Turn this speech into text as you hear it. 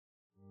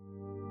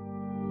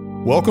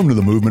Welcome to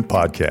the Movement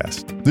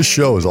Podcast. This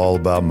show is all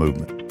about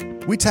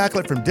movement. We tackle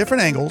it from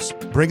different angles,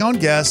 bring on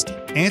guests,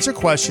 answer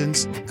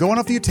questions, go on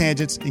a few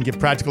tangents, and give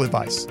practical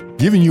advice.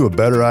 Giving you a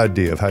better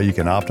idea of how you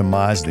can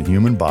optimize the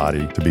human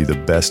body to be the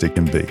best it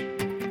can be.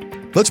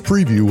 Let's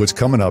preview what's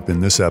coming up in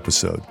this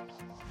episode.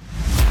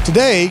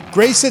 Today,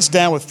 Grace sits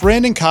down with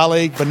friend and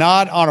colleague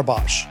Bernard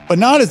Arnabash.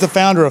 Bernard is the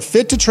founder of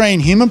Fit to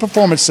Train Human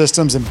Performance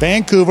Systems in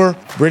Vancouver,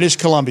 British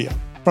Columbia.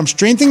 From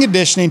strength and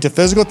conditioning to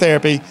physical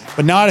therapy,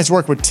 Bernard has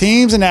worked with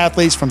teams and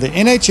athletes from the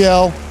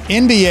NHL,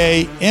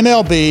 NBA,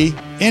 MLB,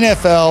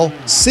 NFL,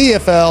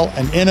 CFL,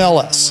 and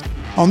MLS.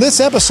 On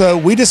this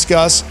episode, we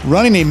discuss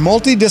running a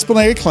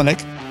multidisciplinary clinic,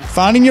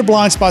 finding your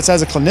blind spots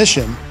as a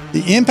clinician,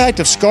 the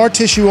impact of scar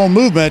tissue on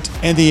movement,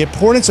 and the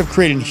importance of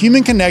creating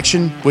human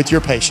connection with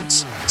your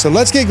patients. So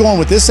let's get going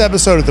with this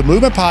episode of the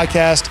Movement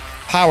Podcast,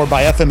 powered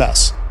by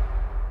FMS.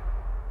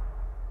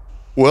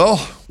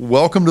 Well,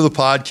 welcome to the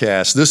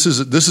podcast. This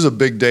is a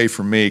big day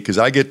for me because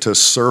I get to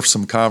surf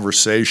some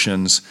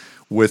conversations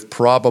with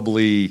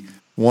probably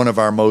one of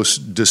our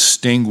most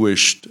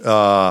distinguished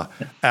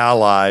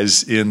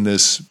allies in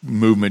this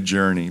movement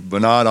journey.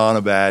 Bernard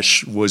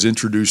Arnabash was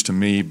introduced to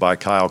me by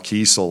Kyle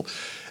Kiesel,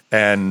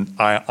 and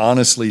I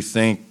honestly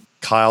think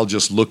Kyle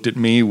just looked at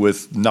me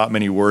with not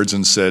many words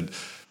and said,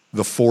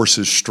 "The force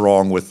is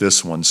strong with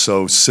this one."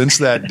 So since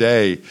that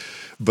day,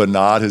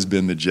 Bernard has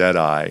been the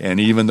Jedi. And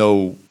even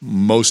though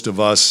most of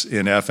us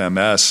in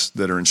FMS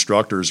that are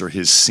instructors are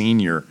his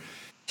senior,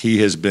 he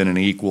has been an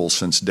equal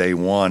since day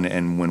one.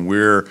 And when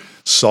we're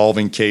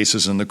solving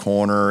cases in the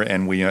corner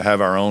and we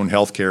have our own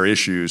healthcare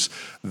issues,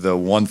 the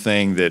one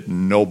thing that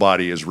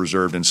nobody is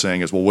reserved in saying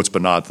is, well, what's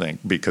Bernard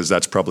think? Because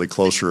that's probably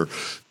closer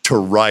to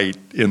right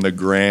in the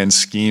grand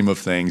scheme of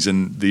things.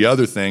 And the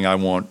other thing I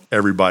want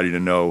everybody to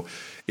know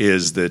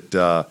is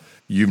that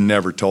you've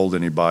never told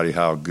anybody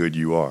how good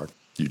you are.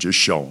 You just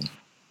show them.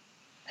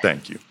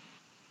 Thank you.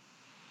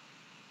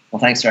 Well,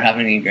 thanks for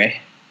having me,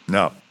 Gray.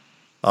 No.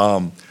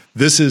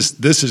 This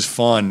is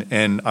fun,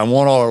 and I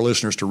want all our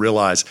listeners to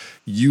realize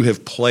you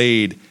have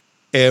played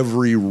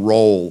every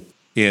role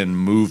in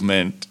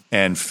movement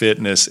and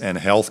fitness and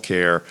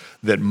healthcare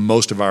that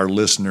most of our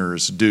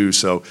listeners do.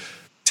 So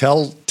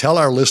tell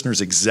our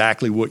listeners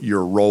exactly what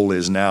your role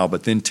is now,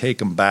 but then take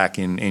them back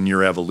in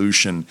your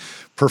evolution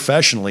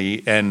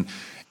professionally and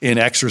in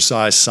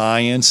exercise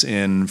science,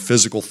 in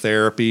physical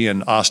therapy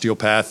and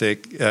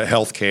osteopathic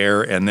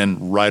healthcare, and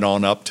then right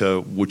on up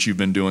to what you've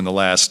been doing the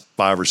last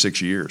 5 or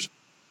 6 years.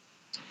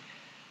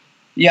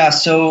 Yeah,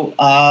 so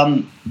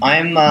I'm,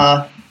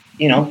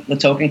 the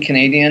token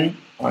Canadian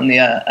on the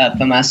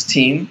FMS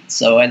team.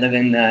 So I live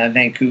in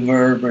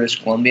Vancouver,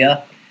 British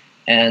Columbia,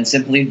 and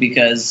simply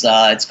because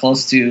it's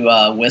close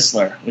to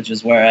Whistler, which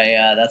is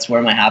where that's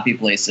where my happy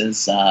place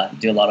is.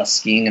 Do a lot of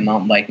skiing and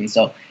mountain biking.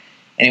 So,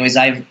 anyways,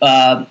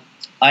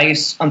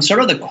 I'm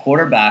sort of the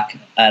quarterback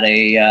at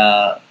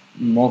a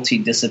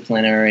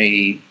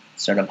multidisciplinary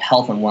sort of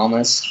health and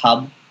wellness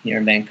hub here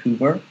in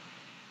Vancouver.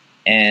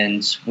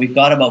 And we've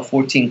got about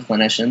 14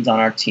 clinicians on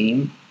our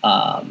team.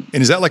 And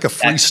is that like a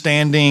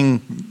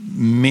freestanding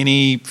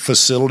mini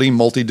facility,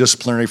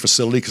 multidisciplinary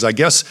facility? Because I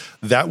guess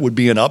that would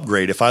be an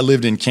upgrade. If I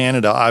lived in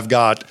Canada, I've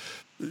got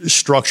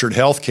structured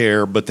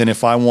healthcare, but then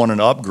if I want an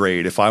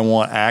upgrade, if I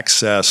want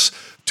access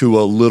to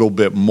a little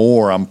bit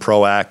more, I'm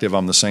proactive,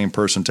 I'm the same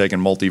person taking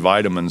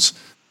multivitamins,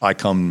 I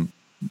come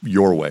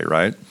your way,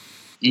 right?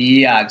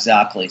 Yeah,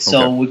 exactly.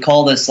 So we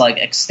call this like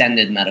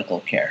extended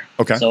medical care.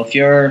 Okay. So if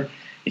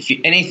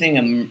you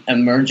anything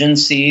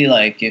emergency,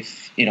 like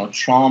if,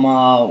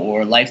 trauma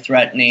or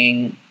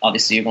life-threatening,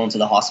 obviously you're going to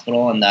the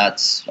hospital and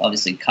that's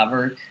obviously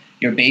covered.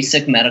 Your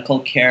basic medical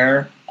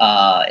care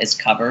is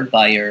covered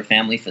by your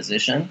family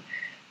physician.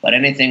 But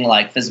anything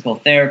like physical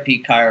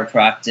therapy,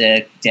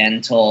 chiropractic,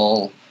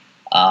 dental,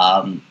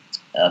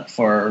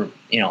 for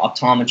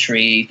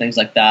optometry, things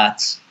like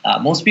that.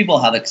 Most people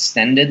have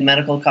extended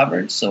medical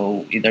coverage,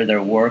 so either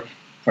their work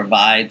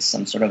provides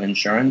some sort of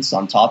insurance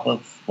on top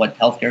of what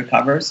healthcare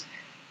covers.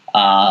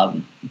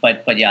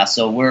 But yeah,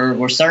 so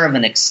we're sort of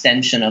an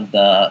extension of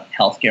the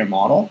healthcare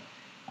model,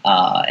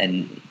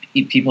 and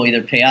people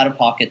either pay out of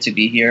pocket to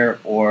be here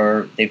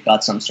or they've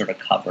got some sort of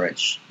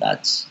coverage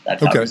that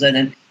covers it.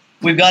 And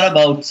we've got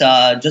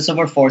about just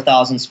over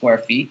 4,000 square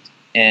feet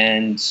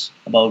and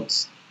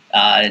about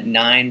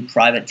 9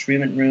 private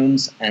treatment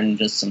rooms and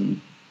just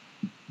some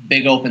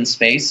big open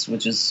space,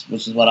 which is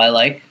what I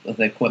like, with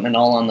the equipment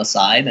all on the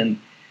side and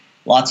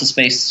lots of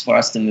space for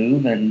us to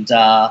move.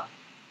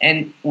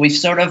 And we've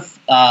sort of,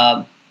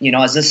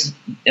 as this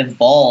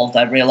evolved,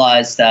 I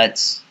realized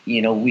that,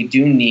 we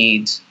do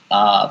need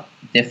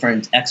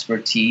different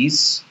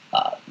expertise,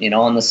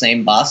 on the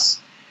same bus.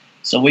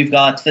 So we've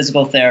got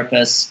physical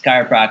therapists,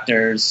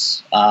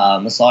 chiropractors,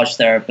 massage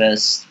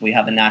therapists. We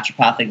have a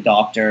naturopathic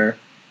doctor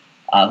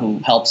who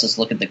helps us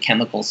look at the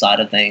chemical side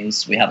of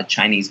things. We have a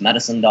Chinese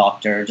medicine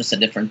doctor, just a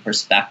different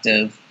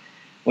perspective.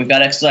 We've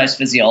got exercise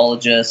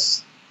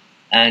physiologists,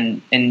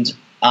 and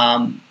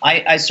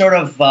I sort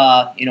of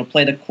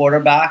play the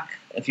quarterback,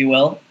 if you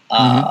will.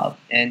 But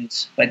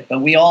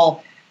we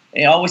all,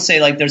 I always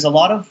say, like, there's a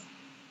lot of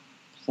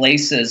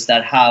places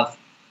that have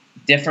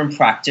different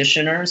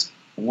practitioners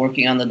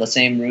working under the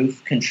same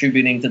roof,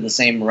 contributing to the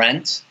same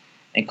rent,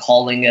 and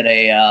calling it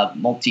a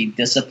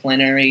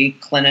multidisciplinary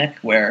clinic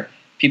where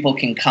people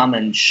can come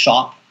and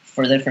shop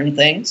for different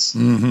things,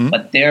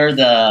 but they're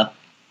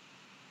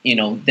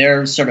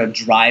sort of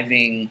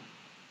driving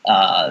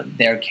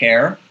their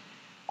care.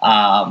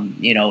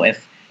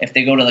 If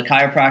they go to the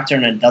chiropractor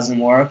and it doesn't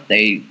work,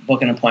 they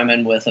book an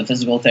appointment with a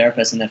physical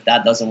therapist, and if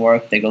that doesn't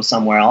work, they go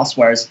somewhere else.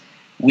 Whereas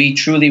we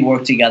truly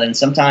work together, and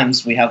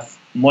sometimes we have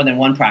more than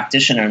one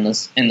practitioner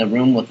in the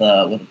room with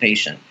a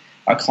patient.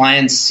 Our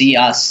clients see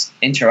us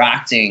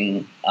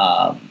interacting,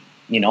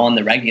 on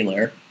the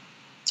regular,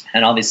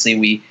 and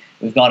obviously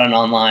we've got an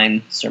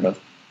online sort of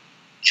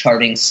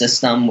charting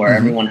system where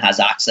everyone has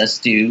access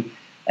to.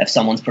 If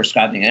someone's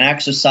prescribing an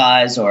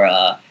exercise or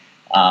a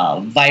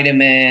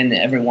vitamin,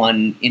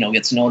 everyone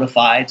gets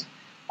notified,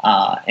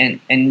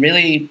 and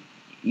really,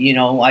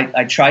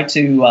 I try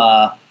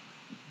to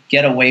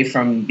get away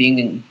from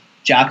being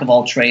jack of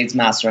all trades,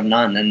 master of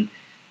none,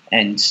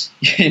 and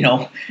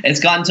it's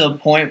gotten to a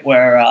point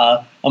where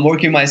I'm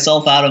working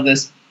myself out of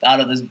this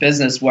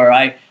business where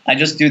I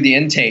just do the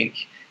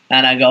intake.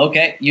 And I go,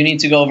 okay, you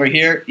need to go over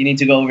here, you need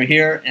to go over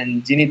here,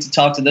 and you need to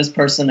talk to this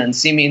person and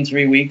see me in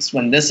 3 weeks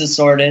when this is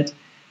sorted.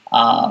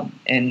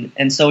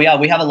 And so, yeah,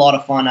 we have a lot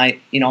of fun. I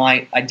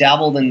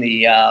dabbled in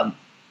the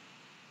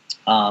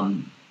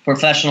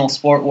professional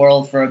sport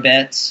world for a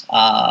bit.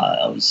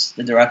 I was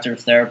the director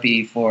of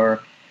therapy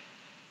for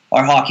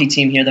our hockey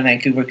team here, the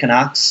Vancouver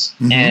Canucks.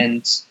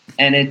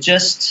 And it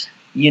just,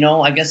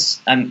 I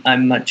guess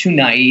I'm too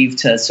naive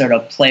to sort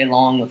of play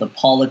along with the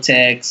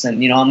politics,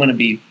 and I'm going to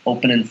be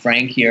open and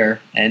frank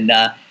here, and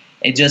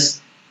it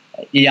just,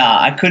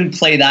 I couldn't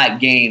play that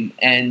game,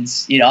 and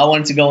I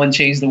wanted to go and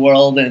change the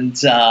world,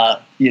 and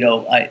a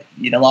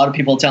lot of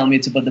people telling me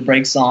to put the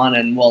brakes on,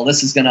 and well,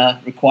 this is going to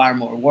require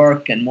more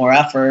work and more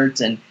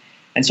effort, and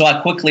so I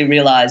quickly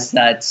realized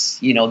that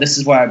this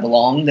is where I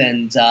belonged,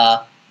 and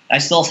I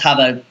still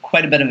have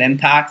quite a bit of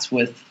impact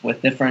with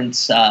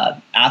different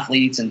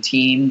athletes and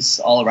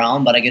teams all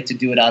around, but I get to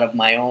do it out of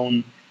my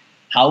own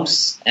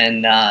house,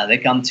 and they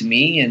come to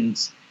me,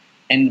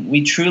 and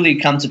we truly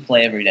come to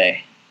play every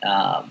day.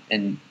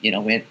 And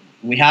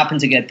we happen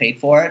to get paid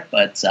for it,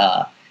 but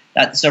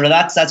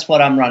that's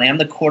what I'm running. I'm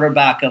the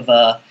quarterback of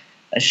a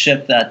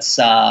ship that's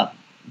got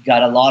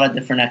a lot of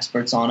different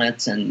experts on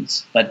it,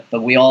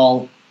 but we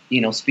all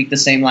speak the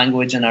same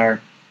language and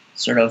are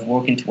sort of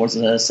working towards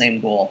the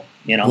same goal.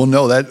 Well,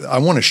 no, that I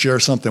want to share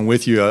something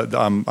with you.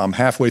 I'm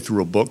halfway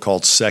through a book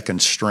called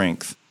Second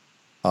Strength.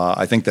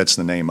 I think that's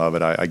the name of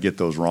it. I get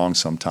those wrong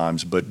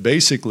sometimes. But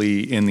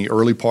basically, in the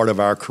early part of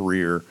our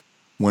career,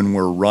 when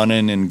we're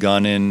running and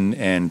gunning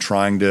and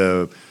trying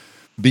to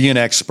be an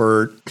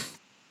expert,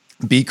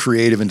 be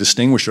creative, and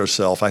distinguish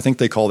ourselves, I think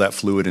they call that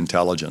fluid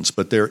intelligence.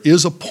 But there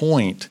is a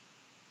point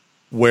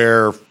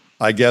where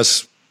I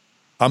guess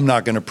I'm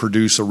not going to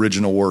produce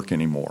original work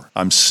anymore.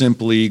 I'm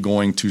simply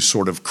going to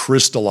sort of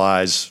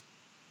crystallize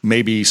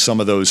maybe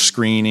some of those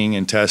screening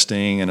and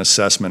testing and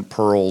assessment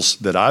pearls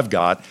that I've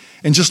got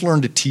and just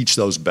learn to teach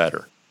those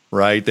better,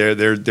 right?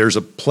 There's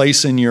a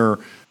place in your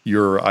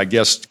I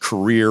guess,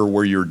 career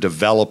where you're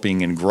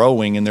developing and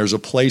growing, and there's a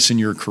place in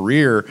your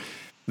career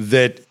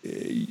that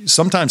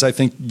sometimes I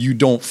think you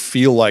don't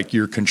feel like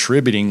you're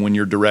contributing when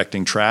you're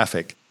directing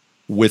traffic.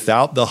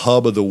 Without the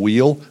hub of the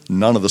wheel,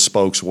 none of the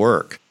spokes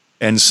work.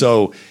 And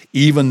so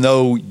even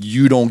though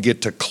you don't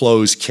get to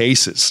close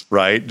cases,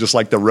 right, just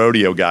like the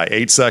rodeo guy,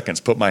 8 seconds,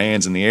 put my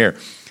hands in the air,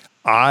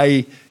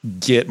 I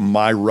get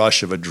my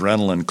rush of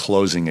adrenaline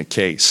closing a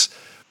case.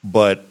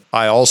 But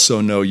I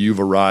also know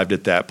you've arrived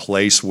at that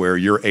place where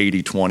your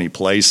 80-20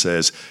 play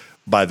says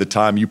by the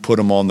time you put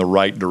them on the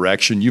right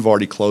direction, you've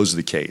already closed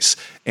the case.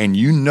 And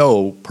you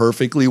know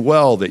perfectly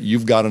well that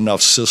you've got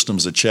enough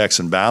systems of checks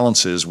and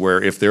balances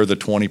where if they're the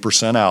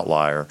 20%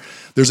 outlier,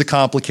 there's a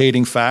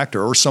complicating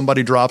factor, or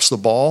somebody drops the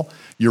ball,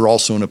 you're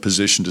also in a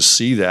position to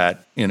see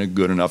that in a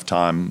good enough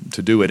time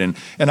to do it. And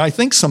I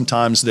think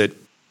sometimes that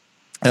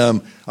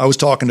I was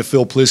talking to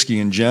Phil Plisky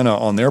and Jenna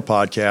on their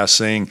podcast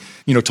saying,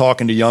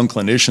 talking to young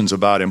clinicians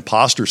about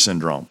imposter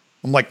syndrome.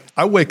 I'm like,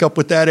 I wake up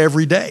with that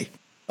every day.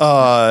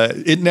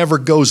 It never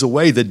goes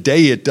away. The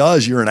day it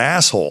does, you're an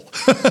asshole.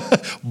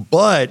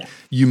 But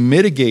you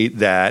mitigate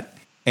that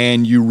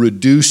and you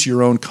reduce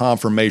your own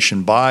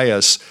confirmation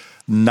bias,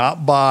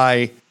 not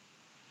by,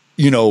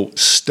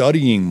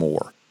 studying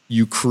more.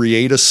 You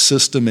create a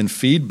system and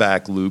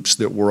feedback loops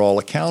that we're all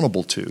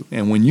accountable to.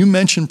 And when you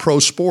mention pro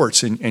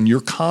sports and your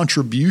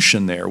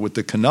contribution there with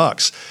the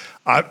Canucks,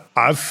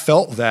 I've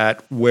felt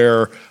that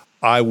where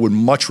I would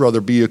much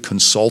rather be a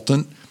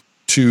consultant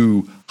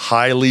to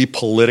highly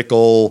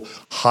political,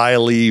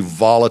 highly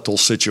volatile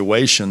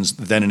situations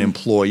than an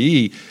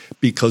employee,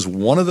 because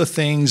one of the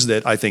things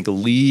that I think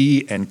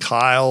Lee and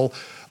Kyle,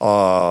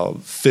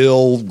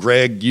 Phil,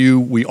 Greg,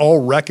 we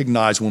all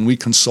recognize when we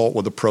consult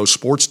with a pro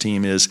sports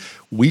team is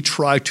we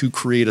try to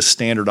create a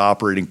standard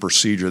operating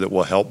procedure that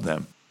will help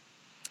them.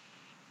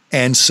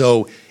 And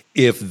so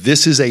if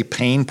this is a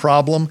pain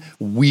problem,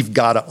 we've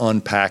got to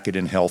unpack it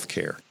in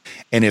healthcare.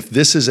 And if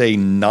this is a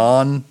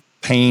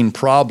non-pain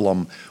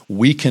problem,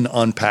 we can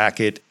unpack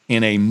it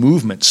in a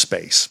movement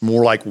space,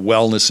 more like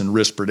wellness and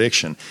risk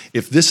prediction.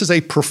 If this is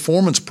a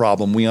performance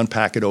problem, we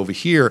unpack it over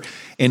here,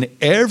 and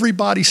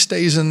everybody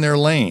stays in their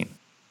lane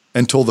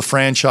until the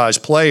franchise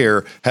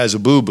player has a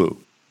boo-boo.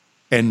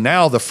 And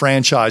now the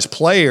franchise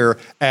player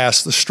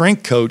asks the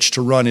strength coach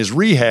to run his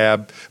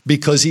rehab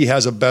because he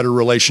has a better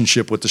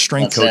relationship with the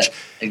strength coach.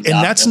 Exactly.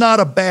 And that's not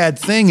a bad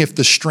thing if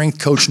the strength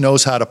coach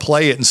knows how to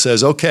play it and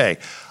says, okay,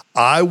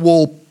 I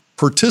will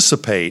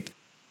participate,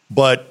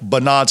 but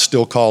Binod's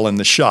still calling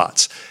the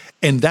shots.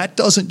 And that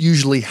doesn't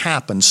usually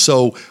happen.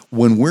 So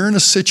when we're in a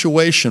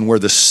situation where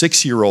the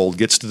 6-year-old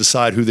gets to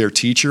decide who their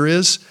teacher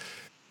is,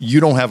 you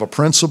don't have a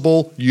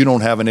principal, you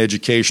don't have an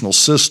educational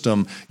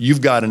system,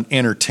 you've got an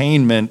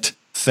entertainment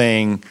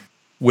thing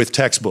with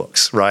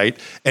textbooks, right?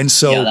 And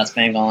so yeah, that's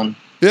bang on.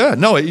 Yeah,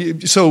 no.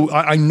 So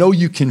I know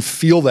you can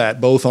feel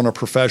that both on a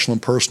professional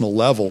and personal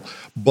level,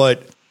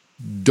 but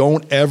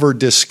don't ever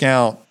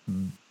discount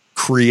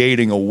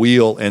creating a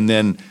wheel, and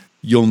then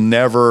you'll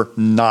never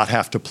not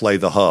have to play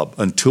the hub.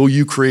 Until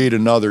you create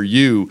another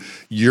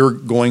you're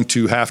going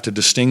to have to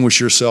distinguish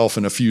yourself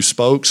in a few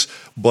spokes,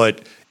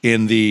 but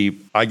in the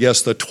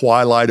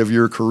twilight of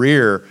your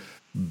career,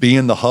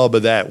 being the hub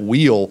of that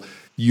wheel,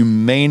 you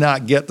may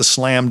not get the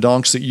slam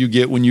dunks that you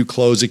get when you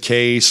close a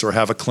case or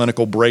have a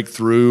clinical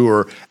breakthrough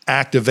or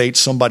activate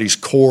somebody's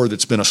core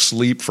that's been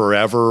asleep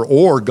forever,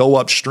 or go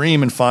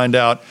upstream and find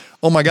out,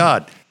 oh my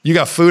God, you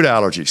got food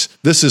allergies.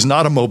 This is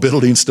not a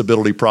mobility and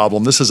stability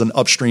problem. This is an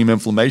upstream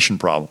inflammation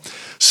problem.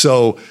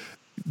 So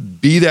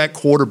be that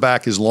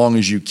quarterback as long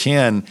as you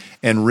can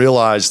and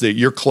realize that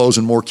you're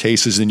closing more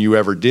cases than you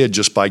ever did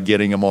just by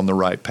getting them on the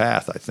right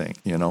path, I think,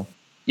 I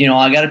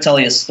got to tell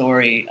you a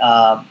story.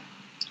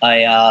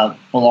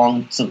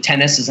 So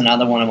tennis is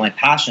another one of my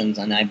passions,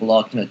 and I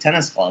belong to a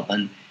tennis club,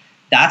 and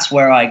that's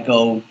where I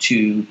go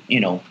to,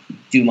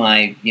 do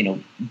my,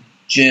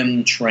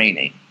 gym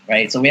training,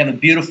 right? So we have a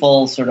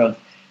beautiful sort of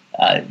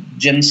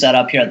gym set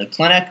up here at the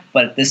clinic,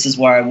 but this is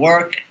where I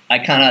work. I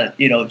kind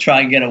of,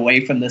 try and get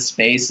away from this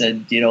space,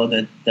 and,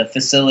 the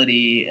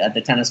facility at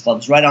the tennis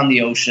club's right on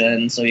the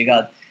ocean. So you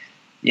got,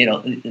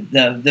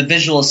 the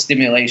visual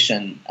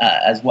stimulation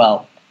as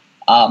well.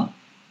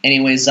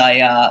 Anyways,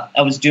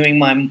 I was doing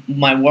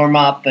my warm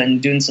up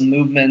and doing some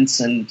movements,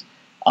 and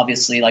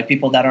obviously, like,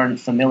 people that aren't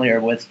familiar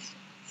with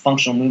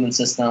functional movement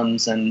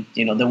systems and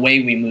the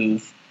way we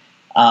move,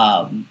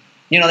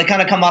 they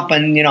kind of come up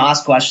and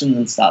ask questions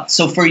and stuff.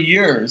 So for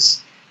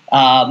years,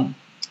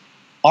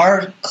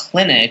 our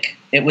clinic,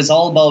 it was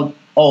all about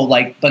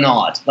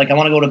Binod, I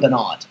want to go to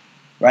Binod,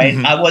 right?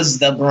 Mm-hmm. I was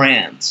the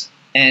brand,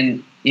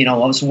 and I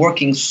was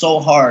working so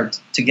hard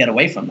to get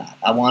away from that.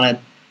 I wanted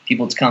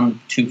people to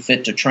come to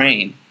Fit to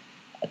Train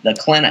at the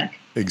clinic.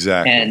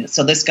 Exactly. And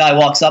so this guy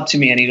walks up to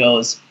me and he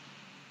goes,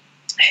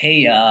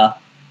 hey,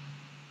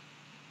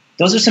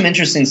 those are some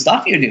interesting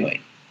stuff you're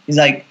doing. He's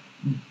like,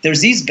 there's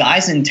these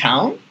guys in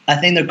town. I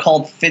think they're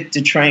called Fit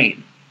to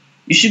Train.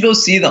 You should go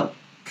see them.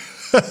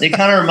 They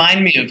kind of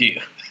remind me of you.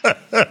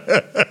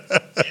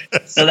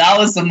 So that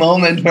was the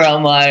moment where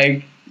I'm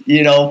like,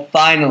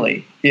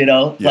 finally,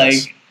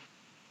 yes.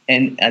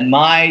 And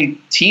my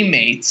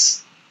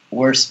teammates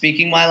were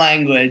speaking my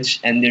language,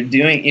 and they're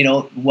doing,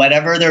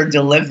 whatever they're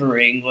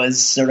delivering was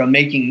sort of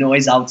making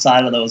noise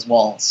outside of those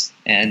walls.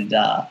 And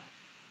that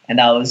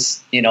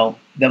was,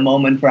 the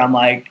moment where I'm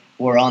like,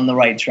 we're on the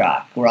right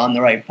track. We're on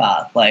the right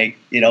path.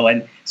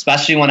 And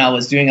especially when I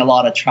was doing a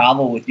lot of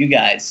travel with you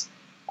guys,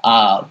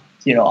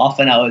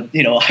 often I would,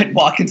 I'd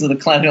walk into the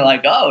clinic and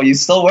like, oh, you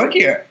still work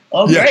here?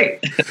 Oh,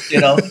 great.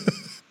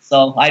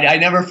 So I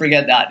never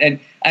forget that. And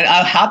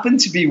I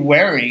happened to be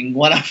wearing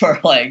one of our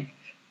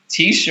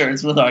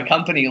T-shirts with our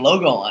company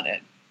logo on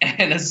it.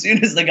 And as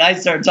soon as the guy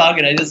started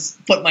talking, I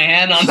just put my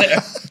hand on there.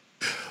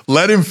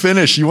 Let him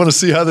finish. You want to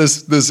see how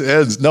this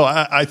ends? No,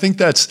 I think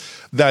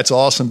that's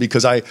awesome,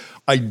 because I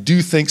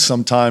do think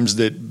sometimes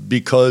that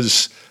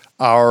because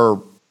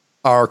our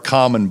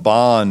common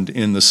bond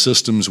in the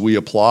systems we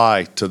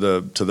apply to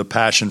the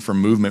passion for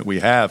movement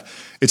we have,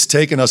 it's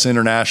taken us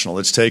international.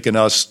 It's taken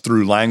us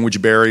through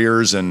language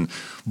barriers and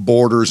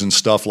borders and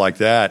stuff like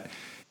that.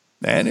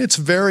 And it's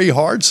very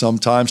hard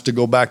sometimes to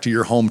go back to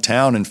your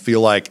hometown and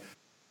feel like,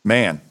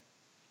 man,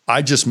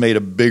 I just made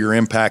a bigger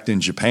impact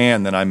in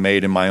Japan than I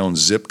made in my own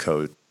zip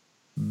code.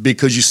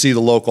 Because you see the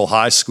local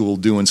high school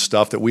doing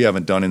stuff that we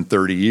haven't done in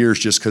 30 years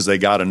just because they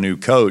got a new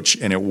coach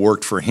and it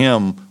worked for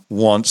him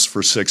once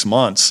for 6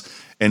 months.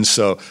 And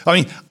so,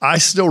 I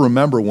still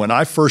remember when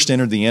I first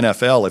entered the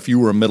NFL, if you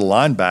were a middle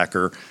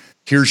linebacker,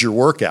 here's your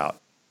workout,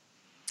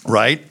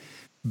 right?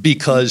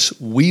 Because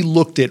we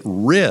looked at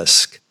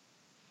risk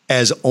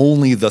as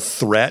only the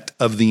threat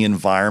of the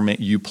environment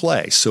you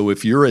play. So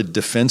if you're a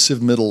defensive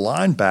middle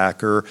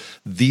linebacker,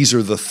 these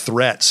are the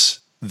threats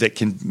that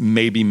can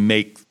maybe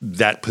make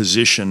that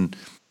position,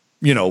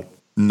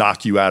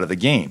 knock you out of the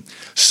game.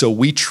 So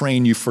we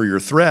train you for your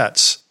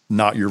threats,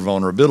 not your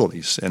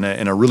vulnerabilities. And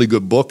a really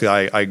good book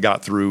I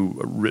got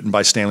through, written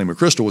by Stanley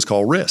McChrystal, was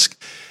called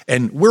Risk.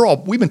 And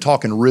we've been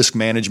talking risk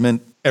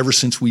management ever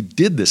since we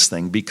did this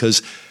thing,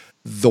 because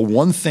the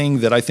one thing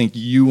that I think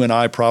you and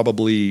I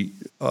probably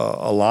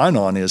align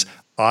on is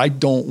I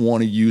don't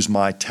want to use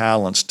my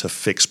talents to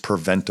fix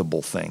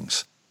preventable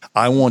things.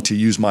 I want to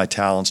use my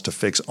talents to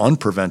fix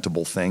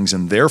unpreventable things.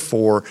 And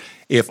therefore,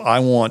 if I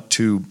want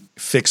to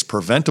fix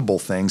preventable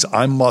things,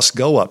 I must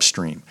go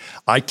upstream.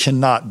 I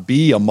cannot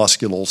be a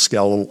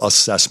musculoskeletal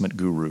assessment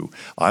guru.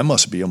 I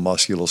must be a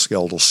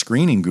musculoskeletal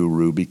screening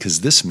guru,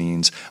 because this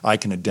means I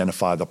can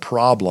identify the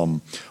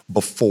problem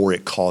before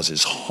it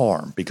causes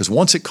harm. Because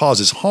once it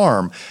causes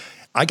harm,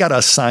 I got to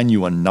assign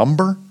you a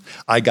number.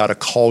 I got to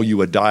call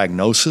you a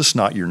diagnosis,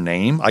 not your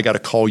name. I got to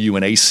call you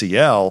an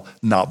ACL,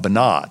 not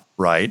Bernard,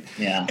 right?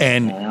 Yeah.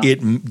 And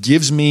it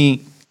gives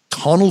me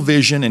tunnel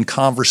vision and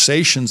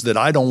conversations that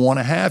I don't want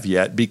to have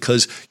yet,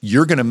 because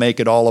you're going to make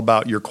it all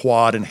about your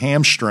quad and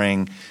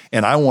hamstring,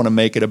 and I want to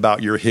make it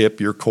about your hip,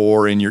 your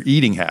core, and your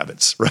eating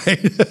habits, right?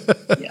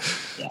 Yeah.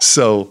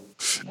 So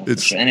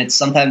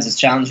sometimes it's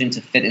challenging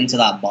to fit into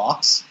that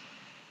box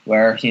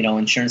where,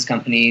 insurance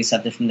companies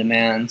have different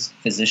demands,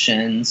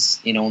 physicians,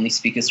 only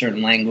speak a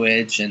certain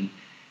language, and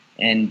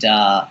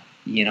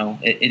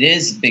it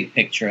is big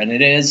picture, and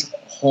it is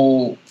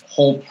whole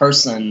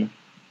person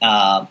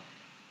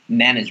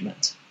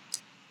management.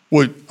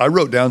 Well, I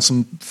wrote down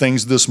some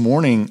things this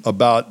morning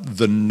about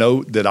the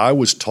note that I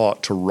was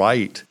taught to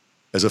write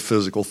as a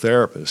physical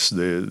therapist,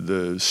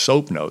 the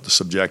SOAP note, the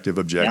subjective,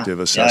 objective,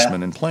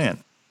 assessment, and plan.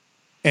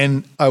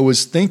 And I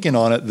was thinking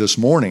on it this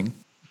morning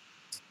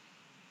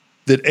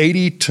that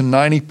 80 to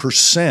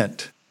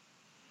 90%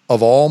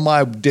 of all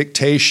my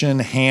dictation,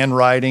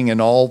 handwriting, and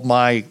all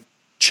my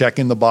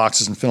checking the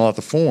boxes and filling out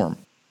the form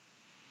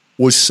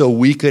was so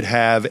we could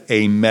have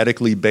a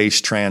medically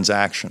based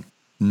transaction.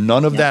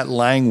 None of that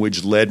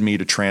language led me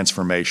to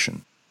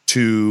transformation,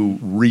 to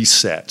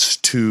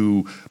resets,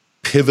 to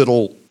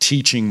pivotal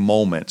teaching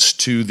moments,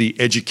 to the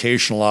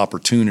educational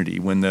opportunity.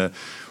 When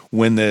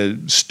the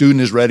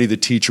student is ready, the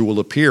teacher will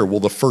appear. Well,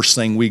 the first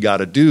thing we got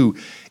to do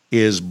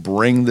is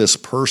bring this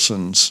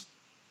person's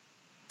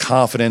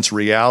confidence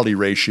reality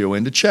ratio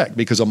into check,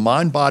 because a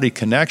mind-body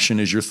connection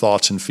is your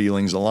thoughts and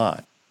feelings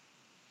align.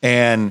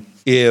 And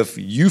if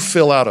you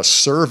fill out a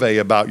survey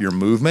about your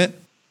movement,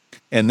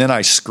 and then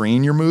I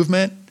screen your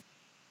movement,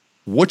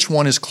 which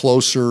one is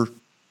closer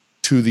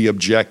to the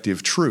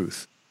objective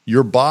truth?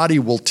 Your body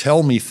will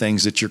tell me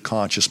things that your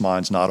conscious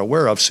mind's not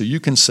aware of. So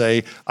you can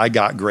say, I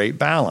got great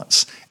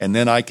balance. And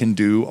then I can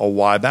do a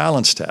Y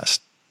balance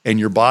test. And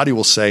your body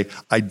will say,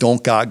 I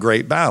don't got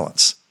great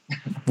balance.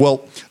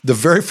 Well, the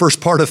very first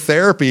part of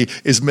therapy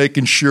is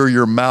making sure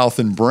your mouth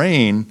and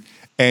brain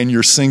and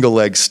your single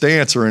leg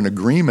stance are in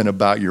agreement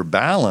about your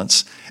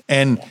balance.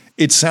 And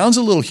it sounds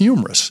a little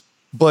humorous,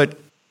 but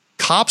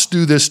cops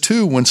do this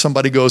too when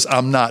somebody goes,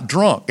 I'm not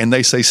drunk, and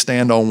they say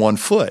stand on one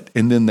foot,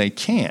 and then they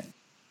can't.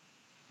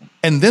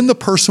 And then the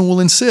person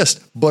will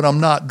insist, but I'm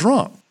not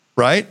drunk,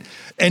 right?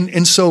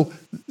 And so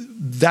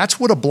that's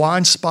what a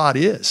blind spot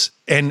is.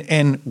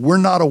 And we're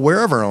not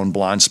aware of our own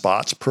blind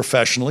spots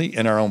professionally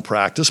in our own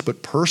practice,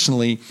 but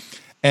personally.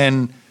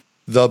 And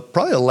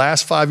probably the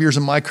last 5 years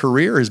of my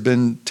career has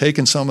been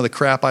taking some of the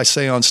crap I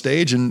say on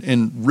stage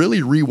and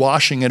really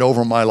rewashing it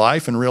over my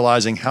life and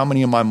realizing how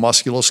many of my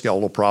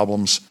musculoskeletal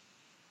problems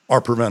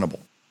are preventable.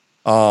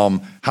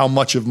 How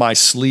much of my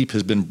sleep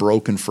has been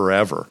broken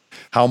forever.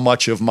 How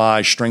much of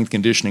my strength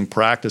conditioning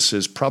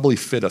practices probably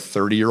fit a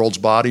 30-year-old's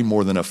body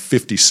more than a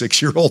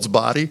 56-year-old's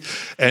body.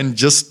 And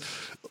just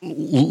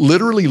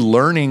literally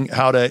learning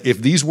how to,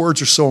 if these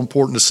words are so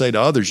important to say to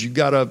others, you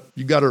gotta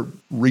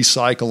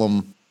recycle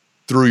them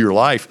through your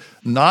life,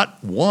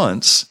 not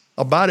once,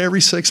 about every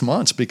 6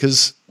 months,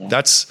 because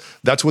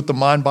that's what the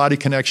mind-body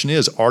connection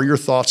is. Are your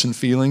thoughts and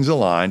feelings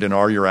aligned, and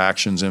are your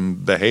actions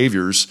and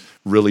behaviors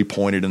really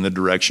pointed in the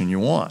direction you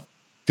want?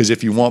 Because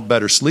if you want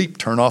better sleep,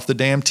 turn off the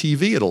damn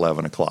TV at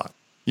 11 o'clock,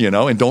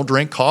 and don't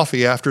drink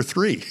coffee after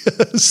 3.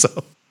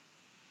 So,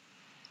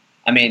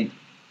 I mean,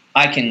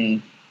 I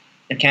can't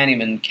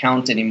even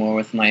count anymore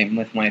with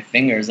my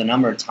fingers the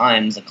number of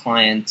times a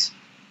client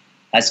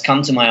has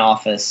come to my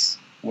office.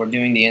 We're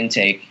doing the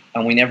intake,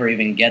 and we never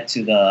even get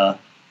to the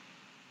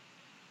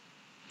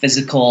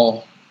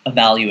physical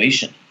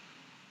evaluation,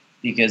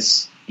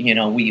 because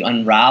we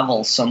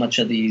unravel so much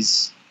of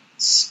these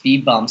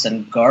speed bumps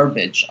and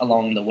garbage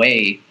along the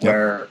way,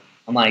 where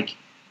I'm like,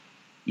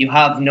 you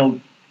have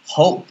no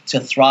hope to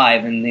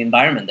thrive in the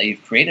environment that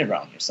you've created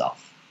around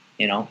yourself.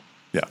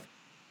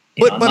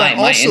 But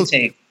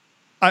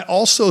I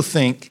also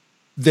think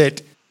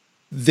that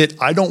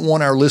I don't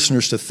want our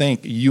listeners to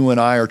think you and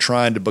I are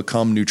trying to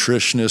become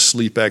nutritionists,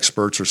 sleep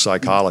experts, or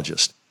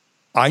psychologists.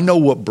 I know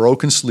what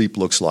broken sleep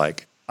looks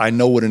like. I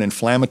know what an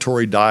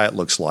inflammatory diet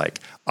looks like.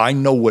 I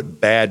know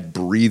what bad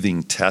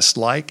breathing tests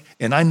like,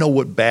 and I know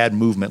what bad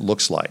movement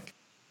looks like.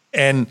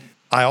 And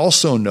I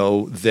also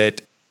know that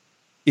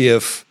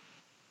if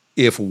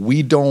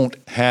we don't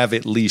have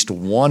at least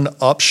one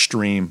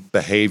upstream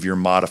behavior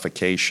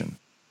modification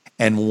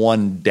and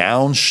one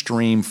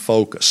downstream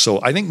focus.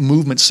 So I think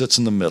movement sits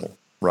in the middle,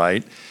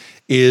 right?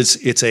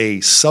 It's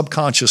a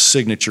subconscious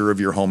signature of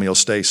your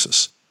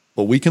homeostasis.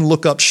 But we can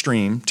look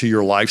upstream to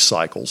your life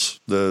cycles,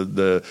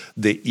 the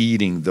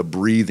eating, the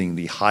breathing,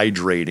 the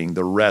hydrating,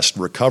 the rest,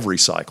 recovery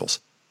cycles.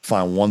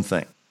 Find one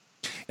thing.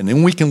 And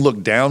then we can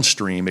look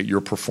downstream at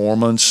your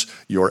performance,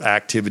 your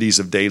activities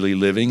of daily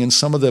living, and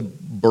some of the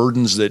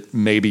burdens that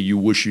maybe you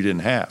wish you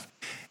didn't have.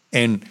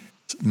 And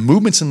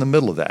movement's in the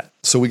middle of that.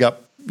 So we got,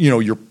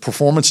 your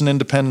performance and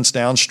independence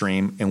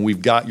downstream, and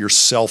we've got your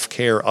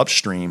self-care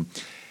upstream.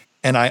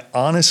 And I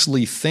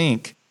honestly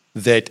think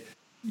that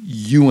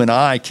you and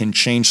I can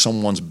change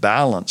someone's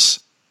balance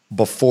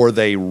before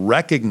they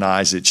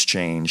recognize it's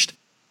changed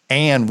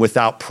and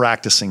without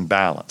practicing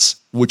balance,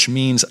 which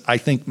means I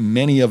think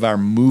many of our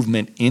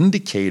movement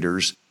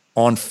indicators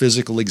on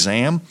physical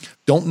exam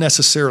don't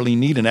necessarily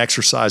need an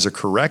exercise or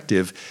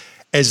corrective,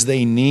 as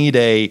they need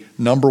a,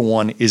 number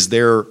one, is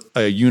there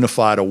a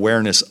unified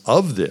awareness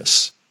of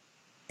this?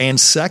 And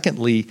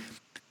secondly,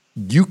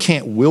 you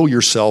can't will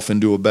yourself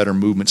into a better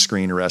movement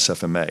screen or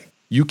SFMA.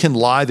 You can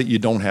lie that you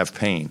don't have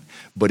pain,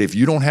 but if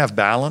you don't have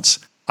balance,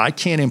 I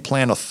can't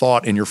implant a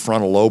thought in your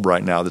frontal lobe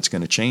right now that's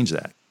going to change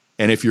that.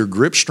 And if your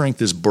grip strength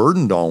is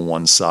burdened on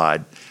one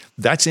side,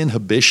 that's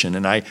inhibition.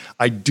 And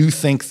I do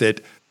think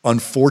that,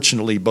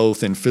 unfortunately,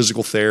 both in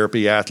physical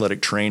therapy,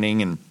 athletic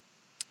training, and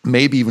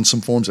maybe even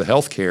some forms of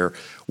healthcare,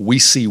 we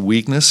see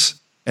weakness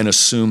and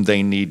assume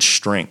they need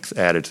strength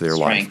added to their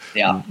life.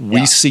 Yeah.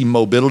 We see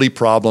mobility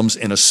problems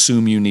and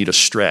assume you need a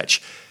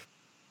stretch.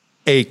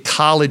 A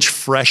college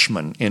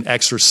freshman in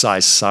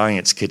exercise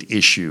science could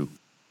issue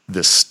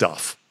this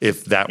stuff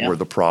if that were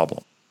the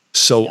problem.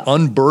 So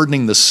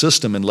unburdening the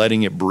system and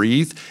letting it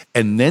breathe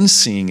and then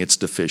seeing its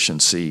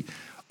deficiency,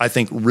 I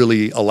think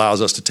really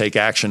allows us to take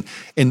action.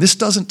 And this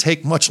doesn't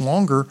take much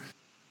longer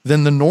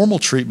than the normal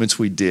treatments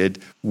we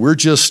did.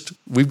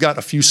 We've got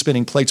a few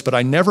spinning plates, but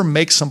I never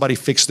make somebody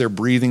fix their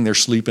breathing, their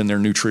sleep, and their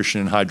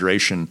nutrition and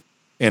hydration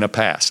in a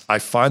pass. I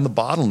find the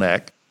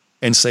bottleneck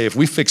and say, if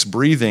we fix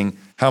breathing,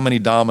 how many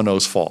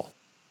dominoes fall?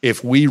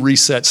 If we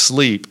reset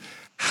sleep,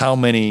 how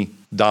many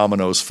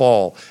dominoes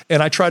fall?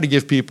 And I try to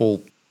give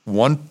people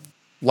one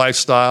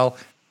lifestyle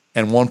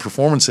and one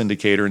performance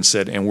indicator and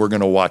said, and we're going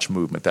to watch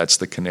movement. That's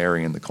the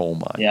canary in the coal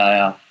mine.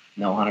 Yeah.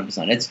 No,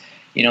 100%. It's,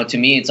 to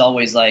me, it's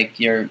always like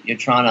you're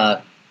trying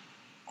to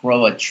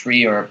grow a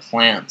tree or a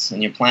plant,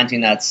 and you're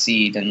planting that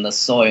seed, and the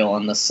soil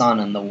and the sun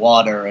and the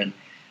water and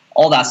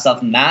all that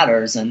stuff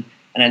matters. And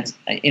it's,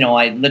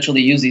 I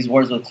literally use these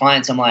words with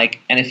clients. I'm like,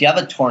 and if you have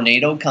a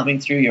tornado coming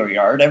through your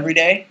yard every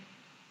day,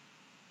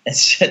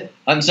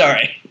 I'm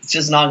sorry, it's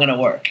just not going to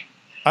work.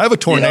 I have a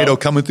tornado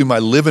coming through my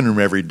living room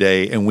every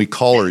day, and we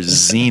call her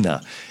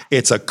Xena.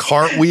 It's a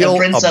cartwheel. The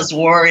princess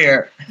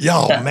warrior.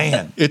 Yo,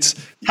 man.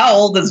 How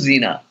old is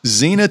Xena?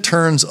 Xena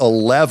turns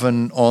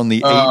 11 on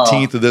the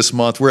 18th of this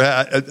month.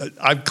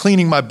 I'm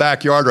cleaning my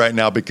backyard right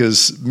now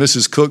because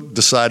Mrs. Cook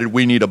decided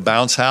we need a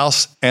bounce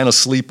house and a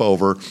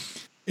sleepover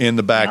in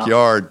the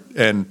backyard.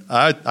 Yeah. And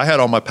I had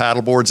all my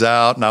paddle boards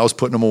out, and I was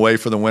putting them away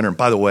for the winter. And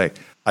by the way,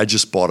 I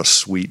just bought a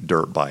sweet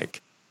dirt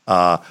bike.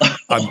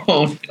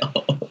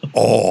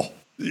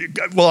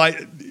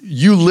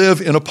 You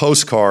live in a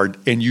postcard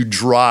and you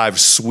drive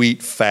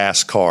sweet,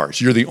 fast cars.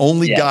 You're the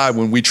only guy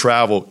when we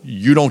travel,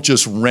 you don't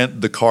just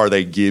rent the car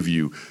they give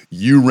you.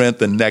 You rent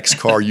the next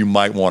car you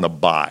might want to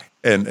buy.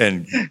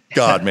 And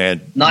God,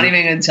 man. Not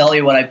even going to tell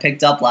you what I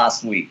picked up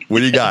last week. What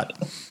do you got?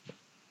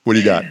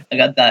 I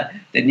got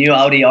the new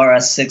Audi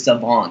RS6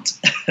 Avant.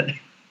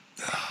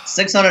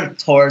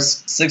 600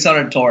 horse,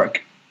 600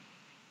 torque.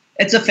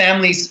 It's a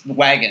family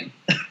wagon.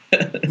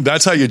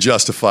 That's how you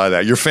justify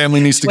that. Your family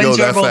needs to go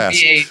that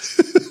fast.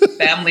 V8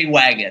 family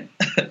wagon.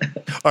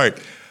 All right.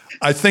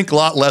 I think a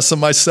lot less of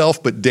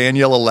myself, but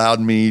Danielle allowed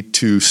me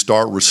to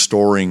start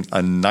restoring a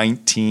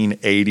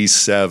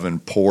 1987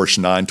 Porsche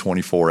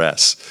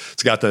 924S.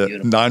 It's got the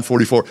Beautiful.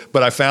 944,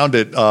 but I found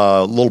it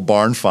a little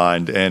barn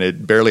find, and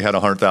it barely had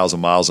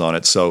 100,000 miles on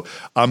it. So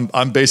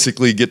I'm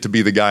basically get to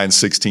be the guy in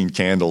 16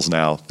 Candles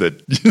now.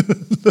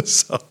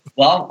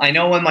 Well, I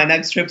know when my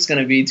next trip's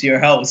going to be to your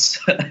house.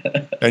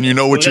 And you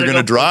know what you're going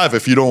to drive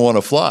if you don't want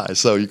to fly.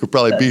 So you could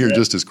probably be here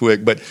just as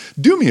quick. But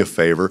do me a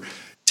favor.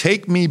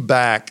 Take me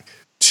back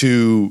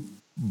to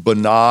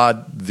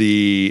Bernard,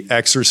 the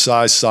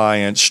exercise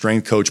science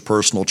strength coach,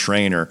 personal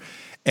trainer,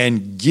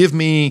 and give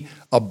me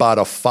about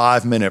a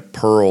 5-minute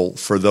pearl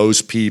for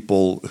those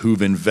people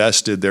who've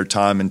invested their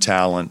time and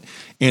talent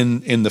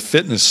in the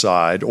fitness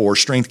side or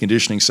strength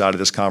conditioning side of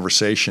this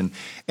conversation.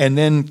 And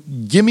then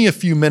give me a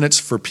few minutes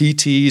for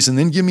PTs, and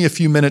then give me a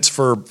few minutes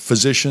for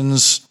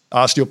physicians,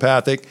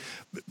 osteopathic.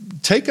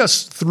 Take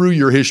us through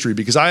your history,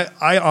 because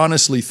I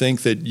honestly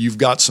think that you've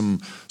got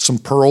some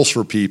pearls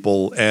for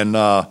people, and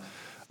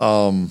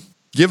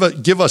give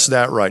us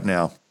that right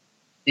now.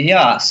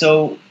 Yeah.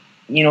 So,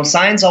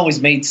 science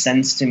always made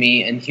sense to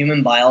me, and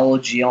human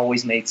biology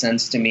always made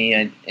sense to me.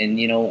 And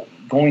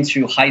going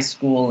through high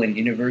school and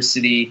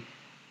university,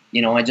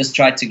 I just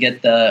tried to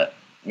get the,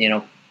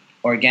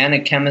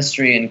 organic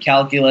chemistry and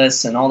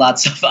calculus and all that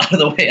stuff out of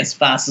the way as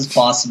fast as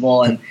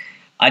possible. And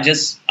I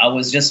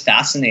was just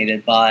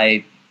fascinated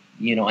by,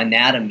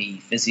 anatomy,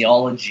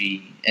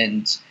 physiology,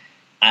 and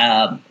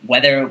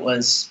whether it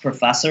was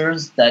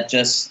professors that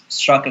just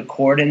struck a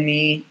chord in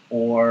me,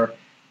 or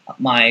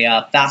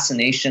my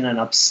fascination and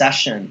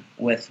obsession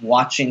with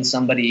watching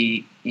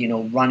somebody,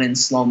 run in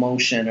slow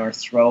motion or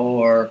throw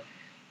or,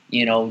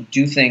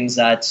 do things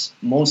that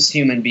most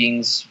human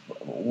beings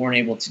weren't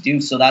able to do.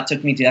 So that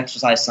took me to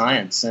exercise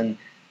science. And,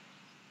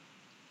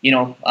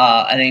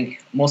 I think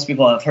most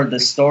people have heard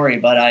this story,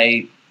 but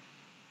I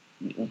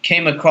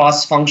came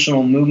across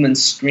functional movement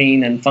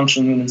screen and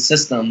functional movement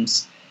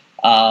systems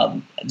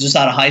just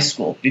out of high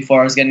school,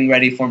 before I was getting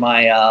ready for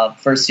my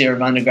first year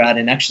of undergrad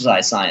in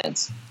exercise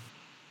science.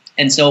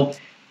 And so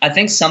I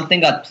think something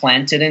got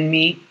planted in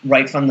me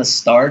right from the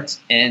start.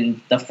 And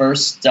the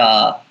first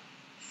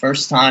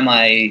time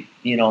I,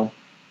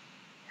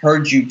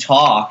 heard you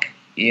talk,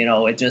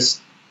 it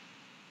just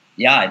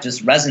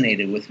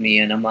resonated with me.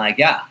 And I'm like,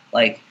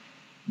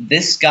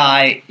 this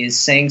guy is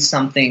saying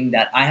something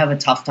that I have a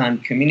tough time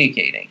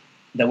communicating,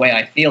 the way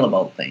I feel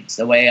about things,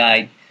 the way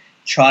I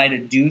try to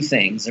do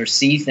things or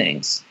see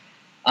things.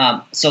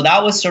 So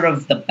that was sort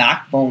of the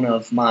backbone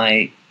of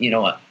my,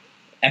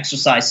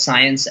 exercise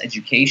science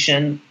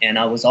education. And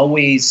I was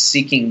always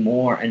seeking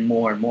more and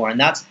more and more. And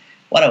that's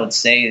what I would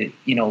say,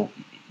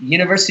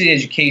 university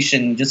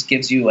education just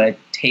gives you a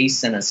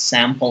taste and a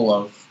sample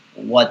of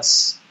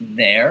what's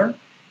there.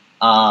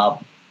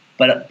 But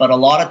a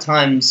lot of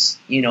times,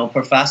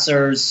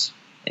 professors,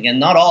 again,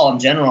 not all, I'm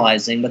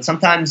generalizing, but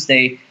sometimes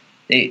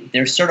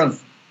they're sort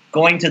of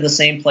going to the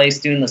same place,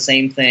 doing the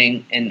same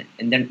thing, and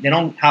they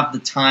don't have the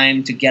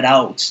time to get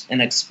out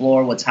and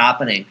explore what's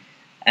happening.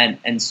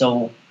 And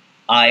so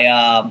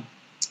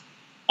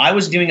I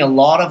was doing a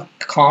lot of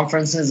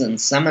conferences and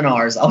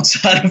seminars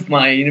outside of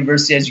my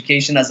university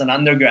education as an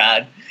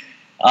undergrad,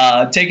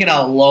 taking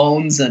out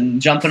loans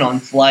and jumping on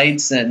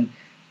flights. And,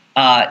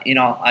 I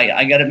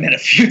got to admit, a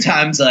few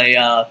times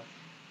I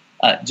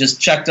just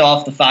checked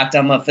off the fact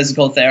I'm a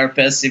physical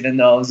therapist, even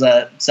though I was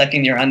a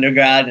second-year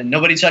undergrad, and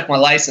nobody checked my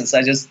license.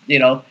 I just,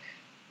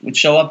 would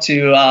show up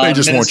to they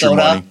just Minnesota.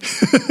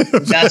 Want your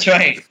money. That's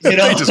right. They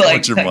just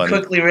want your I money.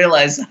 quickly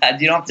realized that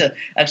you don't have to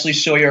actually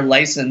show your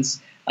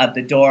license at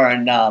the door.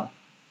 And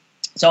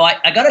so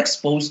I got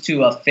exposed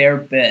to a fair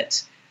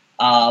bit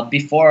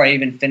before I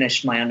even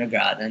finished my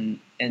undergrad. And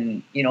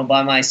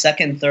by my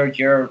second, third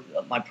year,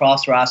 my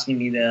profs were asking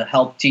me to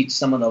help teach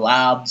some of the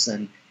labs,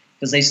 and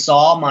because they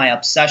saw my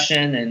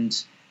obsession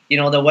and,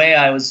 the way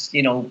I was,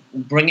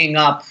 bringing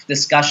up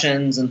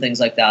discussions and things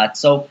like that.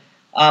 So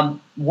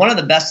one of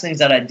the best things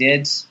that I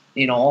did,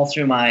 all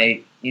through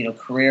my,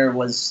 career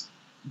was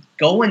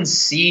go and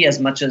see as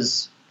much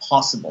as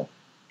possible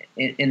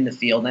in the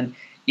field. And,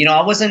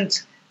 I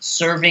wasn't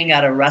serving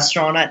at a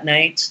restaurant at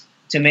night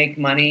to make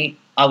money.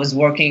 I was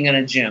working in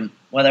a gym,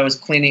 whether I was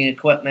cleaning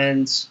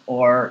equipment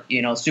or,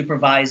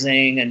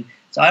 supervising. And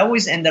so I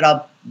always ended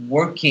up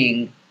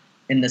working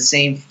in the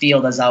same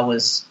field as I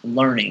was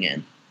learning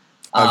in.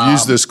 I've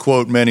used this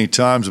quote many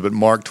times, but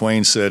Mark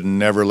Twain said,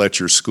 never let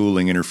your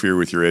schooling interfere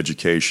with your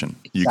education.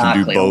 You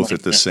can do both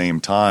at the same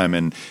time.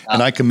 And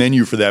I commend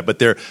you for that.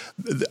 But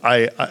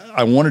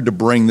I wanted to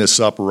bring this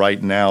up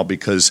right now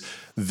because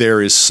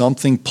there is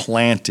something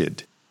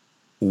planted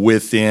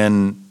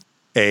within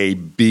a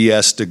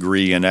BS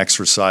degree in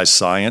exercise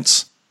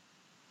science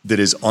that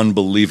is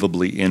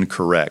unbelievably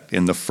incorrect.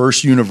 And the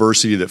first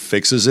university that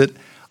fixes it,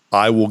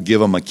 I will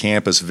give them a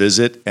campus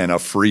visit and a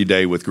free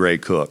day with Gray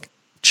Cook.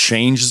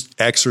 Change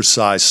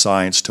exercise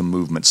science to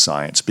movement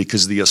science,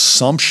 because the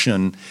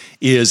assumption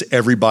is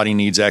everybody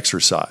needs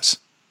exercise.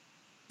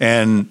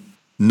 And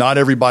not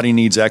everybody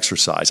needs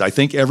exercise. I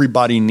think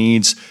everybody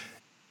needs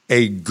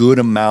a good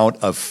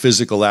amount of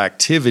physical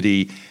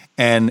activity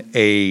and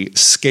a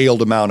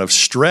scaled amount of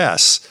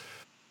stress,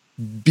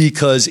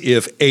 because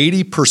if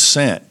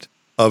 80%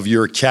 of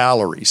your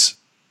calories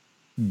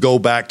go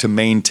back to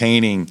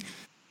maintaining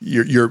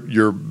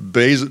your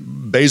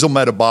basal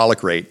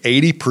metabolic rate,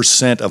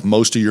 80% of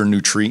most of your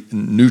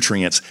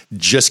nutrients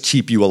just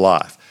keep you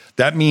alive.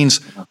 That means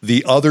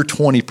the other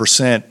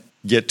 20%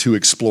 get to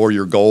explore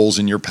your goals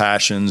and your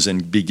passions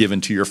and be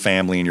given to your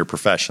family and your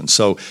profession.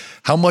 So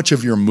how much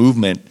of your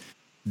movement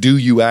do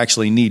you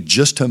actually need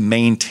just to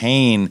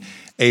maintain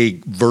a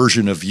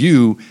version of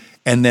you?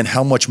 And then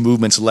how much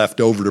movement's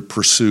left over to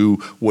pursue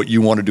what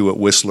you want to do at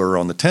Whistler or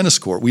on the tennis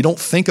court? We don't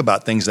think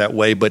about things that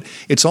way, but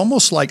it's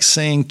almost like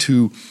saying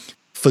to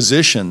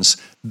physicians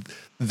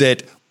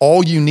that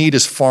all you need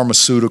is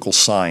pharmaceutical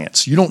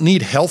science. You don't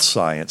need health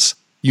science.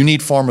 You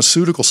need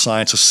pharmaceutical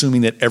science,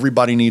 assuming that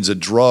everybody needs a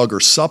drug or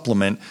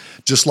supplement,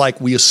 just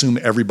like we assume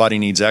everybody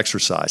needs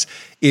exercise.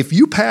 If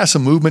you pass a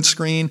movement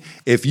screen,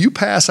 if you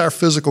pass our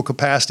physical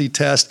capacity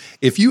test,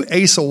 if you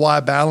ace a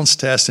Y balance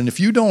test, and if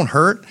you don't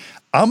hurt,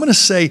 I'm going to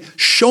say,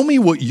 show me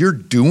what you're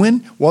doing,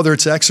 whether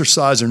it's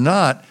exercise or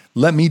not,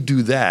 let me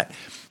do that.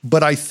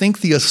 But I think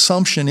the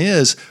assumption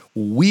is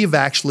we've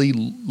actually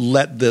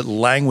let the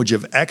language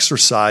of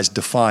exercise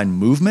define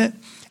movement,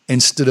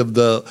 instead of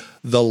the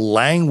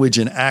language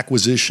and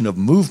acquisition of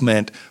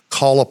movement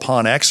call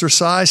upon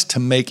exercise to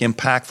make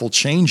impactful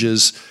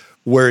changes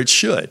where it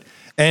should.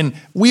 And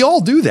we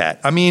all do that.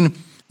 I mean,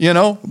 you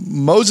know,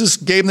 Moses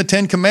gave them the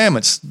 10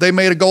 Commandments. They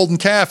made a golden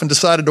calf and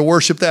decided to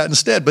worship that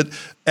instead. But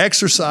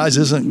exercise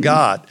isn't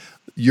God.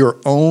 Your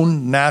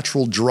own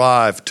natural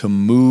drive to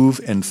move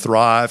and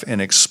thrive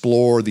and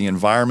explore the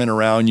environment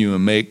around you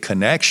and make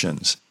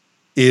connections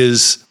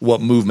is what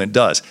movement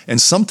does.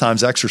 And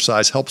sometimes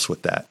exercise helps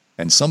with that,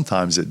 and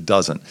sometimes it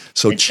doesn't.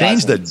 So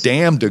change the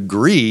damn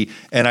degree,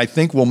 and I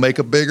think we'll make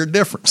a bigger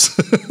difference.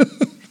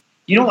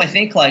 You know, I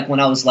think like when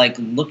I was like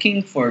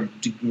looking for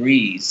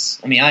degrees,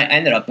 I mean, I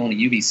ended up going to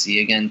UBC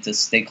again to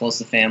stay close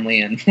to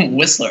family and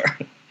Whistler.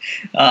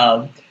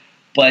 I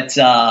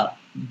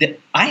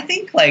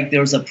think like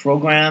there was a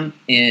program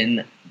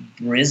in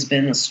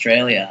Brisbane,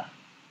 Australia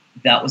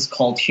that was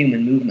called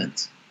Human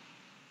Movement.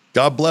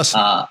 God bless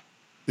them.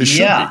 It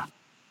should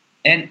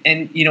be.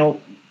 And you know,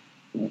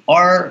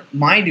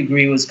 my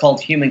degree was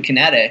called Human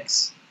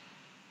Kinetics,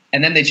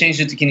 and then they changed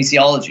it to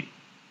Kinesiology.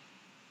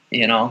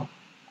 You know,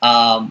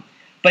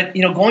 but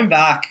you know, going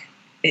back,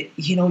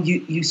 you know,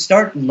 you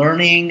start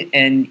learning,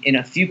 and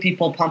a few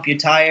people pump your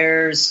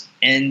tires,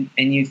 and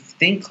you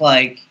think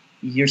like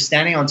you're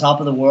standing on top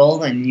of the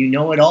world and you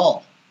know it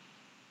all,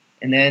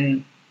 and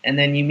then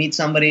you meet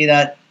somebody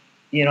that,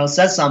 you know,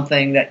 says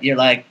something that you're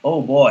like,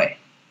 oh boy.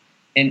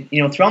 And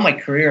you know, throughout my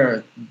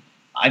career,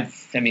 I've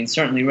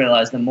certainly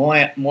realized the more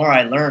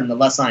I learn, the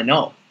less I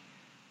know.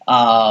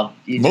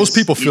 Most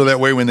people feel that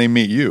way when they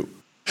meet you.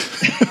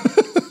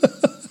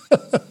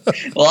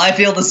 Well, I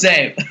feel the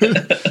same.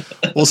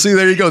 Well, see,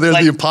 there you go. There's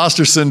the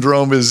imposter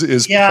syndrome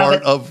is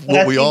part of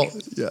what we all.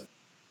 Yeah.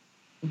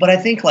 But I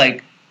think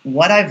like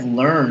what I've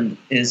learned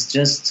is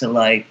just to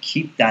like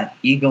keep that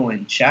ego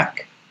in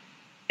check.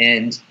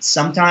 And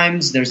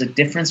sometimes there's a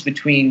difference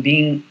between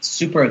being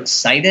super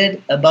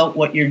excited about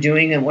what you're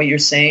doing and what you're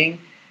saying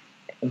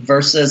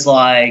versus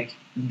like,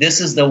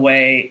 this is the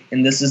way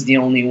and this is the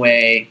only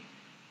way.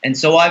 And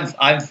so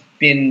I've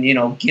been, you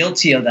know,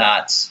 guilty of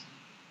that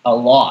a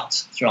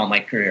lot throughout my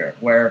career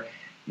where,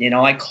 you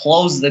know, I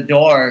closed the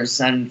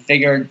doors and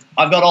figured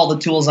I've got all the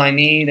tools I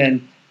need.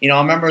 And, you know,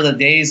 I remember the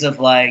days of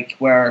like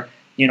where,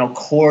 you know,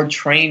 core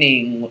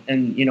training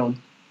and, you know,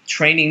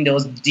 training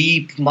those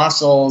deep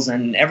muscles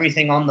and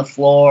everything on the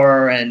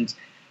floor. And,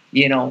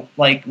 you know,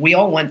 like we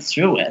all went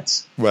through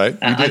it right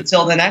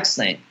until the next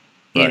thing.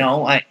 You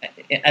know,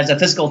 as a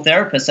physical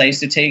therapist, I used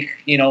to take,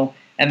 you know,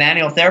 a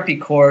manual therapy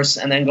course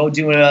and then go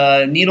do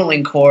a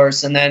needling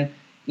course. And then,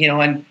 you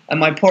know, and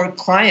my poor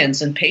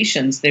clients and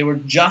patients, they were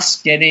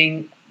just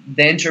getting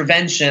the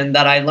intervention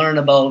that I learned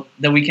about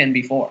the weekend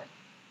before.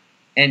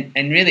 And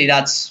really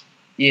that's,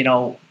 you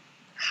know,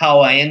 how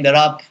I ended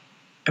up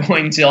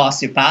going to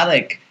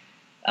osteopathic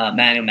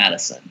manual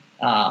medicine.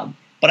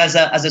 But as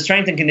a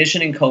strength and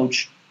conditioning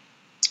coach,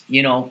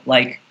 you know,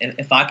 like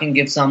if I can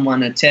give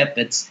someone a tip,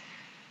 it's,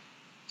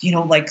 you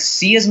know, like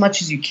see as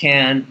much as you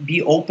can,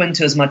 be open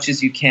to as much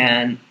as you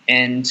can,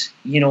 and,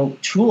 you know,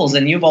 tools.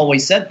 And you've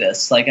always said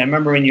this, like I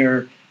remember in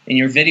your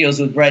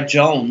videos with Brett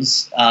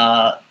Jones,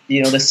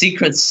 you know, the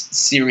Secrets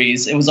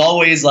series, it was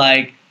always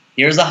like,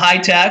 here's a high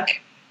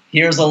tech,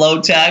 here's a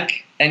low tech,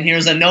 and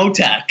here's a no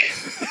tech.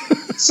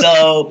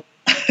 So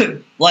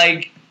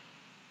like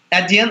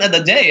at the end of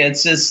the day,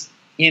 it's just,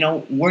 you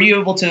know, were you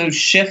able to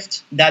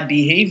shift that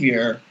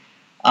behavior?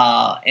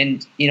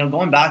 And, you know,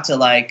 going back to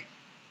like,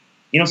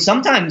 you know,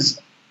 sometimes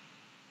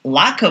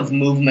lack of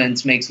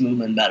movement makes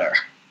movement better.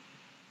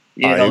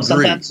 You know,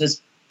 sometimes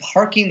just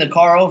parking the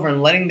car over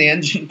and letting the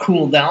engine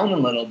cool down a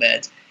little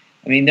bit.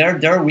 I mean, there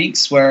are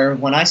weeks where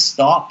when I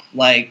stop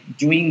like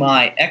doing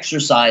my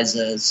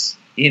exercises,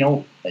 you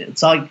know,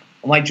 it's like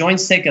my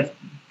joints take a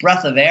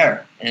breath of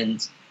air,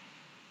 and,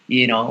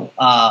 you know,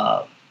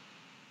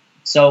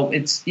 so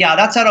it's, yeah,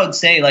 that's what I would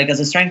say. Like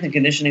as a strength and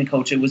conditioning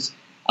coach,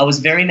 I was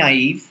very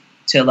naive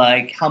to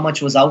like how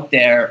much was out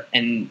there,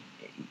 and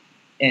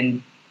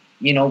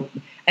you know,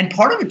 and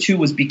part of it too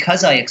was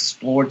because I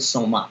explored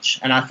so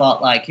much, and I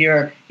thought like,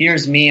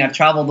 here's me. I've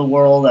traveled the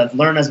world. I've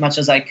learned as much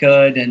as I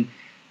could, and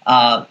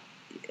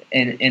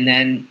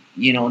then,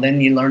 you know,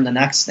 then you learn the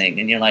next thing,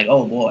 and you're like,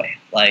 oh boy,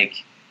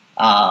 like,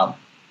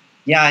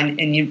 yeah,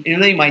 and you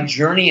really, my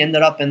journey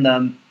ended up in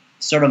the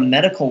sort of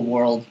medical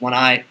world when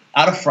I,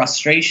 out of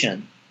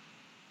frustration,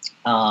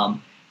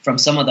 from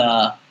some of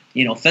the,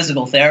 you know,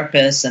 physical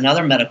therapists and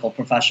other medical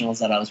professionals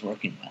that I was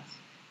working with.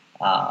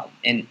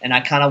 And I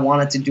kind of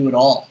wanted to do it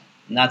all.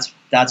 And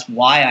that's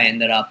why I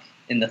ended up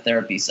in the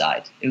therapy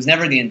side. It was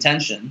never the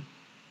intention.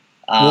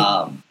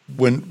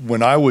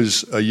 When I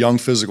was a young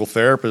physical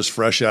therapist,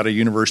 fresh out of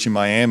University of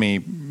Miami,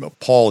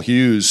 Paul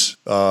Hughes,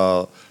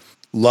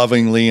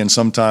 lovingly and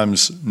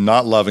sometimes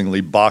not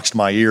lovingly boxed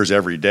my ears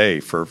every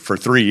day for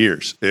 3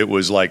 years. It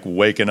was like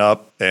waking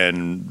up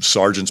and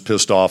sergeant's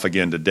pissed off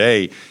again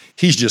today.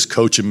 He's just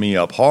coaching me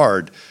up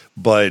hard,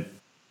 but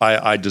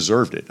I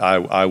deserved it.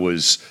 I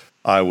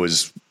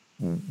was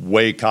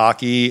way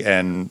cocky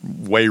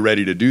and way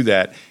ready to do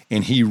that.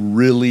 And he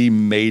really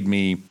made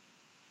me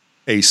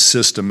a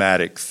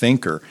systematic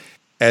thinker.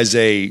 As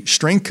a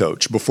strength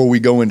coach, before we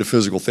go into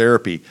physical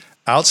therapy,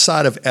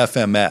 outside of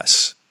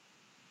FMS,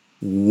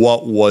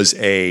 what was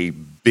a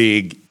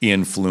big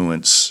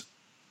influence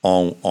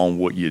on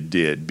what you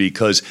did?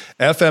 Because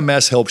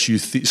FMS helps you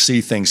see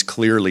things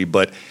clearly,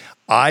 but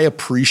I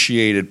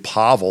appreciated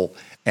Pavel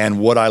and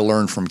what I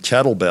learned from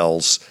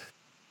kettlebells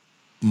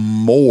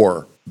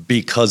more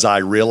because I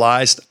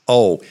realized,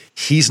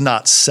 he's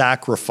not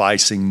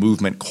sacrificing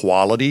movement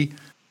quality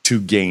to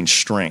gain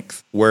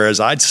strength. Whereas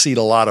I'd seen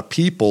a lot of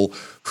people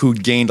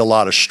who'd gained a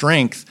lot of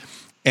strength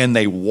and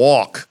they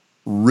walk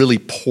really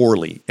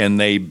poorly and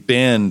they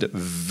bend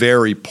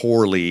very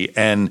poorly.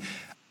 And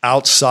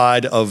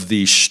outside of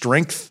the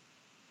strength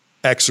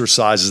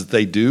exercises that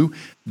they do,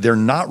 they're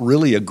not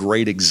really a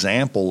great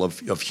example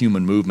of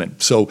human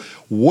movement. So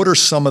what are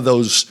some of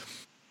those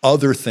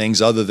other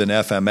things other than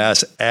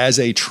FMS as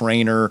a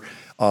trainer,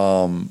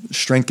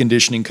 strength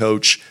conditioning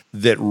coach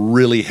that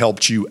really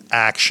helped you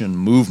action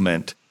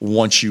movement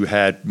once you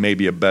had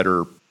maybe a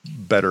better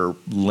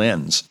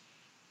lens?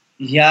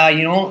 Yeah,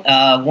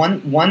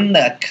 one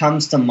that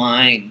comes to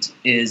mind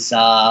is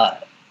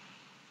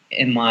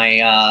in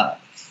my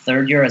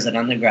third year as an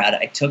undergrad,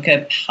 I took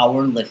a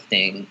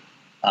powerlifting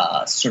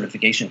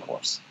certification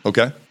course.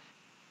 Okay.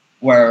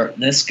 Where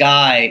this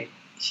guy,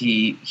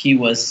 he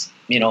was,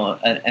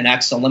 an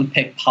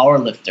ex-Olympic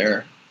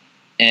powerlifter,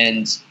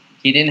 and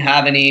he didn't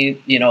have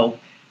any,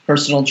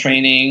 personal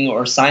training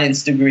or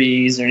science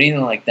degrees or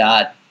anything like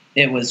that.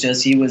 It was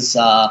just, he was,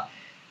 I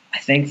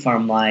think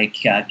from like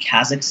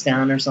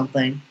Kazakhstan or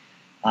something.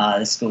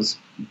 This goes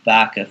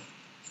back a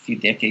few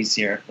decades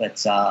here, but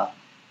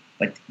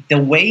the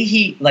way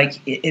he,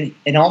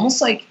 it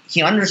almost like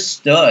he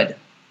understood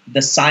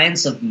the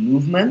science of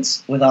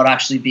movement without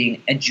actually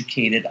being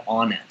educated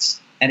on it.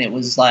 And it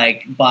was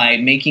like by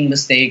making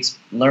mistakes,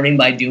 learning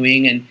by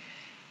doing,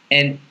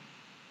 and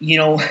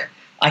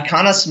I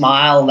kind of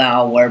smile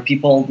now where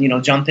people,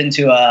 jump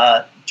into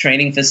a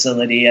training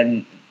facility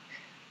and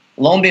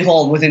lo and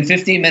behold, within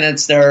 15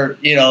 minutes, they're,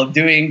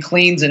 doing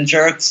cleans and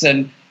jerks.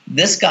 And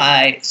this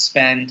guy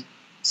spent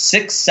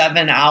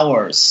 6-7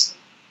 hours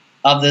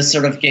of this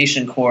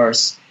certification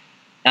course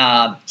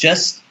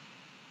just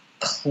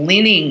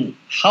cleaning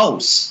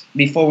house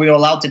before we were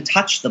allowed to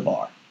touch the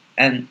bar.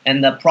 And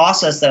the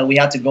process that we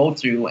had to go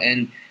through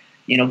and,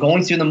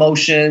 going through the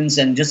motions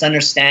and just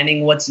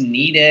understanding what's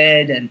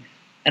needed. And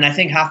I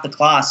think half the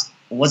class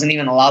wasn't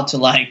even allowed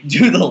to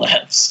do the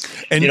lifts.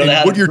 And,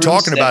 and what you're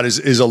talking about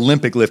is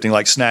Olympic lifting,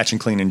 like snatch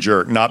and clean and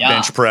jerk, not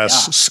bench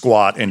press,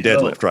 squat, and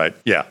deadlift, right?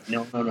 Yeah.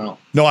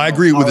 No, I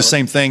agree with the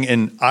same thing.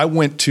 And I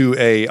went to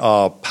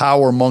a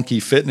Power Monkey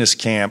fitness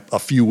camp a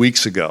few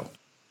weeks ago,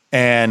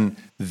 and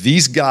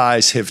these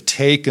guys have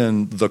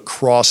taken the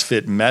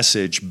CrossFit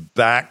message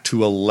back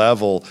to a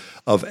level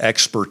of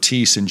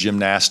expertise in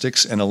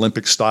gymnastics and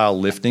Olympic style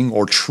lifting,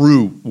 or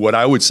true, what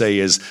I would say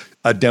is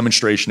a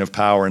demonstration of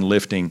power in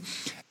lifting.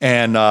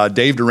 And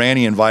Dave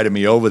Durrani invited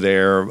me over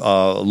there,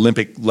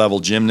 Olympic level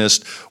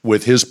gymnast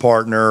with his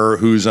partner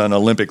who's an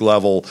Olympic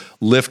level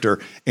lifter.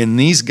 And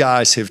these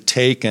guys have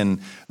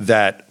taken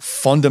that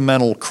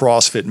fundamental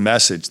CrossFit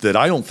message that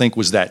I don't think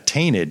was that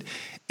tainted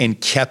and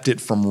kept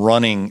it from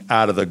running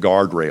out of the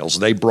guardrails.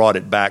 They brought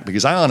it back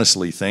because I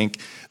honestly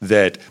think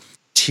that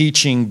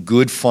teaching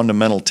good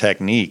fundamental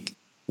technique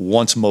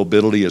once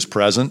mobility is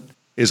present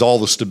is all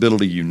the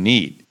stability you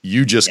need.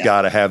 You just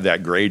got to have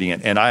that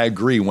gradient. And I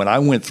agree. When I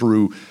went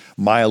through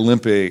my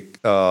Olympic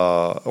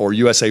or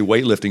USA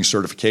weightlifting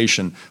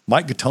certification,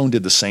 Mike Gattone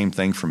did the same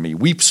thing for me.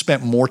 We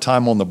spent more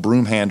time on the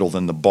broom handle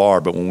than the bar,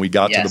 but when we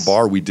got to the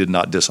bar, we did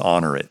not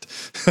dishonor it.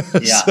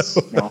 Yes,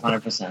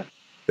 100%.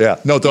 Yeah,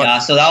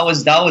 so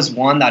that was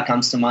one that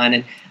comes to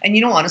mind.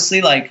 And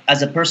honestly,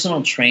 as a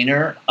personal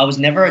trainer, I was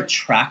never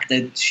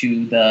attracted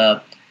to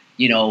the,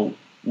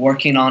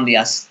 working on the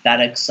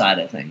aesthetic side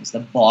of things, the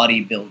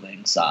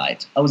bodybuilding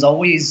side. I was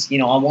always, I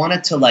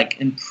wanted to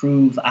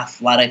improve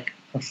athletic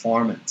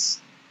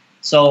performance.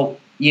 So,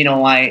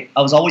 I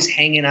was always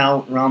hanging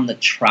out around the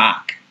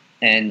track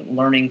and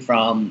learning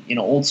from,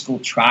 old school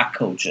track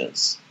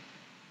coaches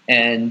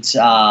and,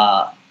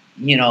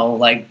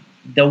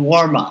 the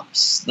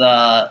warm-ups,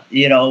 the,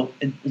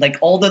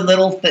 all the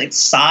little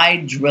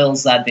side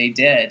drills that they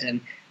did.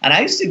 And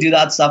I used to do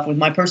that stuff with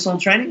my personal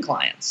training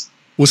clients.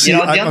 Well, see,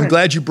 I'm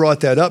glad you brought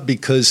that up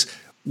because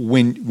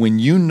when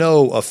you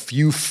know a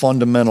few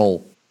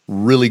fundamental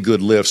really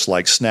good lifts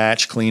like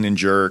snatch, clean and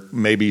jerk,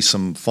 maybe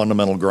some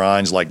fundamental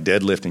grinds like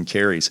deadlift and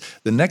carries,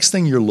 the next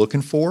thing you're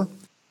looking for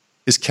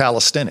is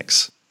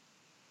calisthenics.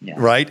 Yeah.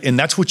 Right? And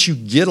that's what you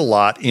get a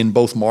lot in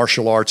both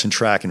martial arts and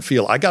track and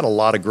field. I got a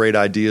lot of great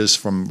ideas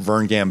from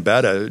Vern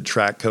Gambetta,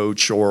 track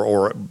coach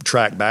or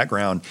track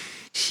background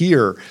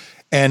here.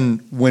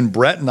 And when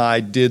Brett and I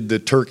did the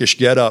Turkish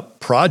Get Up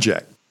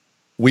project,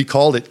 we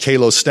called it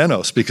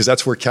kalostenos because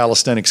that's where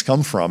calisthenics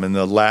come from in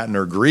the Latin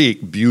or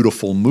Greek,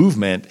 beautiful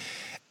movement.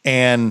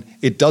 And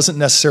it doesn't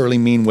necessarily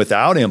mean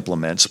without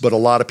implements, but a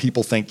lot of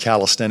people think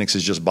calisthenics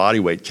is just body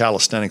weight.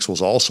 Calisthenics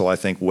was also, I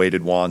think,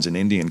 weighted wands in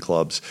Indian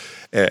clubs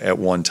at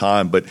one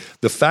time. But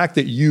the fact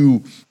that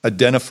you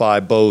identify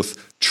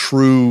both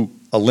true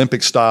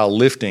Olympic-style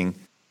lifting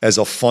as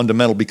a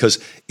fundamental,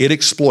 because it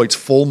exploits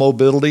full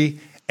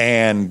mobility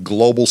and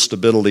global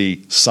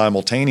stability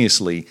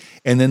simultaneously,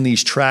 and then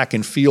these track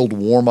and field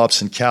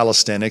warm-ups and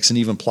calisthenics and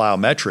even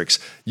plyometrics,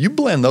 you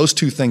blend those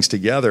two things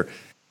together,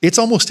 it's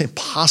almost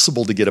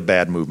impossible to get a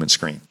bad movement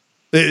screen.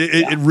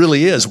 It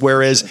really is.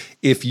 Whereas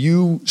if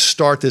you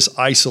start this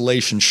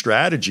isolation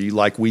strategy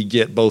like we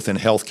get both in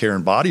healthcare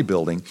and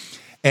bodybuilding,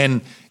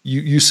 and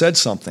you said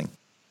something,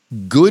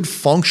 good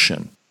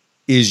function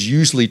is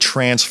usually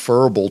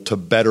transferable to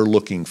better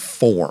looking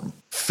form,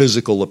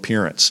 physical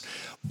appearance.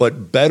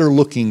 But better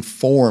looking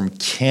form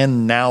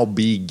can now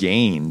be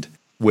gained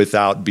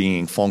without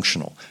being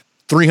functional.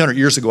 300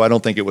 years ago, I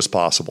don't think it was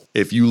possible.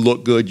 If you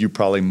look good, you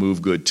probably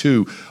move good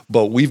too.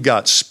 But we've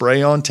got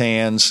spray-on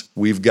tans,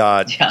 we've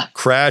got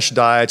crash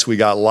diets, we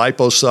got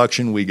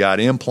liposuction, we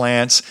got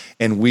implants,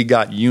 and we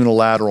got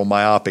unilateral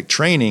myopic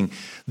training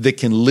that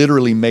can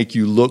literally make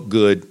you look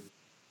good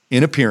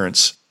in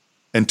appearance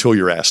until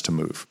you're asked to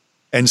move.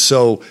 And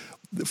so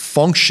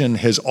function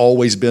has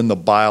always been the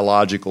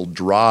biological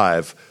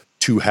drive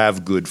to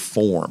have good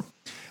form.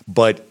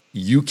 But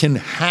you can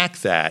hack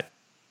that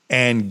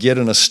and get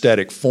an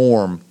aesthetic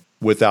form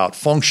without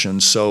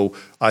function. So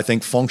I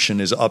think function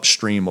is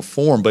upstream of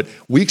form. But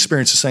we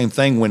experienced the same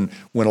thing when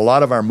a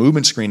lot of our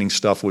movement screening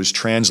stuff was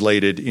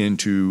translated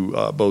into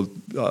both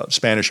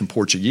Spanish and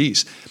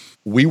Portuguese.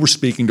 We were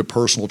speaking to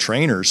personal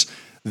trainers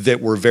that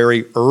were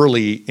very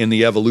early in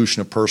the evolution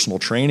of personal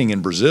training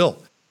in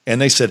Brazil. And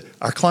they said,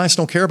 our clients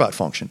don't care about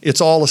function.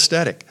 It's all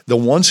aesthetic. The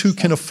ones who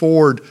can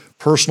afford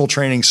personal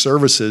training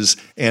services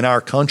in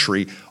our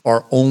country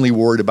are only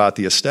worried about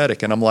the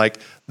aesthetic. And I'm like,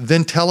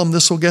 then tell them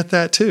this will get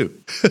that too.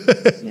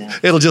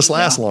 It'll just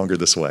last longer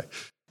this way.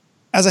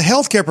 As a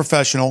healthcare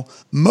professional,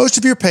 most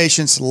of your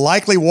patients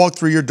likely walk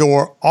through your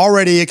door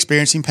already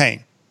experiencing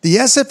pain. The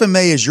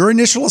SFMA is your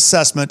initial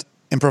assessment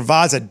and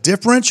provides a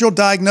differential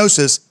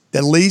diagnosis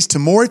that leads to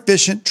more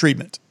efficient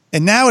treatment.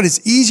 And now it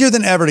is easier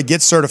than ever to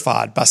get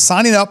certified by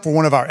signing up for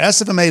one of our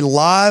SFMA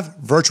live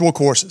virtual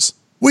courses.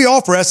 We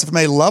offer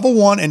SFMA Level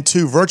 1 and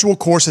 2 virtual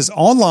courses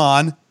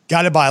online,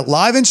 guided by a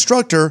live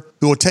instructor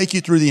who will take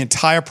you through the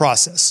entire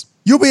process.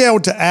 You'll be able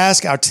to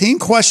ask our team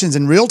questions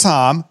in real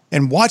time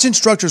and watch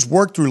instructors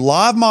work through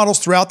live models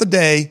throughout the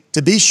day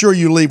to be sure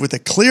you leave with a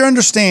clear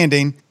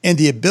understanding and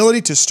the ability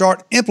to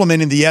start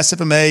implementing the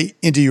SFMA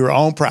into your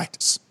own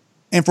practice.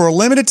 And for a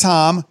limited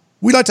time,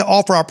 we'd like to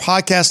offer our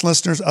podcast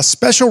listeners a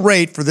special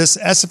rate for this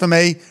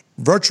SFMA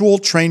virtual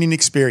training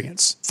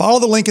experience. Follow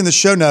the link in the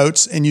show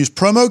notes and use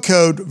promo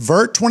code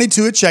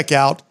VERT22 at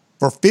checkout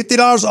for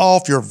 $50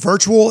 off your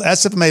virtual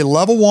SFMA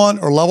Level 1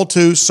 or Level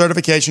 2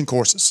 certification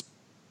courses.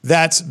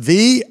 That's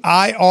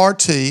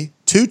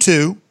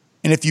VIRT22,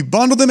 and if you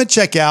bundle them at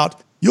checkout,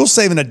 you'll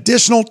save an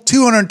additional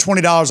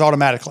 $220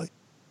 automatically.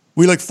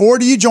 We look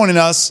forward to you joining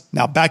us.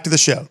 Now back to the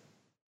show.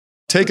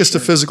 Take us to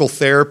physical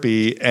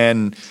therapy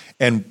and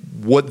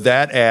what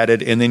that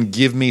added, and then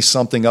give me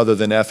something other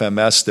than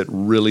FMS that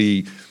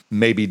really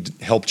maybe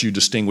helped you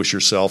distinguish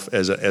yourself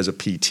as a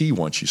PT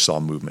once you saw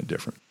movement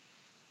different.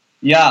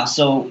 Yeah.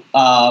 So,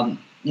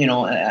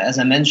 as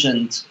I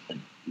mentioned,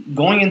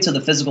 going into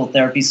the physical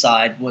therapy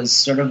side was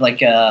sort of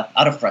like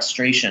out of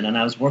frustration. And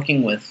I was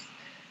working with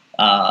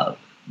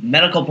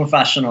medical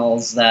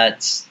professionals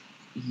that,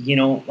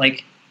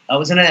 I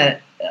was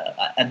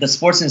at the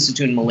Sports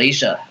Institute in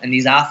Malaysia, and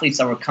these athletes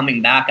that were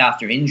coming back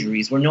after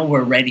injuries were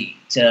nowhere ready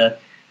to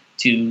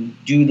do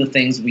the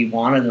things we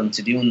wanted them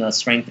to do on the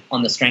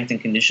strength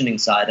and conditioning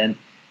side. And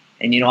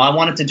I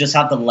wanted to just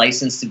have the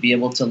license to be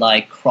able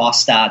to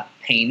cross that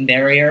pain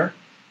barrier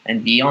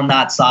and be on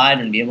that side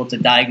and be able to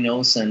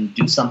diagnose and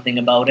do something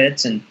about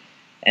it. And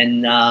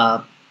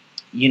my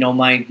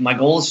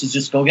goal is to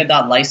just go get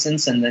that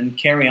license and then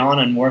carry on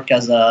and work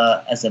as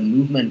a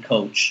movement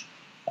coach,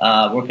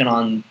 working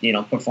on,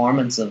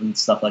 performance and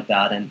stuff like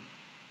that.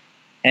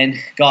 And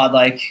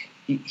God,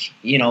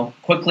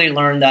 quickly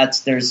learned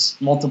that there's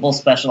multiple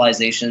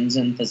specializations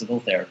in physical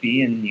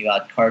therapy, and you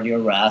got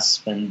cardio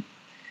resp and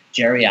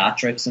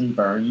geriatrics and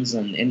burns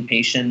and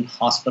inpatient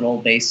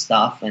hospital-based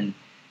stuff. And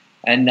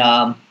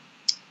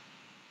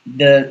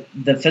the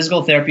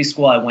physical therapy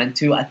school I went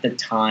to at the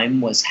time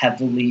was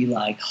heavily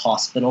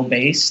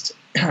hospital-based,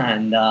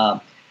 and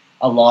a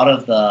lot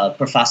of the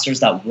professors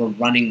that were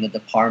running the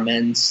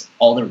departments,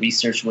 all the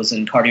research was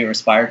in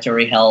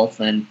cardiorespiratory health.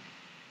 And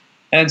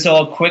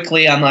so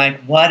quickly I'm like,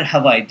 what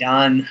have I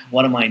done?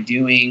 What am I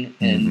doing?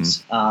 And,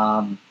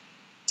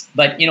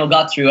 but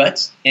got through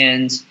it.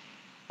 And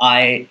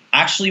I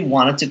actually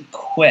wanted to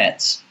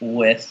quit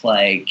with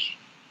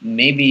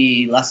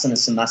maybe less than a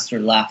semester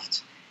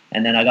left.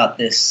 And then I got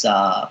this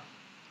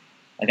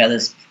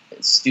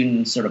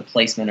student sort of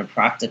placement or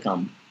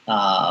practicum,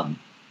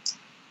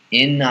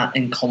 in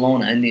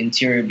Kelowna in the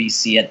interior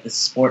BC at the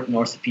Sport and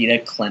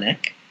Orthopedic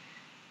Clinic.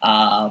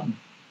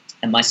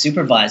 And my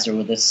supervisor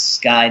was this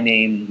guy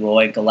named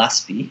Roy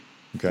Gillespie.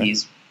 Okay.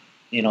 He's,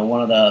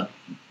 one of the,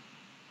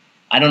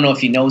 I don't know if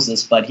he knows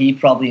this, but he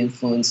probably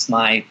influenced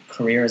my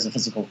career as a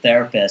physical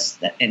therapist,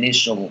 the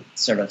initial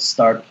sort of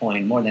start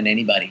point, more than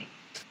anybody.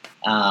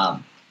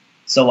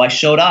 So I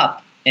showed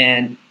up,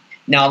 and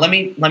now let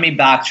me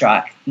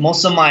backtrack.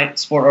 Most of my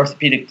sport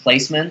orthopedic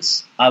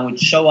placements, I would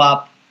show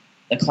up,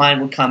 the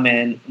client would come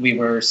in, we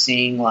were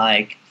seeing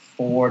like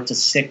 4 to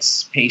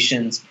 6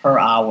 patients per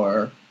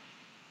hour,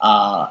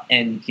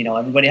 and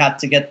everybody had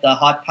to get the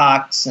hot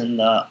packs and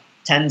the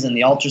TENS and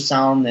the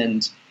ultrasound,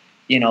 and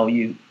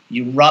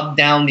you rub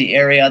down the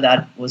area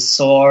that was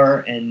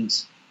sore,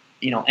 and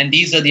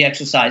these are the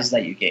exercises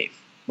that you gave.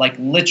 Like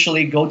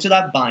literally go to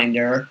that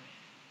binder,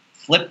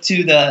 flip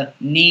to the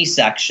knee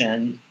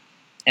section,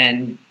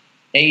 and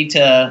A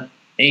to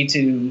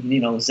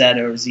Z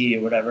or Z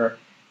or whatever.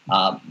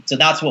 So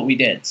that's what we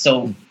did.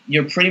 So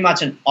you're pretty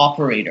much an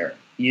operator.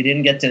 You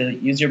didn't get to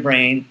use your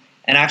brain,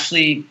 and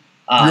actually.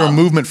 You're a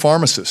movement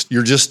pharmacist.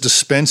 You're just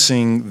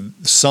dispensing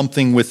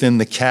something within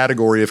the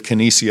category of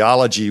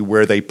kinesiology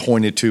where they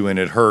pointed to and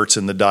it hurts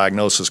and the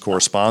diagnosis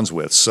corresponds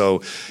with.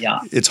 So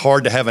It's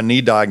hard to have a knee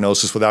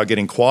diagnosis without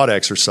getting quad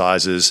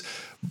exercises.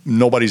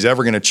 Nobody's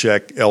ever going to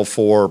check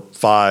L4,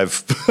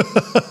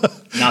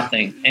 5.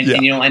 Nothing.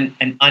 And,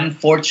 and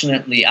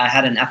unfortunately, I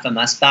had an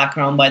FMS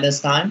background by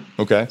this time.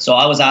 Okay. So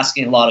I was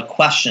asking a lot of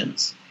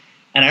questions.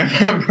 And I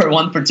remember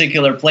one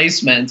particular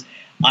placement,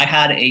 I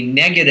had a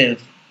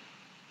negative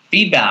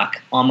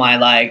feedback on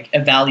my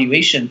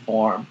evaluation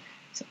form,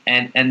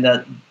 and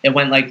it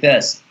went like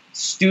this: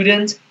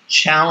 student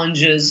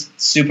challenges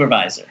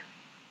supervisor.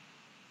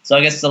 So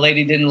I guess the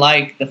lady didn't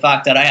like the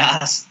fact that I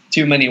asked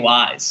too many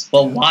whys.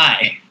 Well,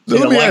 why? So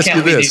let me ask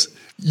you this.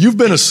 You've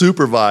been a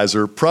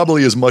supervisor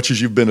probably as much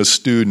as you've been a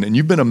student, and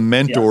you've been a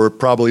mentor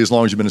probably as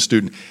long as you've been a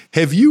student.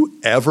 Have you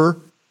ever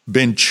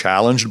been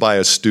challenged by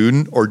a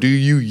student, or do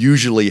you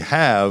usually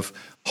have?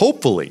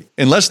 Hopefully,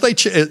 unless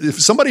if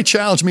somebody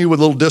challenged me with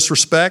a little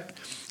disrespect,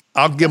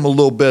 I'll give them a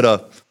little bit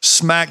of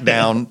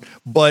smackdown.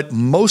 But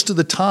most of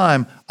the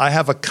time, I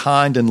have a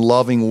kind and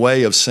loving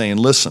way of saying,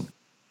 listen,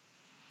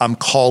 I'm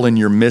calling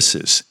your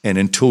misses. And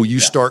until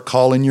you start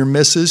calling your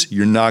misses,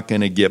 you're not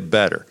going to get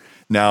better.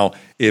 Now,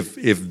 if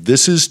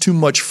this is too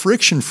much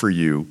friction for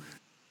you,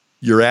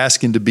 you're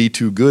asking to be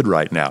too good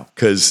right now.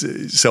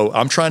 So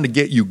I'm trying to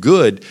get you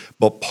good,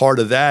 but part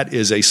of that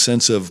is a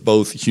sense of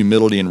both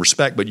humility and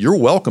respect. But you're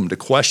welcome to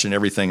question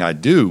everything I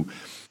do.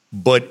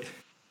 But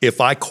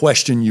if I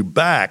question you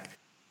back,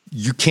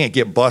 you can't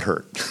get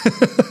butthurt.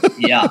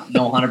 Yeah,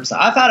 no, 100%.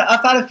 I've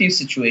had a few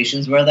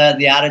situations where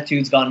the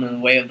attitude's gotten in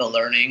the way of the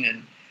learning,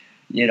 and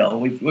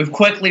we've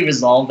quickly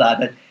resolved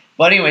that.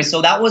 But anyway,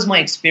 so that was my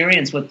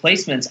experience with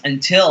placements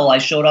until I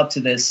showed up to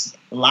this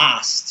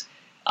last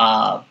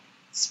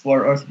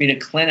sport orthopedic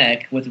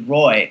clinic with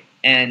Roy.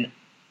 And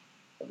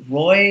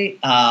Roy,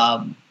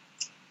 the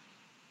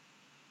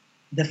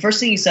first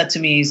thing he said to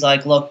me, he's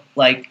like, look,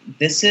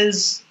 this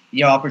is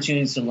your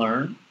opportunity to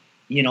learn,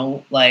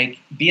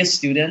 be a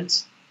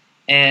student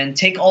and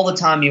take all the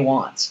time you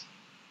want.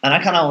 And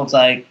I kind of was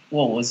like,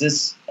 whoa, is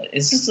this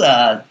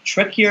a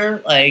trick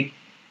here?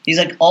 He's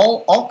like,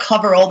 I'll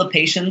cover all the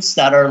patients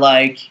that are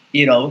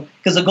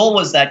because the goal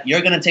was that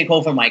you're going to take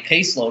over my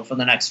caseload for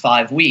the next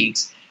 5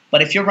 weeks.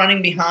 But if you're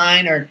running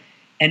behind,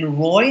 and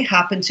Roy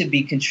happened to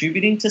be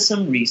contributing to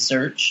some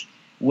research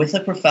with a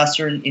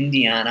professor in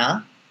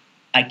Indiana.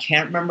 I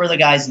can't remember the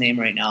guy's name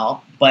right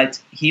now,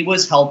 but he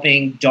was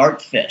helping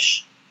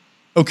dartfish.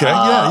 Okay,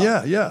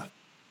 yeah.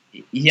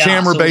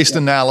 Camera-based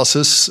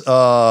analysis,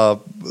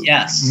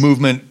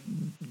 movement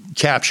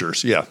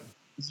captures, yeah.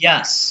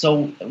 Yes,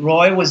 so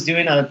Roy was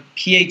doing a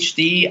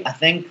PhD, I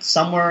think,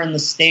 somewhere in the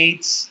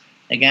States.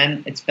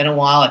 Again, it's been a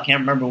while. I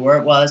can't remember where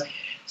it was.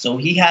 So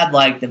he had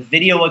the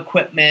video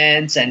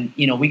equipment, and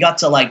we got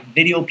to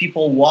video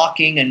people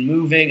walking and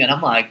moving, and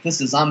I'm like,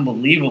 this is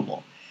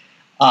unbelievable.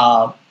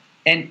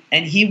 And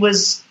he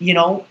was,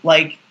 man,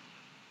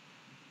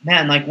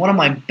 one of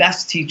my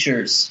best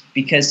teachers,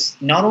 because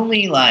not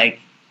only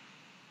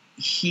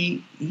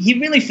he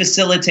really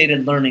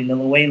facilitated learning the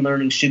way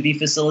learning should be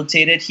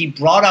facilitated. He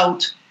brought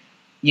out,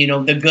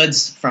 the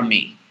goods from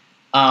me.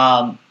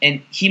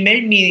 And he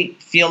made me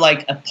feel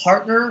like a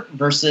partner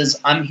versus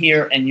I'm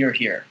here and you're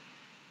here.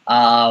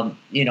 I'm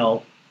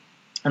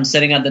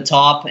sitting at the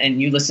top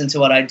and you listen to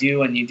what I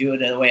do and you do it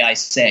the way I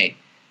say.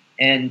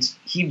 And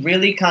he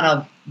really kind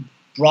of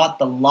brought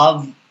the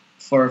love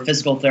for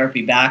physical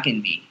therapy back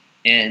in me.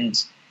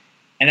 And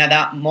at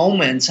that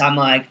moment, I'm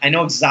like, I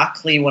know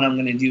exactly what I'm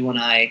going to do when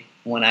I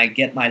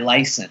get my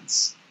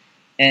license.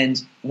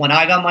 And when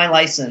I got my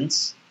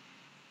license,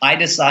 I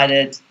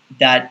decided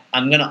that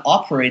I'm going to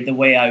operate the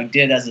way I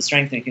did as a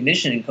strength and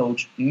conditioning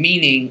coach,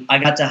 meaning I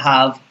got to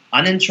have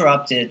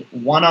uninterrupted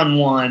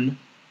one-on-one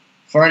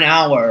for an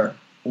hour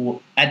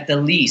at the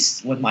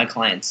least with my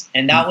clients.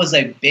 And that was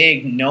a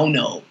big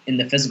no-no in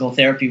the physical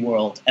therapy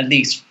world, at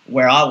least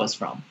where I was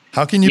from.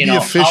 How can you be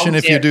efficient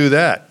if you do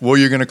that? Well,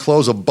 you're going to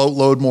close a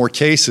boatload more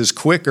cases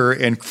quicker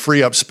and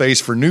free up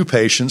space for new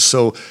patients.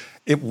 So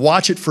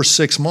watch it for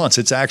 6 months.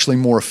 It's actually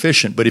more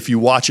efficient. But if you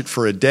watch it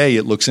for a day,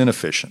 it looks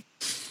inefficient.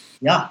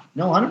 Yeah,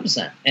 no,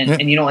 100%.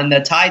 And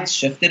the tides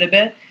shifted a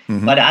bit.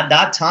 Mm-hmm. But at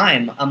that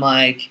time, I'm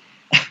like,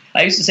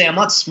 I used to say I'm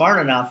not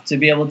smart enough to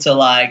be able to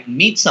like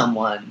meet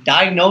someone,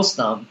 diagnose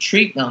them,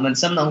 treat them, and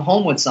send them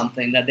home with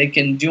something that they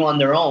can do on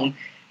their own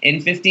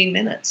in 15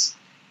 minutes.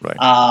 Right.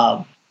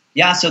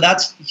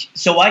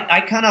 So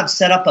I kind of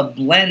set up a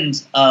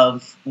blend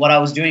of what I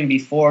was doing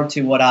before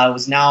to what I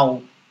was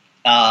now,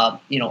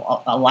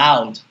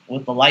 allowed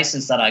with the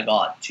license that I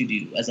got to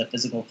do as a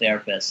physical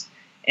therapist.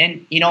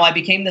 And, I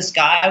became this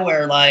guy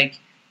where like,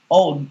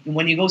 oh,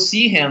 when you go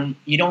see him,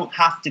 you don't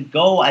have to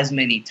go as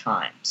many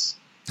times.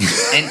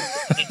 And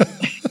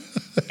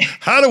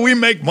how do we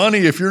make money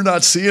if you're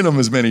not seeing them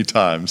as many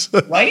times?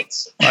 Right?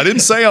 I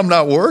didn't say I'm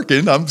not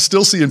working. I'm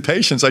still seeing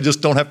patients. I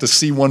just don't have to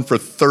see one for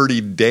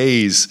 30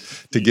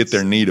 days to get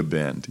their knee to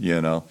bend,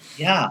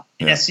 Yeah.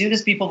 And as soon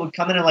as people would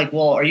come in and like,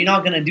 well, are you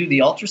not going to do the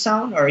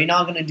ultrasound? Or are you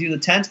not going to do the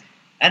tent?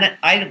 And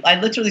I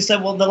literally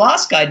said, well, the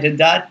last guy did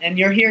that and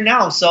you're here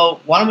now.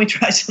 So why don't we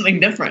try something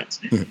different?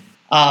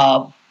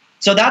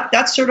 So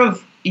that's sort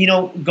of,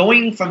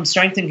 going from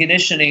strength and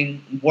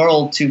conditioning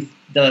world to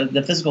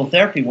the physical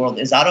therapy world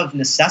is out of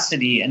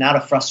necessity and out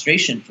of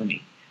frustration for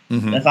me.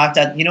 Mm-hmm. The fact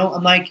that,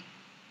 I'm like,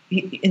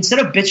 instead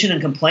of bitching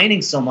and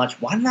complaining so much,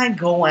 why don't I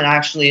go and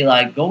actually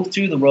like go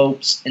through the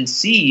ropes and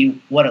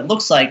see what it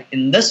looks like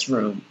in this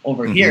room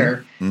over mm-hmm.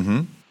 here?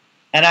 Mm-hmm.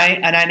 And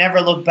I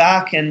never looked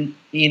back. And,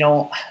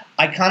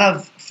 I kind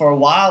of, for a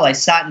while, I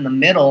sat in the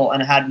middle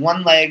and had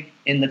one leg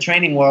in the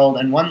training world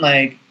and one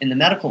leg in the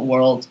medical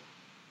world.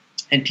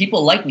 And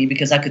people liked me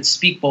because I could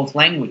speak both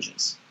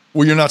languages.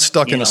 Well, you're not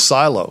stuck in a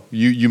silo.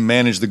 You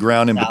manage the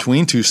ground in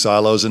between two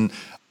silos. And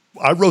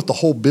I wrote the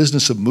whole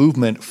business of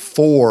movement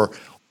for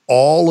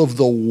all of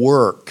the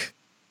work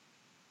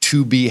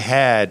to be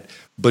had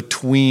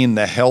between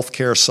the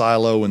healthcare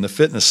silo and the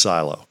fitness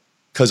silo.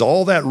 Because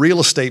all that real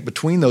estate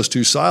between those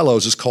two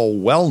silos is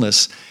called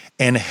wellness,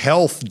 and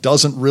health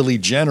doesn't really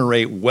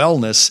generate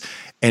wellness,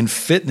 and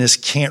fitness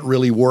can't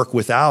really work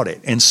without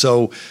it. And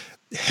so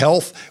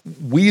health,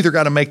 we either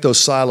got to make those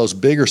silos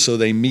bigger so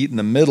they meet in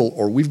the middle,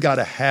 or we've got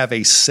to have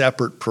a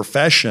separate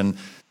profession,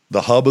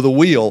 the hub of the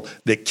wheel,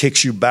 that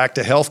kicks you back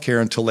to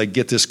healthcare until they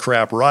get this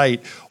crap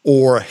right,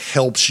 or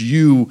helps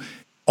you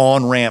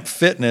on-ramp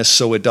fitness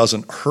so it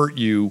doesn't hurt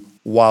you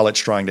while it's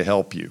trying to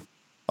help you.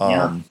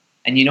 And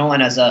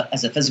and as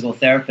a physical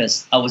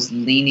therapist, I was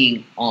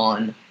leaning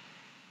on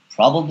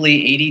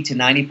probably 80 to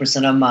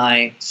 90% of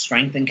my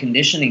strength and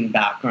conditioning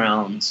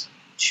background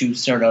to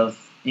sort of,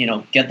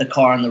 get the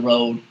car on the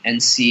road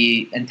and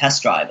see and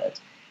test drive it.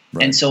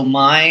 Right. And so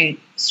my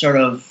sort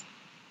of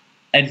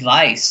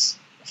advice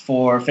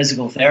for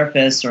physical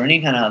therapists or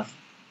any kind of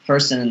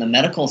person in the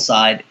medical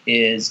side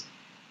is,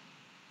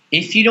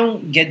 if you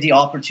don't get the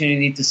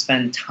opportunity to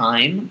spend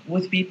time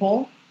with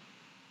people,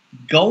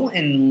 go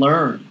and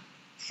learn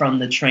from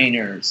the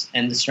trainers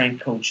and the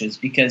strength coaches,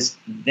 because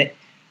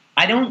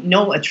I don't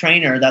know a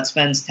trainer that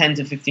spends 10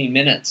 to 15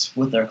 minutes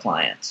with their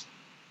clients.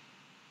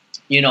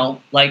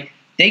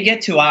 They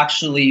get to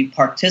actually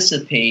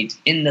participate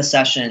in the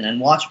session and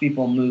watch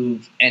people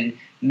move and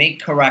make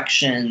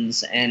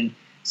corrections and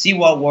see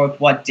what worked,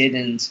 what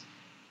didn't.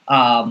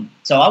 So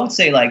I would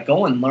say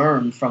go and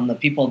learn from the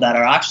people that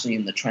are actually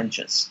in the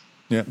trenches.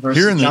 Yeah.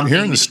 Here in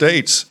the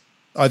States,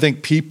 I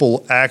think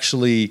people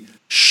actually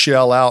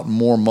shell out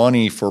more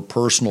money for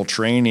personal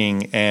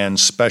training and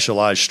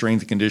specialized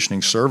strength and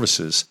conditioning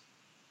services.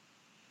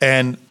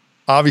 And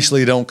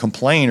obviously don't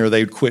complain or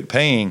they'd quit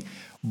paying.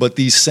 But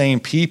these same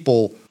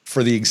people,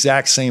 for the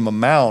exact same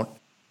amount,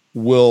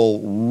 will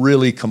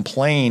really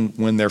complain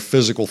when their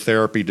physical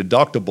therapy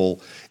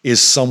deductible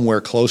is somewhere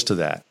close to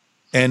that.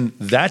 And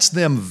that's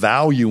them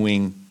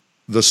valuing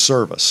the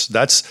service.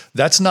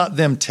 That's not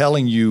them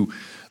telling you,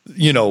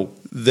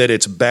 that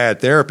it's bad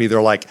therapy.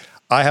 They're like,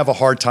 I have a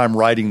hard time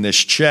writing this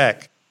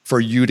check for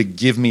you to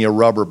give me a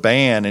rubber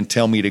band and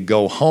tell me to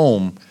go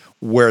home,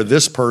 where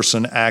this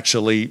person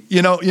actually,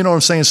 you know what I'm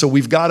saying? So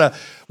we've got to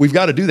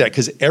do that,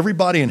 because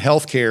everybody in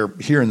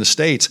healthcare here in the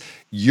States,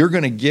 you're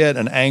going to get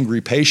an angry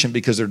patient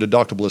because their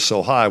deductible is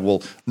so high.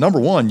 Well, number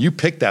one, you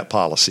picked that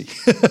policy.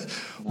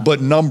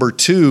 But number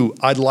two,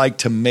 I'd like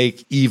to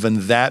make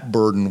even that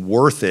burden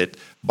worth it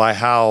by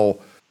how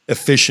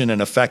efficient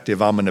and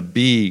effective I'm going to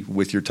be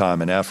with your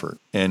time and effort.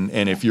 And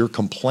if you're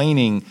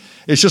complaining,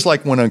 it's just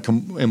like when an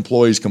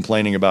employee's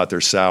complaining about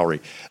their salary.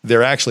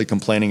 They're actually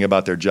complaining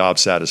about their job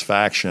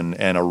satisfaction,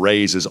 and a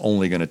raise is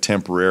only going to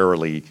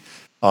temporarily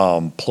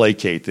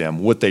placate them.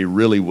 What they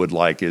really would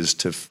like is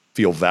to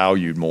feel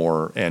valued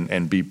more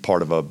and be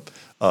part of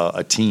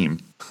a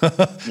team.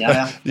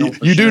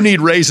 You do need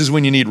raises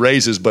when you need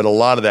raises, but a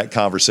lot of that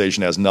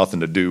conversation has nothing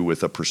to do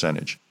with a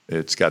percentage.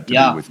 It's got to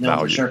do with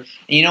value. For sure.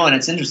 And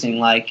it's interesting,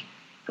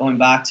 going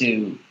back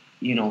to,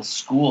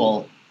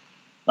 school,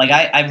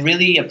 I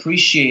really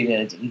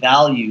appreciated and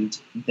valued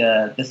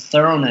the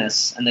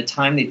thoroughness and the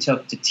time they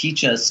took to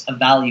teach us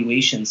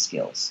evaluation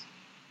skills.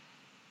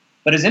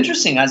 But it's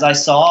interesting, as I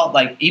saw,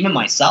 even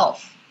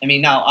myself, I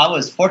mean, now I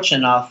was fortunate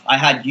enough, I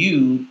had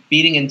you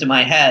beating into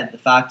my head the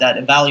fact that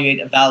evaluate.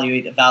 You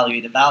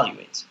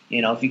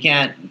know, if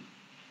you're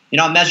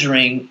not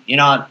measuring, you're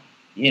not,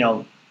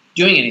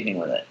 doing anything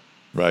with it.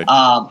 Right.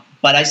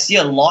 But I see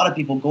a lot of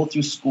people go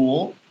through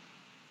school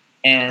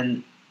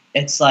and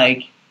it's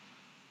like,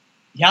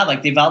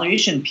 like the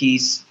evaluation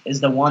piece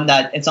is the one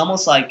that it's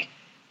almost like,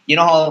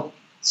 how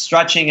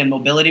stretching and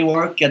mobility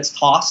work gets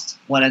tossed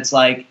when it's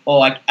like, oh,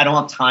 I don't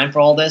have time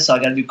for all this, so I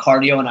got to do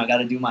cardio and I got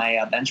to do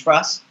my bench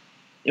press.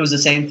 It was the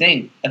same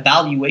thing.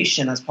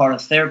 Evaluation as part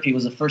of therapy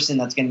was the first thing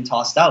that's getting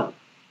tossed out.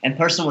 And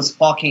person was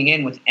walking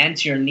in with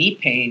anterior knee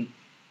pain,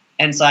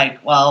 and it's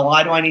like, well,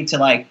 why do I need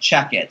to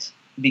check it?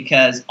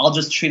 Because I'll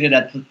just treat it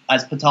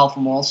as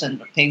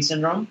patellofemoral pain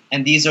syndrome,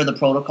 and these are the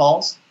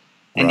protocols,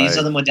 and these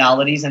are the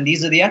modalities, and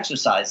these are the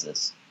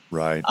exercises.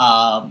 Right.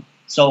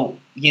 So,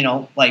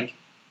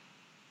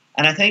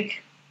 and I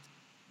think,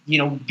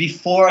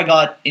 before I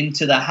got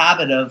into the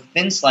habit of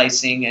thin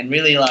slicing and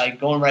really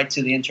going right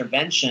to the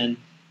intervention,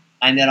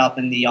 I ended up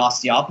in the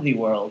osteopathy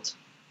world.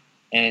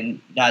 And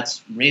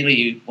that's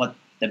really what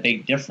the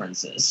big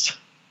difference is.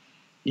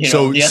 The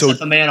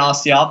SFMA and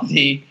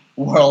osteopathy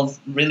world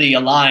really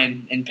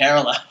align in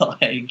parallel.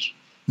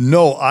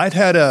 No, I'd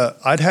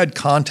had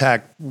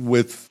contact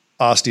with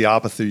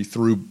osteopathy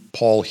through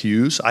Paul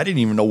Hughes. I didn't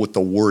even know what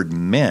the word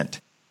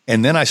meant.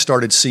 And then I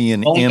started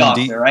seeing Bone MD.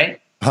 Doctor, right?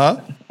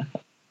 Huh?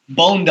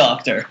 Bone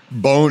doctor.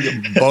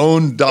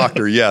 Bone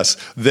doctor, yes.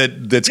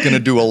 That's going to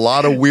do a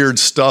lot of weird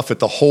stuff at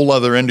the whole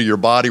other end of your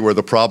body where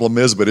the problem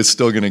is, but it's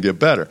still going to get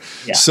better.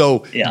 Yeah.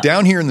 So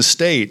down here in the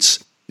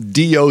States,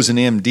 DOs and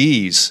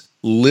MDs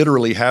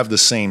literally have the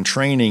same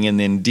training, and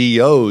then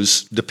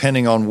DOs,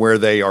 depending on where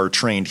they are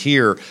trained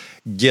here,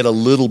 get a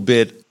little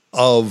bit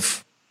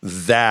of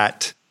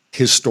that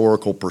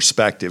historical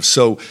perspective.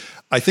 So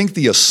I think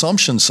the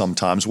assumption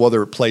sometimes,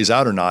 whether it plays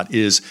out or not,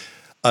 is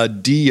a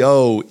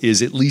DO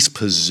is at least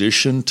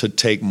positioned to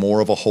take more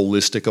of a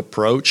holistic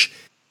approach,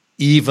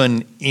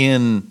 even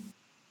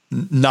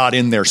not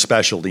in their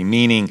specialty.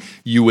 Meaning,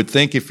 you would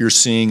think if you're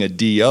seeing a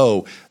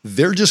DO,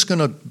 they're just going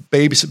to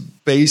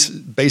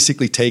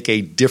basically take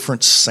a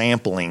different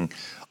sampling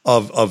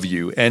of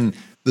you. And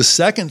the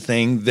second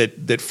thing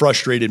that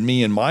frustrated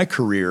me in my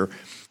career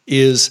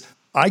is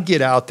I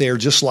get out there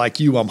just like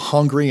you. I'm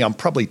hungry. I'm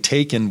probably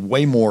taking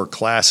way more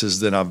classes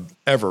than I'm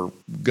ever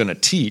going to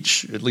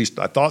teach. At least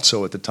I thought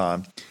so at the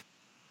time.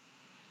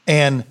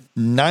 And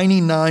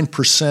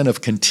 99%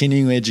 of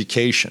continuing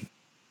education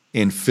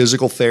in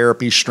physical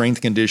therapy, strength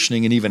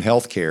conditioning, and even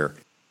healthcare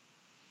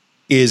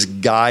is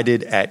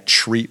guided at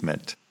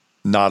treatment,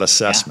 not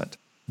assessment.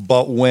 Yeah.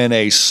 But when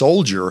a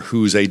soldier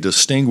who's a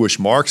distinguished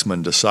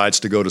marksman decides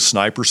to go to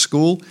sniper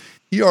school,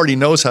 he already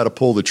knows how to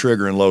pull the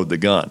trigger and load the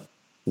gun.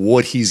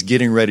 What he's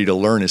getting ready to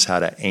learn is how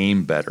to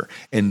aim better,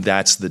 and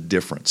that's the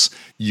difference.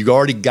 You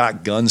already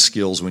got gun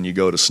skills when you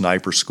go to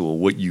sniper school.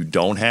 What you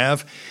don't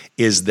have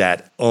is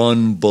that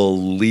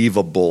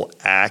unbelievable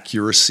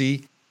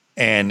accuracy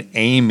and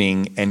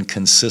aiming and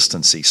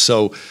consistency.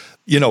 So,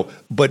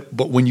 but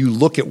when you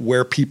look at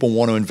where people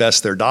want to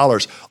invest their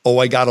dollars,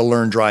 I got to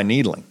learn dry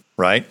needling,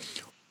 right?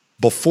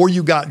 Before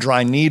you got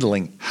dry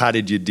needling, how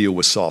did you deal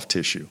with soft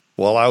tissue?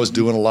 Well, I was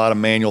doing a lot of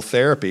manual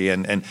therapy,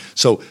 and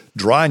so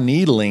dry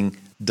needling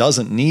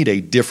doesn't need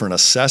a different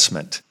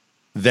assessment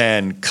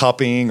than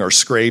cupping or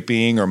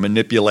scraping or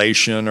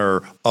manipulation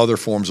or other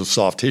forms of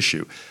soft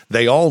tissue.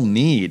 They all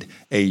need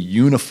a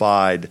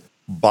unified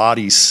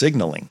body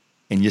signaling.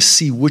 And you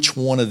see which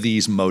one of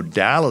these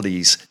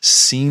modalities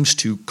seems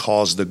to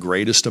cause the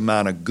greatest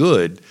amount of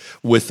good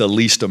with the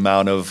least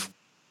amount of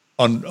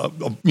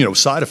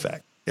side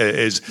effect.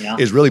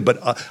 Is really,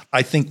 but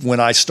I think when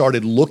I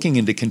started looking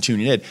into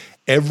continuing ed,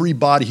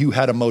 everybody who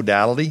had a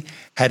modality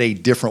had a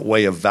different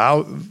way of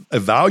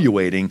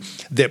evaluating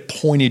that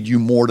pointed you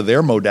more to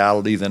their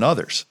modality than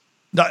others.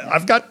 Now,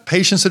 I've got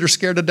patients that are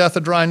scared to death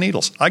of dry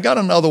needles. I got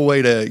another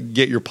way to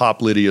get your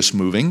popliteus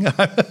moving.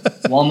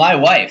 Well, my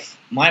wife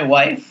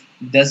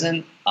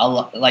doesn't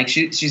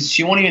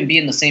she won't even be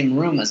in the same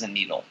room as a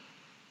needle.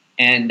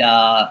 And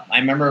I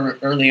remember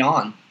early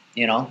on,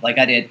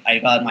 I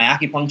got my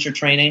acupuncture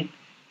training.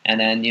 And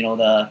then,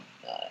 the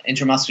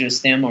intramuscular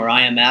stim or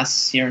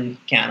IMS here in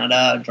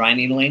Canada, dry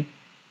needling.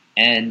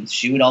 And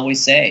she would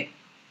always say,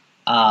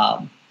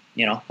 no,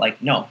 you're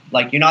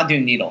not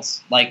doing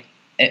needles.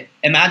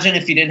 Imagine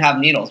if you didn't have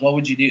needles, what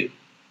would you do?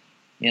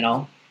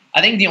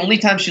 I think the only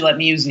time she let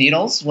me use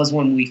needles was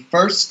when we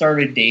first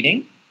started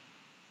dating,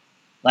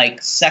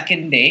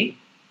 second date.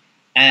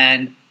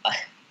 And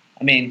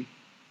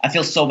I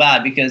feel so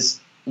bad because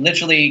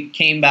literally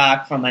came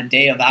back from a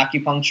day of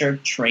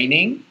acupuncture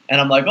training, and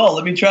I'm like,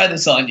 let me try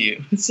this on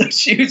you. So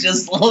she was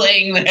just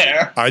laying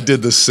there. I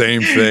did the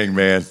same thing,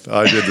 man.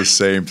 I did the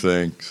same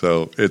thing.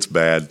 So it's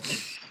bad.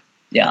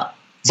 Yeah.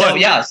 So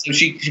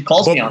she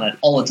calls me on it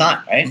all the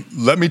time, right?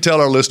 Let me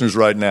tell our listeners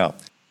right now,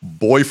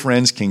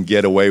 boyfriends can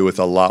get away with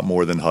a lot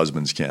more than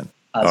husbands can.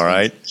 All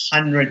right?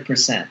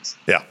 100%.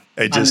 Yeah.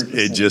 It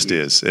just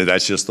is.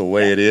 That's just the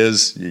way it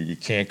is. You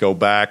can't go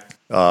back.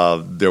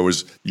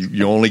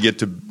 You only get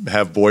to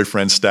have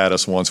boyfriend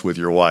status once with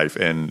your wife,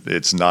 and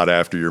it's not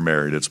after you're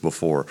married. It's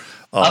before.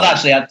 I've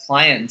actually had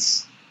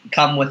clients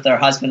come with their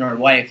husband or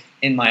wife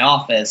in my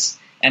office,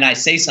 and I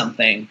say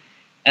something,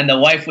 and the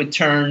wife would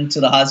turn to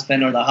the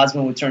husband or the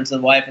husband would turn to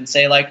the wife and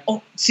say like,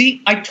 "Oh,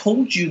 see, I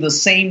told you the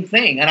same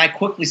thing." And I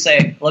quickly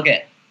say, "Look,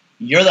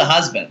 you're the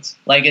husband.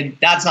 Like,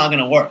 that's not going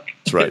to work."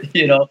 That's right.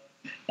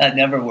 That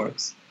never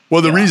works.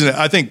 Well, the reason,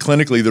 I think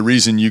clinically, the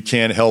reason you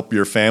can't help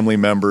your family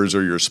members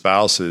or your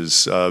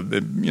spouses,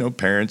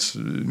 parents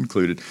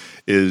included,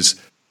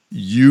 is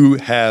you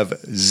have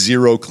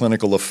zero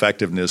clinical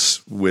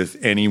effectiveness with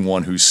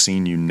anyone who's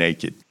seen you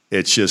naked.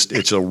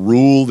 It's a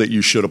rule that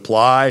you should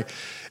apply.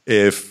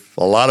 If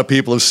a lot of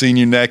people have seen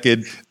you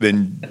naked,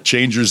 then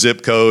change your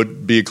zip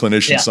code, be a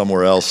clinician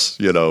somewhere else,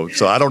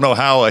 So I don't know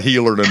how a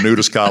healer in a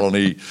nudist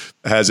colony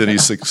has any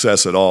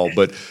success at all.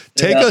 But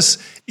take us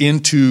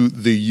into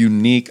the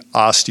unique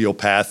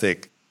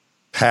osteopathic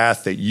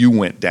path that you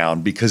went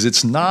down, because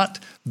it's not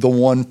the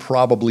one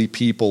probably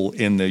people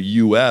in the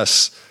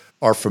U.S.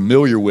 are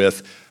familiar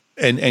with,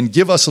 and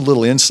give us a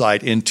little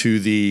insight into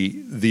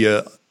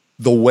the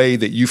way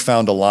that you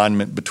found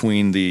alignment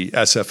between the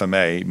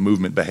SFMA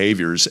movement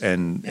behaviors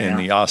and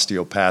the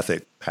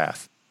osteopathic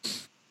path.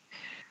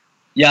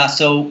 Yeah,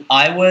 so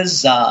I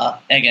was,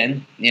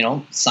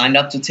 signed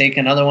up to take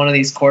another one of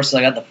these courses.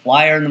 I got the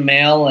flyer in the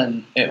mail,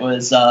 and it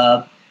was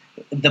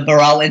the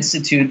Barral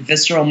Institute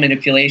Visceral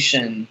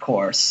Manipulation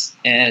course.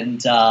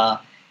 And I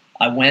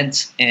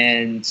went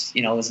and,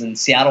 it was in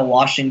Seattle,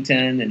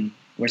 Washington, and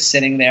we're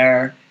sitting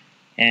there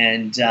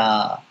and,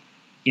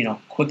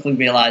 quickly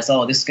realized,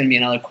 this is going to be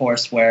another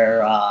course where,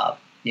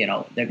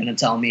 they're going to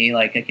tell me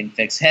like I can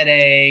fix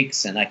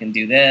headaches and I can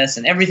do this,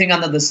 and everything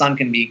under the sun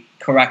can be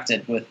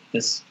corrected with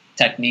this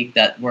technique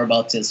that we're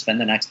about to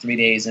spend the next 3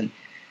 days. And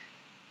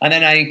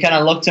then I kind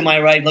of looked to my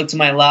right, looked to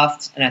my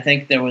left, and I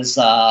think there was,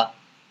 a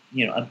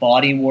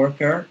body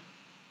worker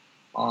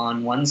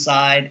on one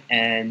side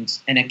and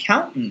an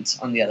accountant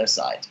on the other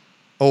side.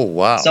 Oh,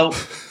 wow. So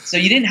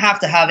you didn't have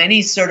to have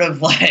any sort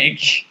of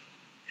like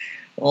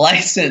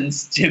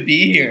license to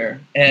be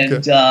here.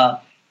 And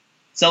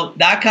so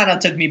that kind of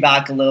took me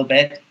back a little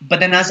bit. But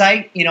then as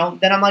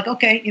then I'm like,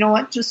 okay, you know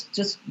what?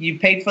 Just you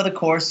paid for the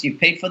course, you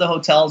paid for the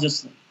hotel,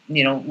 just,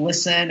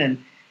 listen.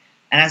 And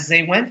as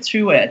they went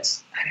through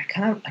it, I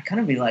kind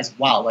of realized,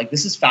 wow, like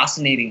this is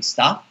fascinating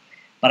stuff,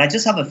 but I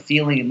just have a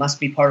feeling it must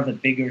be part of a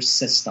bigger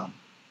system.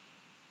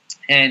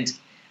 And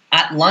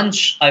at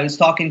lunch, I was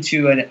talking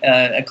to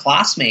a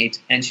classmate,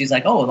 and she's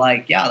like, oh,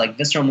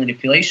 visceral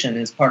manipulation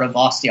is part of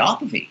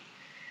osteopathy.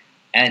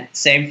 And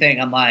same thing,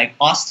 I'm like,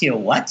 osteo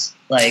what?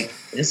 Like,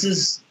 this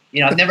is,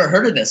 I've never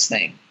heard of this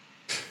thing.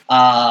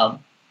 So,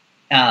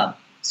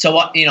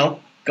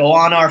 go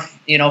on our,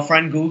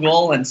 friend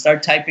Google and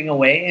start typing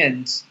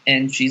away.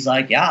 And she's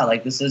like, yeah,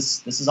 like this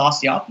is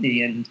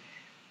osteopathy. And,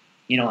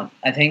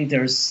 I think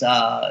there's,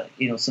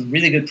 some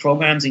really good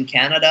programs in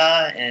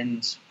Canada.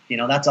 And,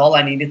 that's all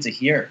I needed to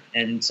hear.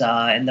 And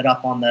ended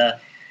up on the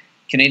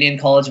Canadian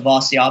College of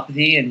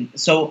Osteopathy. And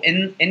so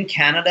in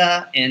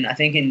Canada, and I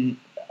think in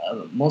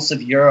most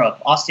of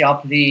Europe,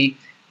 osteopathy,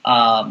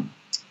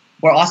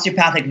 we're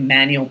osteopathic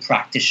manual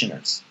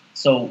practitioners.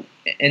 So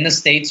in the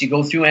States, you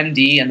go through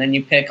MD and then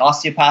you pick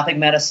osteopathic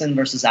medicine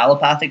versus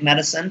allopathic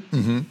medicine.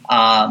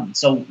 Mm-hmm.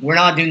 So we're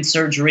not doing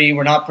surgery.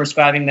 We're not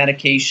prescribing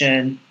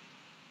medication.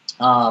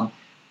 But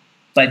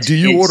do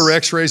you order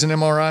x-rays and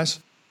MRIs?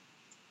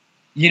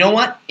 You know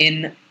what?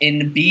 In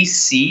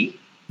BC,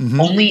 mm-hmm.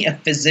 only a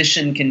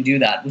physician can do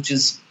that, which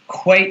is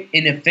quite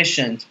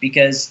inefficient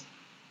because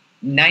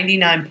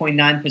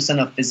 99.9%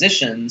 of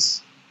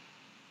physicians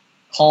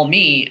call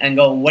me and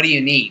go, what do you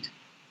need?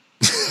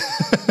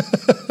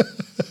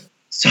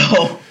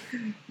 So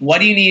what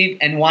do you need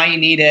and why you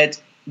need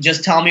it?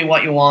 Just tell me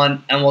what you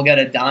want and we'll get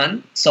it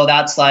done. So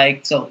that's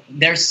so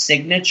their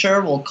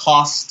signature will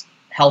cost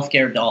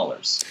healthcare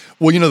dollars.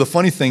 Well, the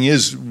funny thing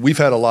is we've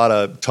had a lot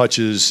of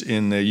touches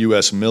in the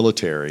U.S.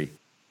 military,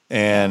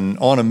 and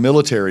on a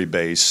military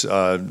base,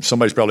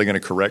 somebody's probably going to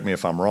correct me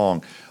if I'm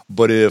wrong,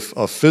 but if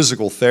a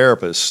physical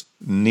therapist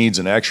needs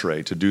an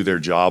x-ray to do their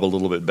job a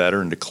little bit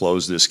better and to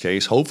close this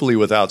case, hopefully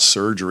without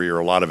surgery or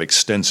a lot of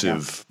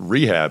extensive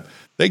rehab,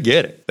 they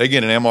get it. They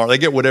get an MR, they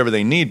get whatever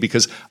they need,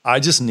 because I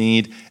just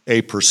need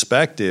a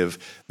perspective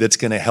that's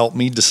going to help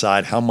me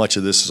decide how much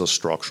of this is a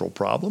structural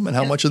problem and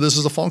how much of this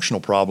is a functional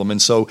problem. And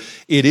so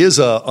it is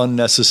an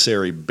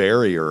unnecessary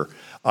barrier,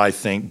 I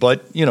think,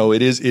 but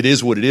it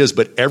is what it is.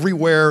 But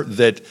everywhere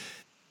that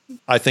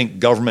I think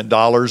government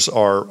dollars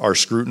are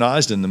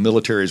scrutinized, and the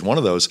military is one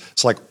of those,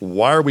 it's like,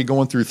 why are we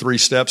going through 3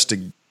 steps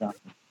to,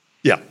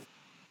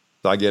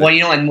 I get it.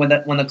 Well, and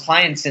when the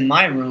client's in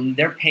my room,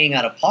 they're paying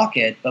out of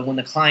pocket, but when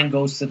the client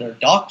goes to their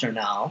doctor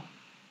now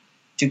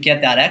to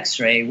get that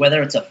x-ray,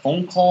 whether it's a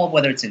phone call,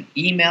 whether it's an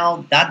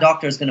email, that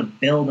doctor is going to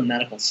bill the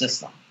medical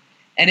system.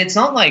 And it's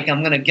not like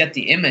I'm going to get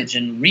the image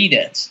and read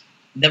it.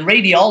 The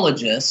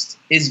radiologist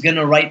is going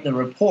to write the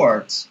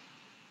report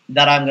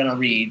that I'm going to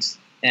read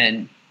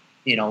and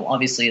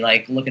obviously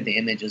like look at the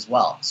image as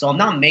well. So I'm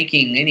not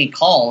making any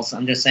calls.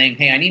 I'm just saying,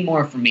 hey, I need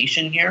more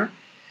information here.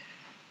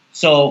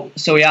 So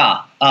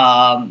yeah.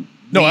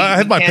 No, I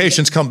had my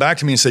patients come back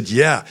to me and said,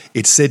 yeah,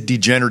 it said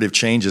degenerative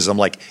changes. I'm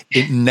like,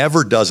 it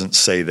never doesn't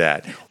say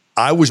that.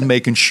 I was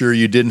making sure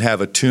you didn't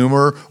have a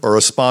tumor or a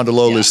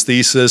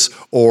spondylolisthesis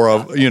or a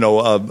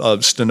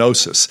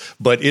stenosis.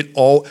 But it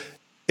all,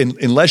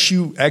 unless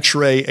you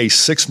x-ray a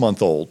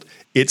 6-month-old,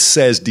 it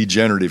says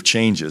degenerative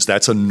changes.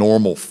 That's a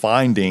normal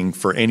finding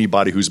for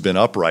anybody who's been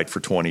upright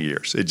for 20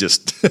 years. It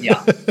just...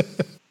 Yeah.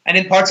 And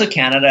in parts of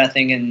Canada, I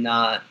think in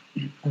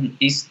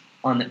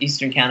on the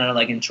Eastern Canada,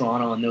 like in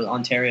Toronto and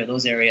Ontario,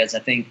 those areas, I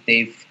think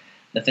the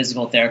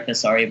physical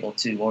therapists are able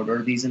to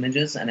order these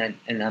images, and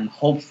I'm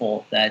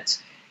hopeful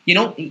that,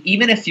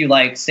 even if you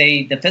like,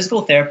 say the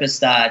physical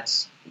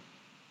therapists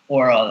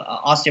or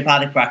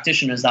osteopathic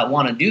practitioners that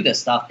want to do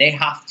this stuff, they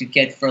have to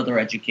get further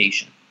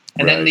education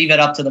and then leave it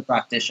up to the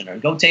practitioner.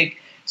 Go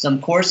take some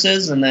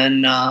courses and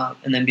then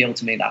be able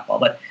to make that call.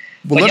 Let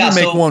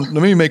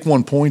me make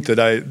one point that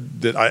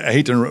I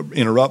hate to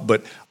interrupt,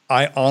 but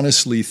I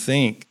honestly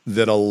think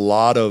that a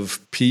lot of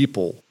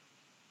people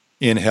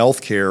in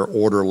healthcare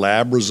order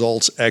lab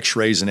results,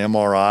 x-rays and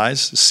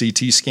MRIs,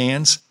 CT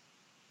scans,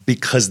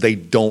 because they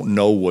don't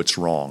know what's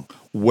wrong.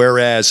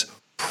 Whereas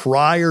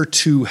prior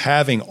to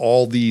having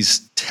all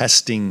these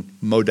testing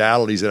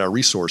modalities at our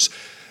resource,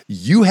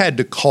 you had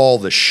to call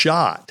the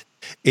shot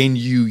and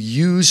you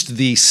used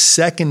the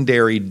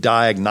secondary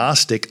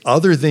diagnostic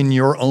other than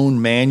your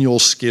own manual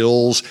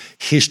skills,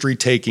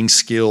 history-taking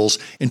skills,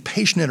 and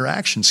patient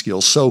interaction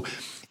skills. So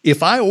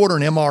if I order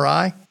an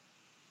MRI,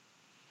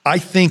 I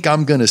think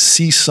I'm going to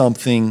see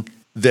something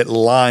that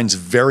lines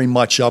very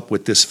much up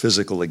with this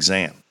physical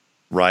exam,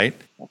 right?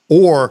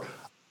 Or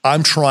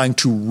I'm trying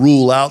to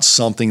rule out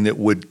something that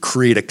would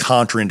create a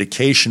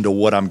contraindication to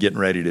what I'm getting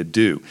ready to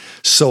do.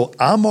 So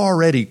I'm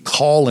already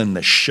calling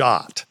the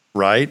shot,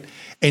 right?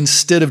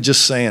 Instead of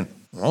just saying,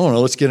 I don't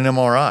know, let's get an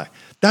MRI.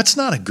 That's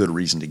not a good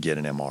reason to get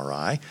an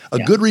MRI. A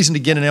good reason to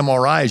get an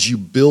MRI is you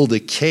build a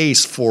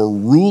case for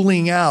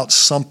ruling out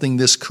something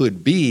this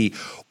could be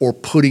or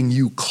putting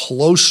you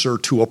closer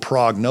to a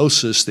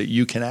prognosis that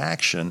you can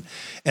action.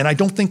 And I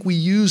don't think we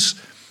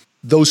use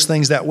those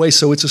things that way.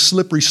 So it's a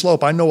slippery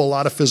slope. I know a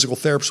lot of physical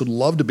therapists would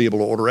love to be able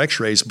to order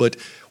x-rays, but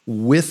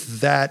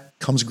with that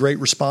comes great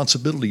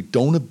responsibility.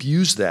 Don't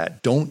abuse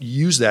that. Don't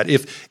use that.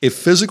 If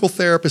physical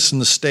therapists in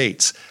the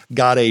States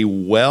got a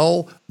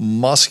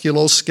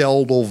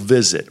musculoskeletal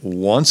visit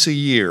once a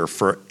year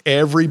for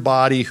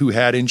everybody who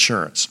had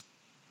insurance,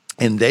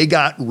 and they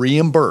got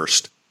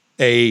reimbursed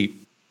an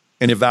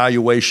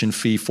evaluation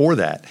fee for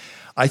that,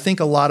 I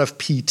think a lot of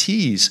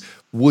PTs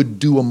would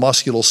do a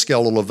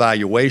musculoskeletal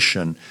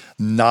evaluation,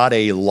 not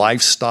a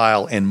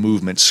lifestyle and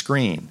movement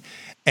screen.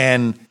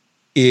 And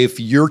if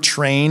you're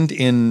trained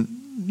in,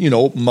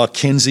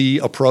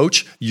 McKinsey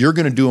approach, you're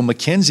going to do a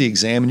McKinsey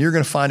exam and you're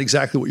going to find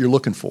exactly what you're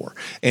looking for.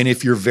 And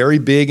if you're very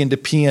big into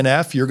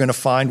PNF, you're going to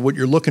find what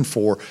you're looking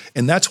for.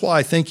 And that's why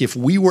I think if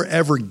we were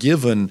ever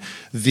given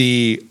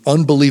the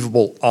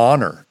unbelievable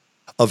honor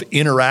of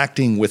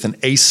interacting with an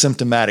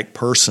asymptomatic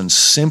person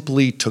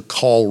simply to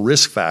call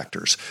risk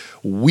factors,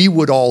 we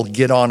would all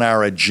get on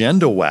our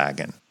agenda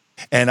wagon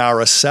and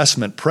our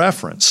assessment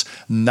preference,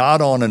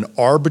 not on an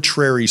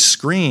arbitrary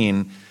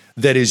screen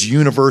that is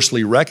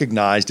universally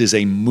recognized as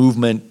a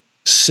movement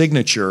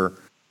signature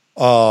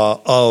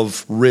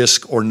of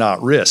risk or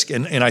not risk.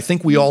 And I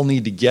think we all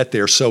need to get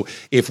there. So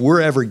if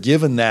we're ever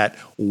given that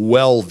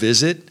well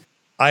visit,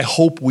 I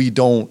hope we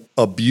don't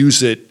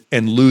abuse it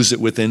and lose it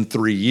within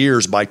 3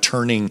 years by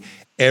turning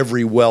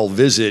every well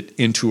visit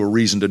into a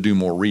reason to do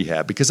more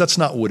rehab, because that's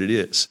not what it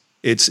is.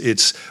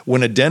 It's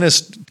when a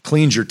dentist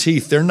cleans your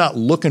teeth, they're not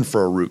looking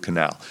for a root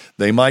canal.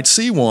 They might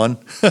see one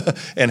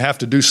and have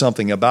to do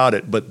something about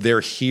it, but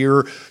they're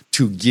here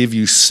to give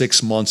you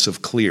 6 months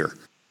of clear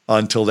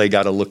until they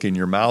got to look in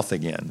your mouth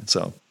again.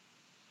 So,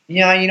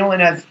 yeah,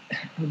 and I've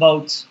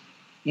about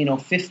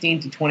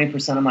 15 to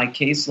 20% of my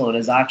caseload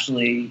is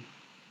actually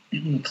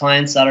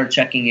clients that are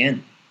checking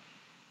in.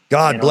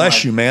 God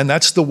bless you, man.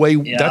 That's the way.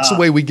 Yeah. That's the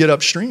way we get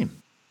upstream.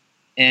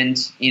 And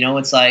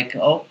it's like,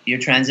 oh, you're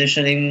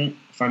transitioning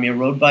from your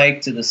road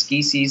bike to the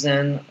ski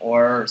season,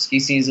 or ski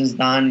season's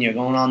done, you're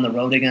going on the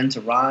road again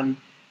to run.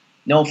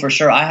 No, for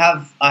sure. I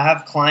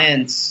have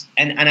clients,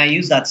 and I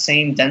use that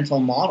same dental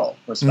model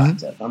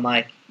perspective. Mm-hmm. I'm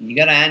like, you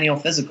got an annual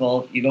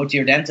physical, you go to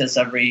your dentist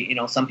every,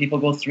 some people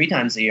go 3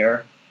 times a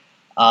year.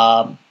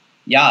 I've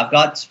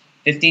got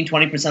 15,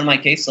 20% of my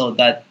caseload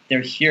that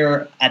they're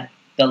here at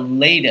the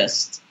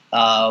latest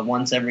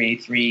once every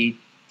three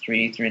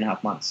and a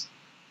half months.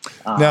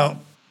 Now,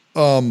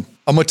 I'm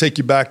going to take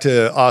you back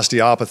to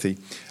osteopathy.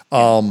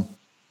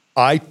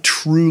 I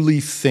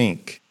truly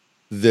think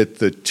that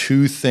the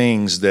 2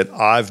 things that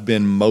I've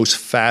been most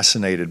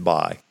fascinated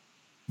by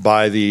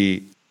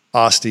the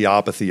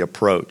osteopathy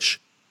approach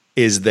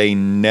is they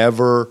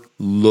never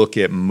look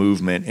at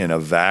movement in a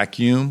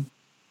vacuum.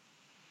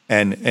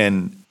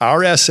 And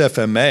our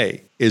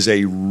SFMA is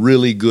a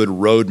really good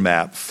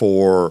roadmap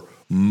for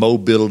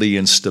mobility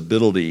and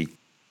stability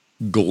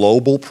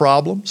global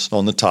problems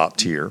on the top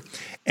tier,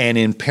 and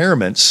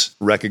impairments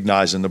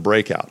recognized in the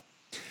breakout.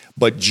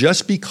 But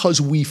just because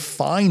we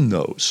find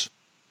those,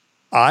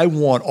 I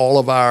want all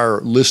of our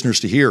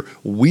listeners to hear,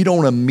 we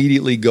don't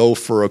immediately go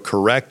for a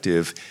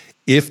corrective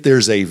if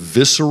there's a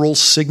visceral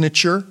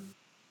signature,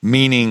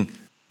 meaning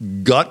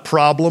gut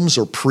problems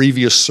or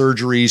previous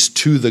surgeries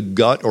to the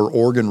gut or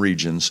organ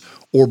regions,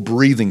 or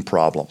breathing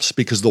problems.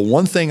 Because the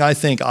one thing I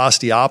think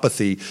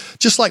osteopathy,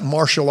 just like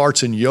martial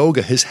arts and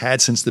yoga, has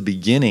had since the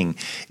beginning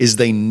is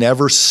they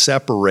never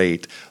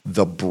separate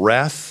the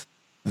breath,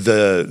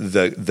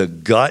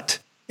 the gut,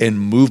 and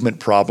movement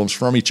problems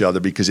from each other.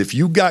 Because if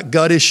you got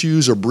gut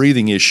issues or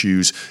breathing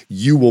issues,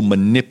 you will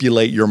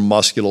manipulate your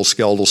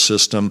musculoskeletal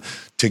system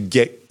to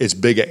get as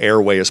big an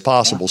airway as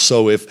possible.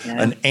 So if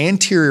an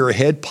anterior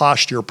head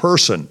posture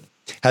person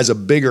has a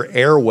bigger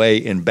airway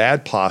in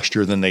bad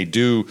posture than they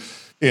do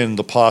in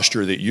the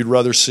posture that you'd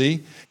rather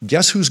see,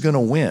 guess who's going to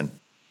win?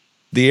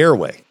 The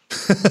airway.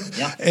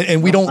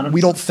 And we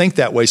don't think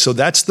that way. So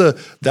that's the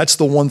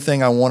one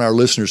thing I want our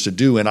listeners to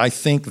do. And I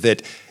think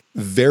that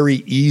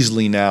very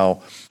easily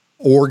now,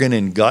 organ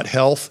and gut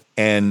health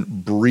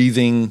and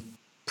breathing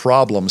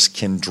problems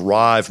can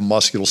drive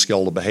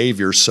musculoskeletal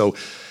behavior. So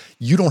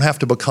you don't have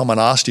to become an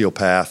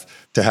osteopath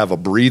to have a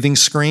breathing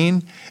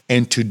screen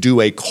and to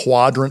do a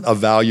quadrant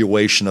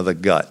evaluation of the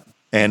gut.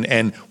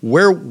 And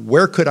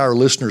where could our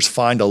listeners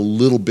find a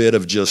little bit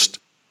of just,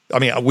 I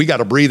mean, we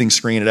got a breathing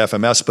screen at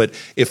FMS, but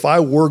if I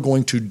were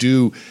going to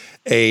do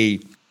a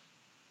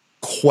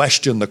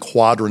question the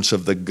quadrants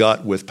of the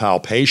gut with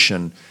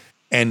palpation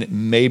and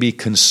maybe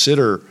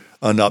consider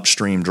an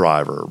upstream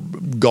driver,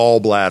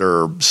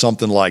 gallbladder,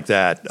 something like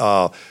that,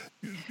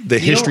 the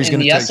history is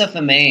going to take. In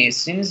the SFMA, as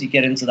soon as you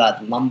get into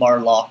that lumbar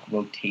lock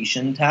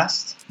rotation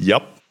test,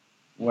 yep,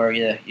 where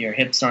your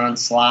hips are on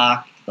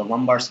slack, the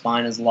lumbar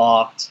spine is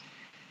locked,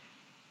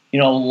 a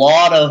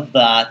lot of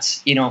that,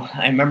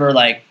 I remember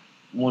like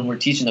when we're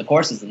teaching the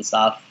courses and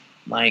stuff,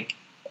 like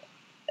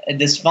a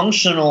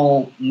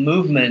dysfunctional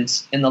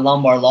movement in the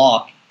lumbar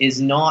lock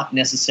is not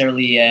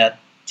necessarily a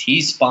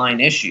T-spine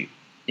issue.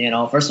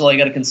 First of all, you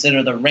got to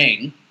consider the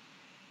ring,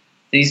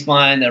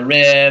 T-spine, the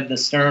rib, the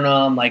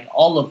sternum, like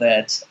all of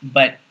it.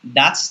 But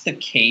that's the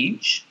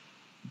cage.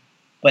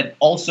 But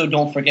also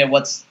don't forget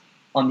what's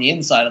on the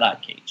inside of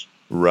that cage.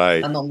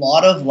 Right. And a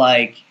lot of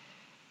like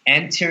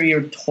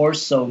anterior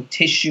torso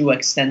tissue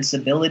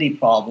extensibility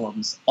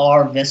problems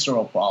are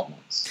visceral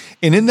problems.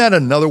 And isn't that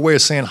another way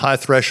of saying high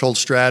threshold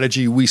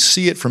strategy? We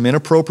see it from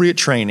inappropriate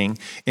training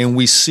and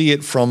we see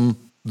it from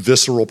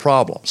visceral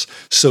problems.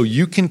 So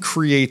you can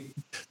create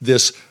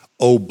this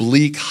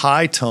oblique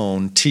high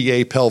tone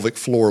TA pelvic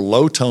floor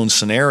low tone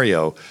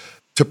scenario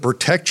to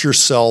protect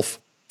yourself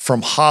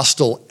from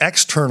hostile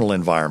external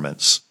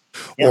environments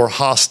or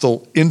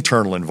hostile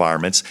internal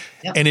environments.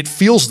 And it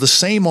feels the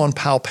same on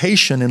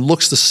palpation and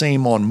looks the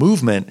same on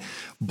movement.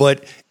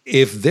 But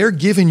if they're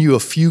giving you a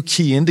few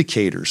key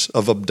indicators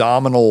of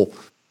abdominal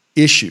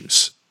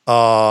issues,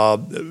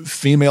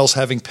 females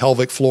having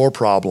pelvic floor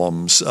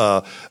problems,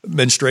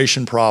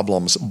 menstruation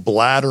problems,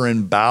 bladder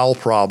and bowel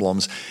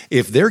problems,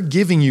 if they're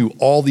giving you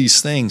all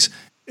these things,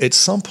 at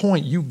some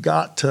point you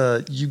got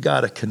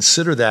to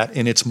consider that.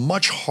 And it's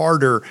much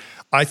harder,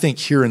 I think,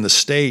 here in the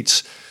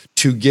States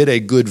to get a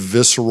good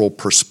visceral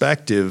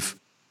perspective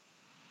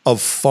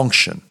of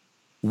function.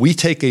 We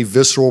take a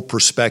visceral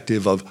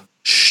perspective of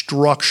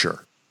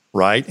structure,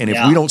 right? And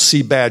if we don't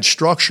see bad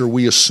structure,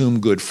 we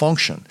assume good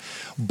function.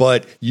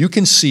 But you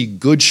can see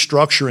good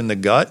structure in the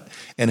gut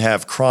and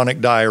have chronic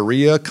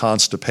diarrhea,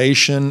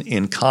 constipation,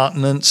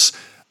 incontinence,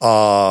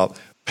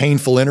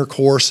 painful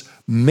intercourse,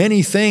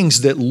 many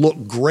things that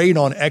look great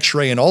on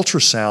X-ray and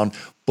ultrasound,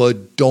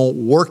 but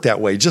don't work that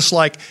way. Just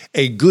like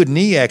a good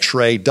knee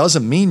X-ray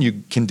doesn't mean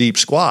you can deep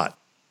squat.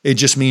 It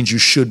just means you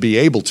should be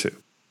able to.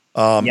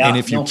 And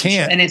if you can't.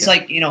 Sure. And it's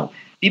like,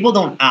 people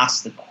don't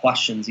ask the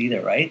questions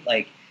either, right?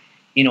 Like,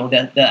 the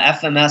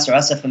FMS or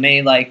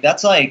SFMA, like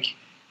that's like,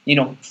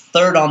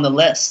 third on the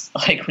list.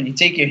 Like when you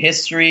take your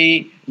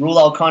history, rule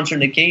out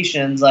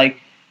contraindications, like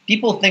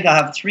people think I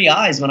have three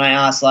eyes when I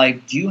ask,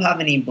 like, do you have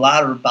any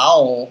bladder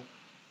bowel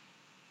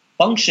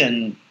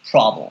function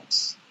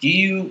problems?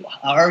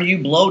 Are you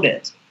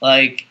bloated?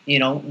 Like,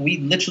 we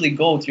literally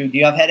go through, do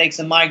you have headaches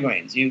and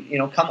migraines?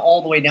 You come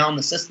all the way down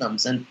the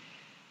systems. And,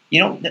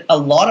 a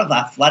lot of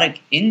athletic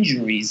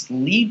injuries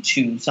lead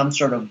to some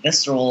sort of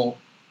visceral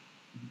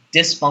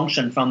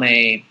dysfunction from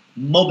a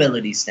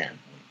mobility standpoint.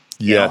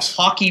 Yes.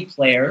 Hockey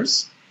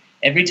players,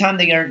 every time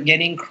they are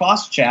getting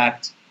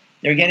cross-checked,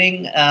 they're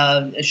getting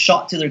a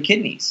shot to their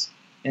kidneys.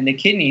 And the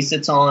kidney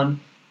sits on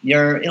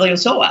your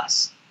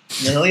iliopsoas.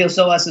 The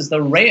iliopsoas is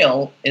the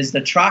rail, is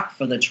the track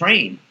for the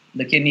train,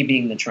 the kidney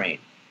being the train.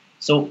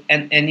 So,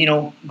 and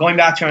going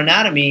back to our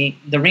anatomy,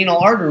 the renal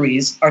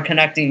arteries are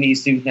connecting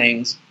these two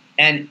things.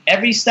 And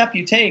every step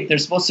you take, they're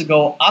supposed to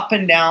go up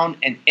and down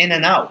and in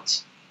and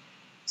out.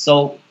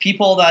 So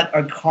people that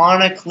are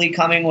chronically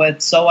coming with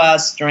psoas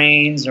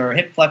strains or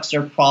hip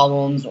flexor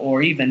problems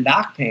or even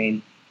back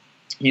pain,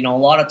 A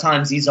lot of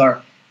times these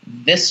are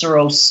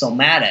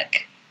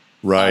viscerosomatic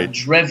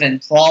driven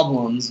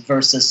problems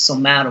versus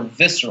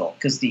somatovisceral,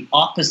 because the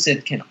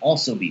opposite can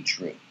also be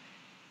true.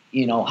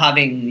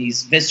 Having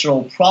these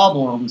visceral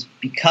problems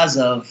because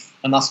of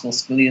a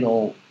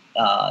musculoskeletal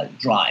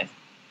drive.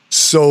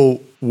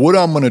 So what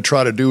I'm going to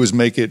try to do is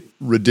make it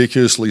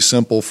ridiculously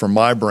simple for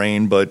my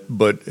brain,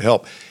 but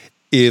help.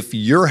 If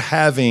you're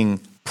having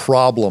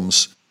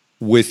problems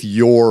with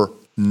your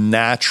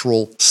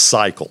natural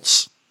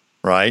cycles,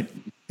 right?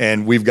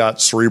 And we've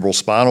got cerebral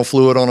spinal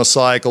fluid on a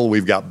cycle,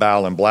 we've got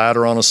bowel and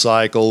bladder on a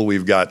cycle,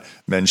 we've got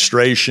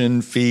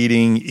menstruation,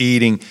 feeding,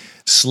 eating,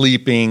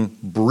 sleeping,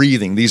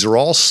 breathing. These are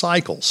all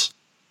cycles.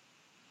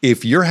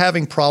 If you're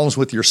having problems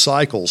with your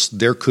cycles,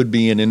 there could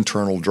be an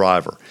internal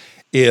driver.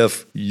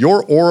 If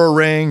your Oura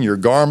Ring, your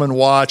Garmin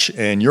watch,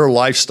 and your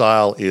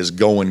lifestyle is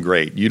going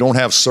great, you don't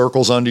have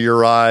circles under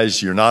your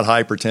eyes, you're not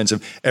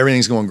hypertensive,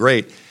 everything's going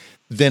great,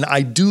 then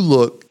I do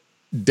look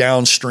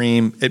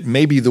downstream at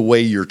maybe the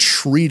way you're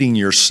treating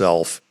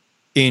yourself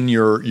in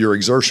your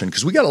exertion.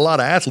 Because we got a lot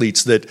of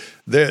athletes that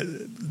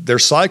their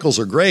cycles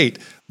are great,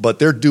 but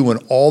they're doing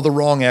all the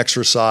wrong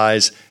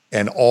exercise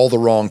and all the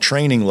wrong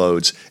training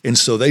loads. And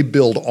so they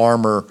build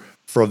armor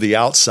for the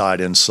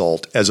outside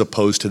insult as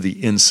opposed to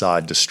the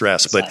inside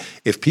distress. But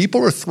if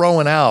people are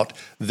throwing out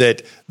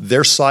that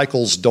their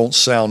cycles don't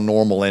sound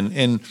normal,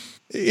 and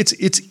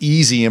it's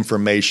easy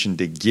information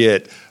to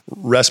get,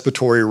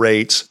 respiratory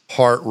rates,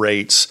 heart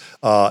rates,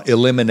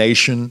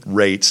 elimination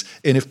rates.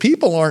 And if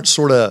people aren't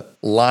sort of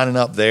lining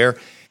up there,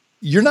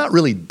 you're not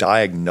really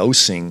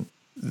diagnosing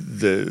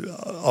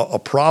a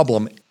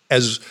problem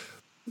as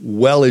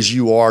well as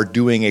you are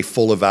doing a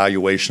full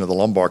evaluation of the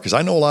lumbar. Because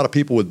I know a lot of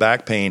people with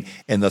back pain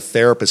and the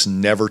therapist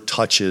never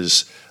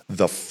touches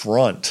the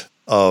front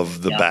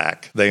of the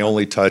back. They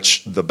only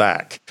touch the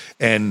back.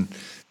 And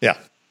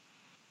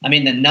I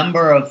mean, the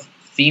number of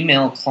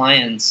female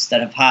clients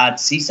that have had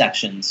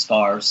C-section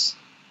scars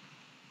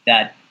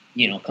that,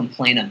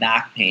 complain of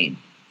back pain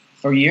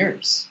for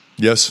years.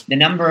 Yes. The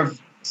number of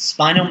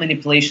spinal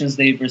manipulations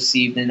they've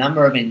received, the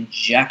number of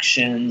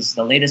injections.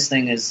 The latest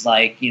thing is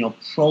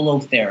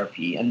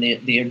prolotherapy, and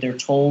they're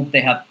told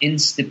they have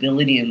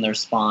instability in their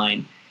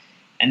spine,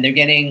 and they're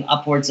getting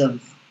upwards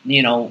of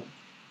 200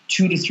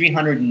 to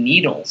 300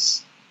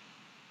 needles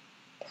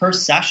per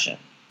session.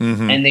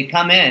 Mm-hmm. And they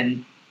come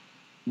in,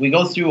 we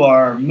go through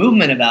our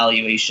movement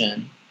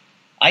evaluation,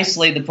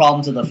 isolate the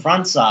problem to the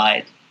front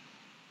side,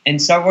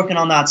 and start working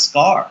on that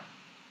scar.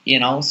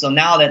 So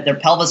now that their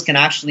pelvis can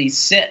actually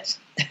sit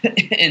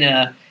in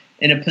a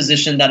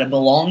position that it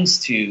belongs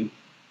to,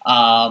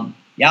 there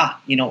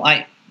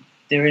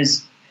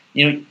is,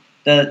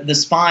 the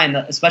spine,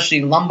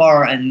 especially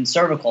lumbar and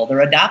cervical,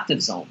 they're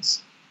adaptive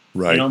zones.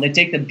 Right. They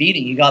take the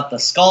beating. You got the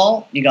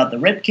skull, you got the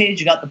rib cage,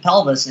 you got the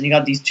pelvis, and you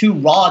got these two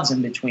rods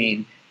in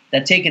between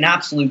that take an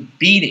absolute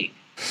beating.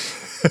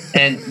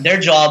 And their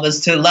job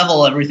is to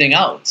level everything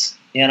out,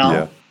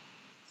 4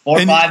 or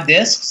 5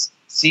 discs,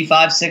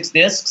 C5, 6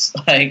 discs,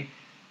 and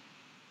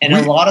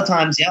a lot of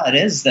times, it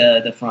is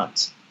the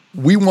front.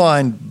 We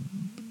wind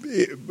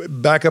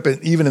back up,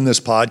 and even in this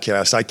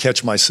podcast, I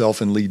catch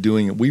myself and Lee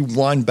doing it. We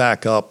wind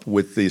back up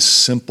with this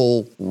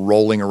simple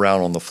rolling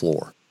around on the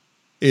floor.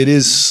 It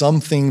is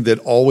something that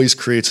always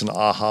creates an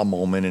aha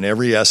moment in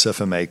every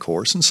SFMA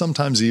course, and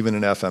sometimes even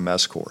an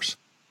FMS course.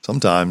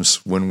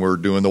 Sometimes when we're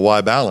doing the Y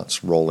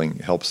balance, rolling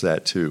helps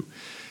that too.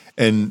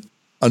 And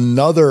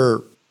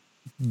another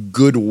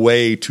good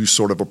way to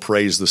sort of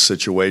appraise the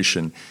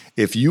situation,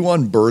 if you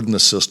unburden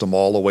the system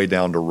all the way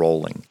down to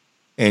rolling,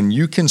 and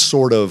you can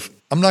sort of,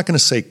 I'm not going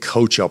to say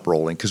coach up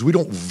rolling, because we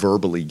don't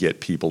verbally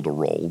get people to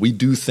roll. We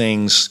do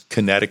things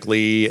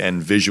kinetically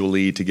and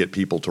visually to get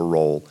people to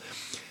roll.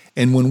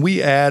 And when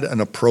we add an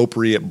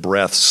appropriate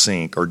breath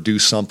sink or do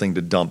something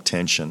to dump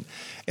tension,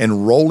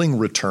 and rolling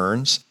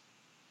returns,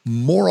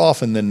 more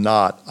often than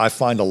not, I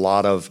find a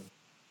lot of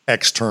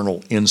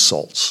external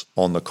insults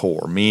on the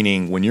core,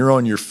 meaning when you're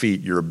on your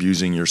feet, you're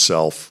abusing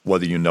yourself,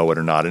 whether you know it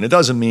or not. And it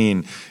doesn't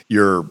mean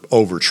you're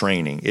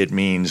overtraining. It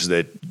means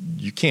that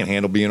you can't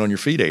handle being on your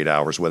feet 8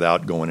 hours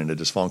without going into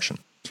dysfunction.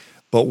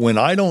 But when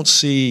I don't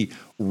see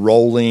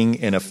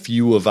rolling and a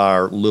few of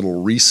our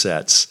little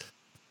resets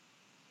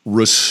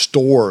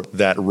restore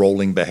that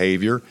rolling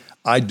behavior,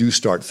 I do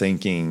start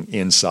thinking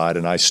inside,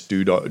 and I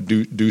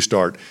do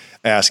start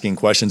asking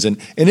questions. And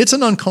it's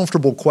an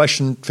uncomfortable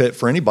question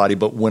for anybody,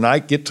 but when I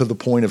get to the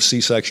point of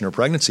C-section or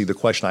pregnancy, the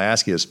question I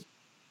ask is,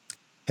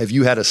 have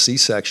you had a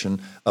C-section,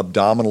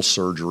 abdominal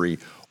surgery,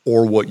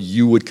 or what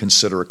you would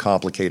consider a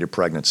complicated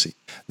pregnancy?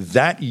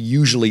 That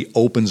usually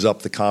opens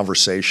up the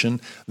conversation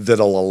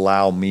that'll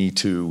allow me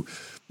to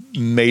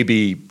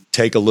maybe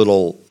take a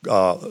little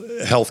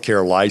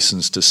healthcare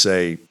license to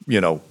say,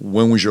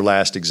 when was your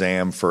last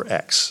exam for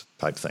X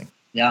type thing?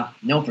 Yeah,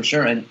 no, for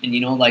sure. And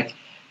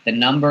the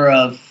number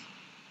of,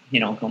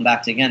 going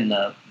back to, again,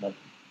 a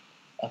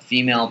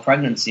female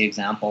pregnancy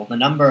example, the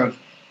number of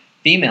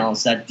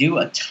females that do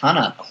a ton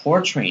of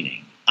core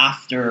training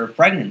after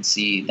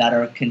pregnancy that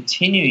are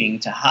continuing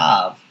to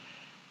have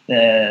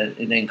the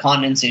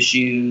incontinence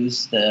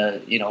issues,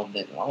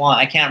 well,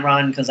 I can't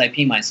run because I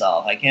pee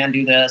myself. I can't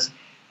do this,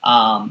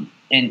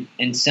 and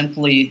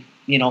simply,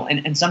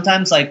 and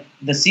sometimes like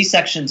the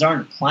C-sections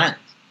aren't planned.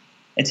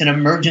 It's an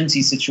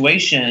emergency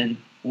situation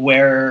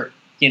where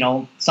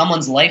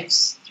someone's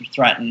life's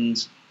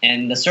threatened,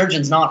 and the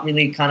surgeon's not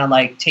really kind of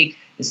like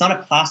it's not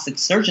a plastic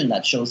surgeon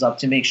that shows up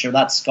to make sure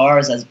that scar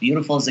is as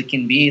beautiful as it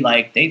can be.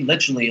 Like they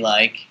literally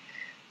like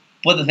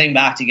put the thing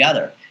back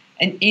together.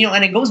 And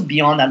and it goes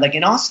beyond that. Like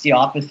in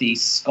osteopathy,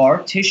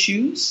 scar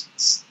tissues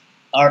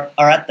are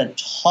at the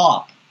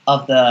top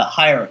of the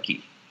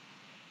hierarchy.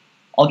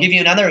 I'll give you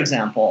another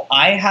example.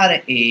 I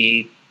had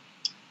a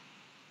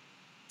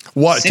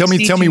What?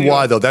 Tell me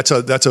why though. That's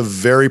a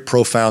very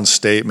profound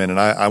statement, and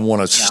I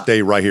want to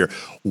stay right here.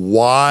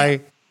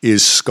 Why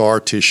is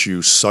scar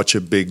tissue such a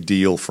big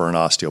deal for an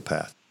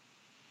osteopath?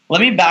 Let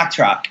me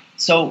backtrack.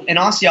 So in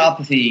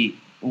osteopathy,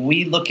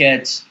 we look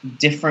at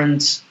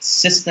different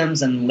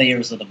systems and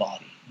layers of the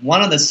body.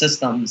 One of the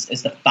systems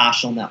is the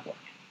fascial network.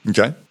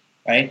 Okay.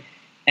 Right?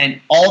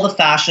 And all the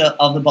fascia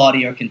of the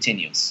body are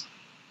continuous.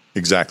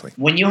 Exactly.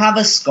 When you have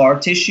a scar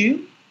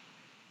tissue,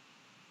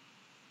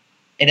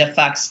 it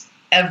affects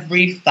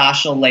every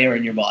fascial layer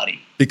in your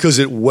body. Because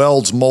it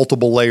welds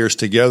multiple layers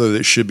together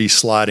that should be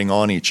sliding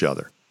on each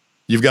other.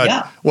 You've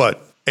got,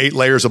 8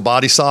 layers of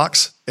body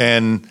socks,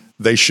 and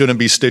they shouldn't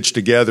be stitched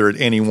together at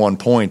any one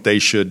point. They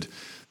should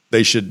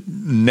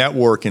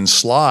network and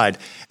slide.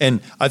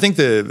 And I think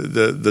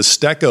the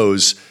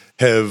Stechos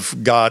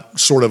have got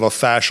sort of a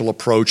fascial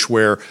approach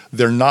where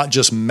they're not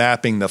just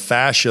mapping the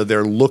fascia,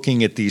 they're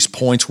looking at these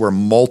points where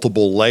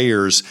multiple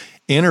layers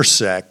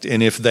intersect.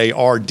 And if they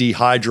are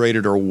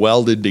dehydrated or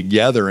welded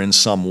together in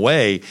some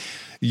way,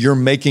 you're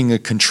making a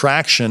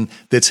contraction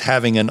that's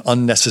having an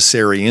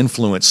unnecessary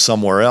influence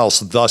somewhere else.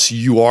 Thus,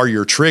 you are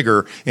your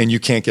trigger and you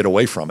can't get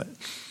away from it.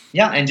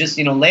 Yeah, and just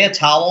lay a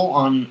towel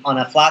on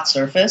a flat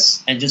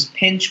surface and just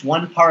pinch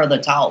one part of the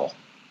towel.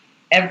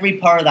 Every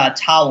part of that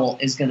towel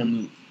is going to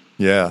move.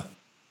 Yeah.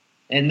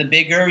 And the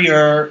bigger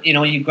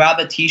you grab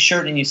a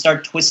t-shirt and you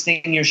start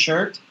twisting your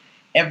shirt,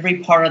 every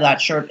part of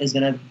that shirt is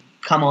going to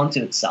come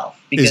onto itself.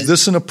 Is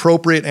this an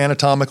appropriate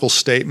anatomical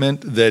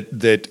statement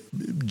that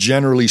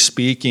generally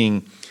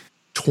speaking,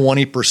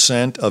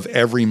 20% of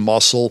every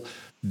muscle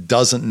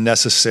doesn't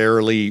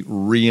necessarily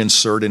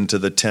reinsert into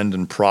the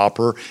tendon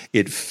proper?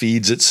 It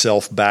feeds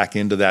itself back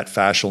into that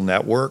fascial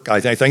network. I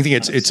think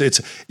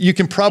it's you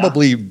can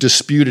probably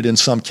dispute it in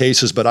some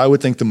cases, but I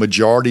would think the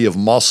majority of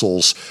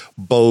muscles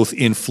both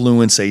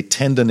influence a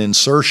tendon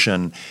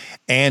insertion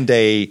and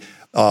a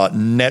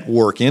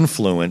network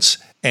influence.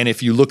 And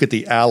if you look at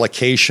the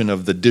allocation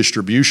of the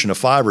distribution of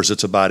fibers,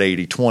 it's about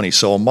 80-20.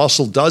 So a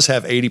muscle does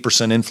have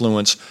 80%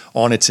 influence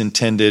on its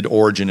intended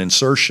origin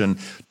insertion,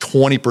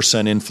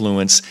 20%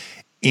 influence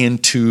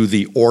into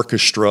the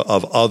orchestra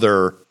of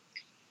other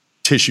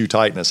tissue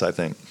tightness, I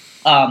think.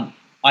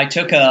 I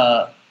took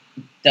the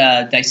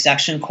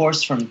dissection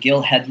course from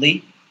Gil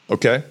Headley.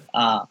 Okay.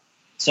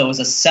 So it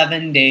was a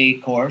 7-day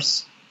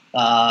course,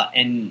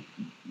 and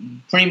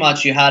pretty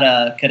much you had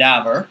a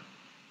cadaver,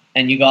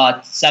 and you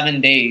got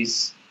 7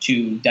 days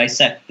to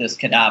dissect this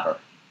cadaver.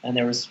 And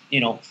there was,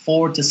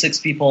 4 to 6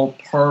 people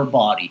per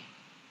body.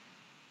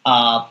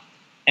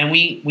 And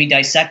we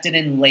dissected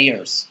in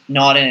layers,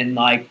 not in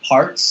like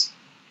parts.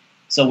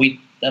 So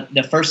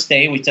the first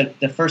day, we took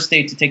the first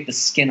day to take the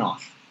skin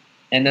off,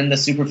 and then the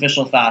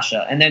superficial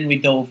fascia, and then we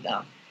dove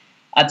down.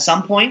 At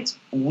some point,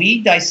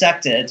 we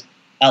dissected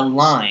a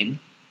line,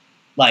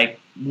 like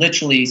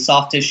literally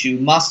soft tissue,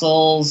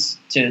 muscles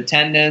to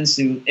tendons.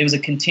 It was a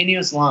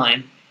continuous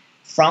line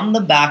from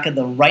the back of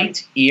the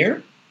right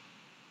ear,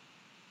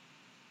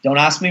 don't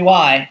ask me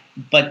why,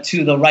 but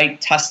to the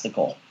right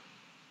testicle.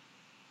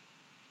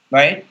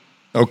 Right?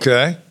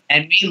 Okay.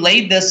 And we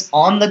laid this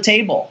on the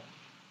table,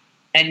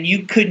 and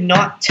you could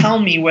not tell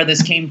me where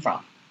this came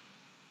from.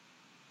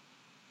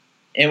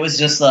 It was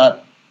just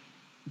a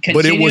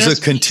continuous... But it was a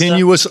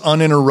continuous,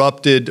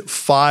 uninterrupted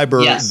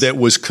fiber that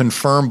was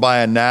confirmed by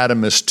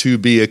anatomists to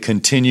be a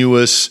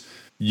continuous,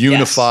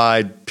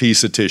 unified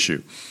piece of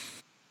tissue.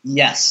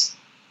 Yes.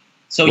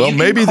 So well,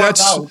 maybe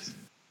that's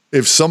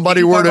if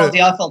somebody were to carve out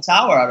the Eiffel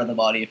Tower out of the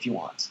body if you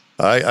want.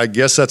 I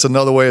guess that's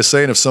another way of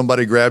saying if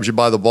somebody grabs you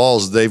by the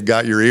balls, they've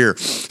got your ear.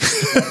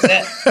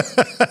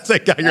 That's it. They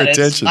got your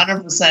attention.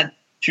 100%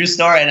 true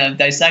story, and I've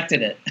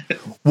dissected it.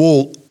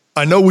 Well,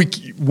 I know we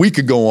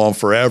could go on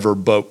forever,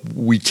 but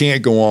we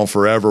can't go on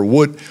forever.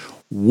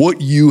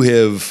 What you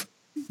have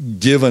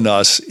given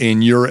us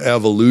in your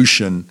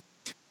evolution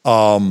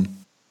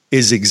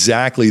is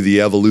exactly the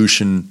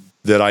evolution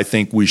that I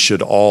think we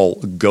should all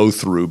go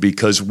through,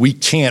 because we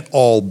can't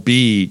all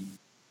be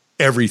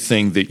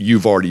everything that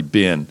you've already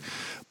been,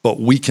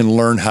 but we can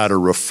learn how to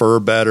refer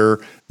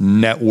better,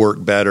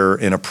 network better,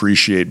 and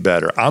appreciate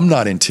better. I'm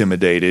not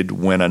intimidated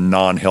when a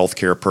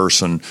non-healthcare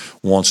person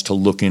wants to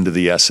look into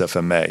the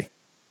SFMA,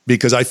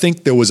 because I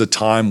think there was a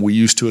time we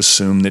used to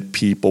assume that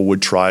people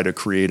would try to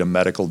create a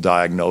medical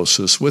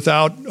diagnosis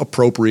without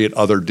appropriate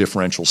other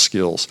differential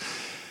skills.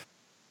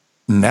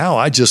 now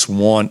I just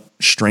want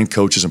strength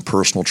coaches and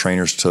personal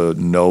trainers to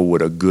know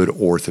what a good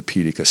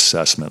orthopedic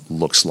assessment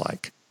looks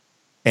like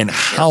and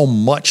how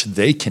much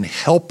they can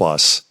help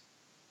us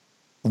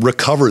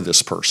recover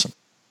this person.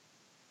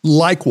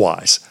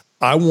 Likewise,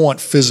 I want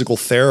physical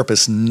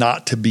therapists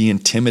not to be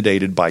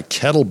intimidated by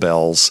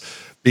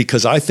kettlebells,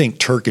 because I think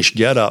Turkish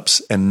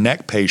get-ups and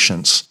neck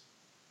patients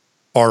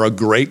are a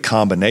great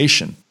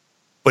combination,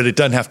 but it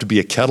doesn't have to be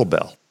a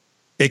kettlebell.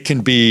 It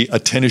can be a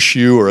tennis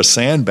shoe or a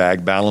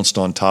sandbag balanced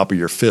on top of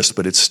your fist,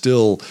 but it's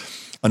still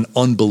an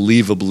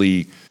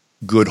unbelievably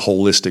good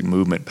holistic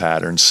movement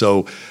pattern.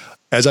 So,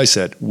 as I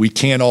said, we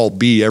can't all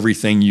be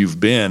everything you've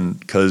been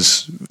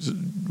because,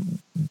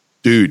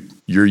 dude,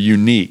 you're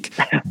unique.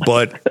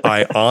 But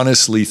I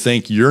honestly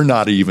think you're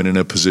not even in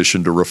a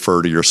position to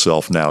refer to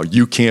yourself now.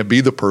 You can't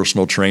be the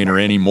personal trainer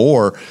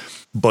anymore,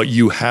 but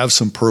you have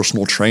some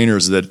personal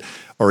trainers that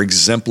are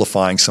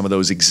exemplifying some of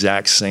those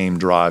exact same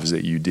drives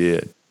that you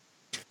did.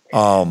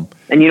 And,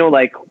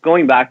 like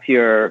going back to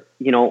your,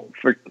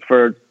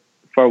 for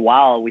a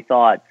while, we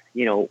thought,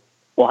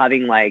 well,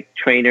 having like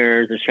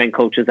trainers or strength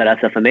coaches at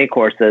SFMA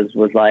courses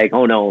was like,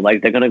 oh no,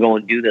 like they're going to go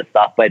and do this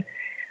stuff. But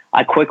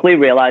I quickly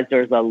realized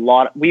there's a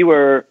lot, we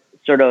were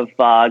sort of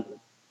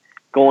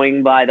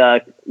going by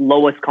the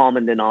lowest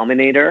common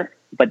denominator,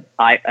 but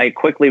I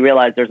quickly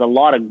realized there's a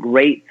lot of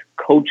great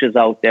coaches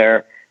out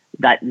there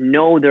that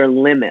know their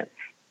limits.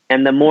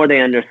 And the more they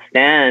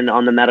understand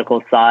on the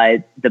medical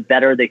side, the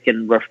better they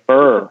can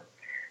refer.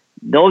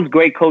 Those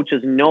great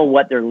coaches know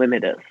what their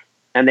limit is,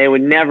 and they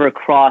would never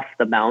cross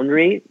the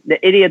boundary. The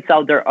idiots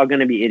out there are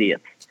going to be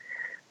idiots.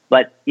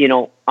 But,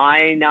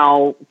 I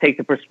now take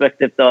the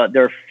perspective that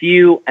they're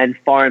few and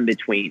far in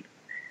between,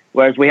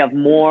 whereas we have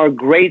more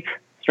great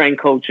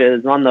strength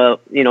coaches on the,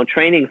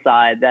 training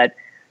side that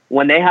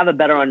when they have a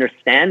better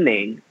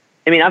understanding,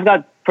 I've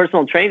got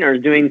personal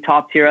trainers doing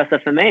top tier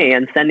SFMA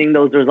and sending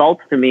those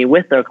results to me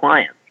with their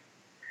clients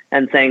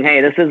and saying,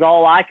 hey, this is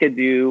all I could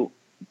do.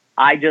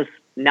 I just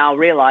now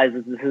realize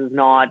that this is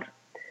not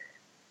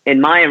in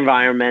my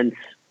environment.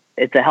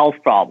 It's a health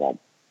problem.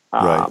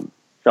 Right.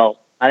 So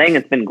I think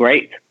it's been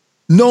great.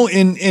 No,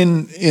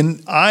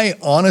 and I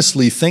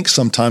honestly think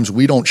sometimes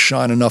we don't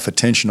shine enough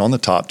attention on the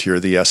top tier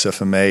of the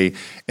SFMA.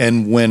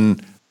 And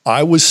when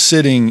I was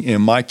sitting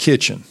in my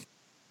kitchen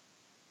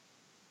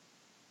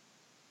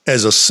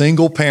as a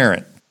single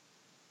parent,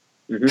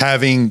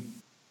 having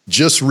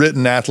just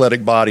written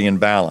Athletic Body and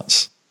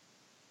Balance,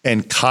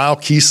 and Kyle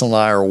Kiesel and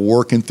I are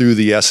working through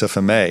the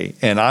SFMA,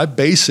 and I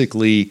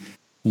basically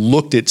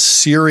looked at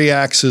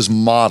Cyriax's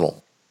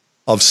model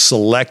of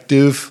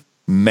selective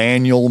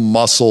manual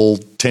muscle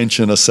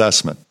tension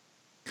assessment.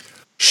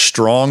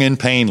 Strong and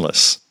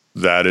painless,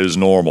 that is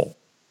normal.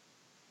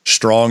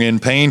 Strong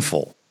and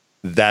painful,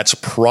 that's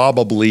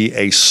probably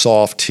a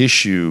soft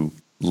tissue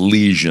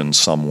lesion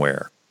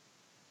somewhere.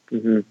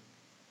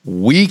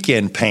 Weak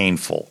and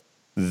painful,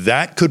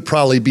 that could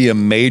probably be a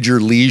major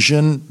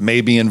lesion,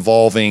 maybe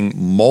involving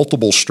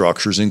multiple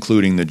structures,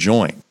 including the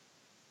joint.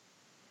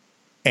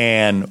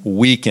 And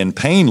weak and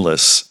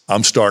painless,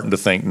 I'm starting to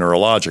think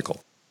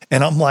neurological.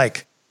 And I'm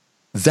like,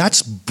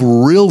 that's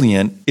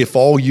brilliant if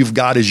all you've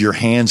got is your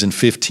hands in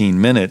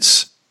 15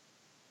 minutes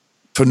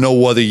to know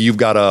whether you've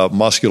got a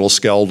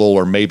musculoskeletal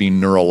or maybe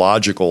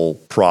neurological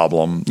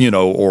problem,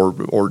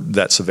 or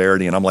that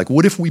severity. And I'm like,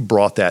 what if we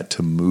brought that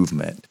to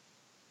movement,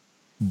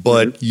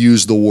 but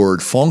use the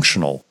word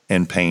functional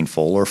and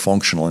painful or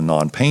functional and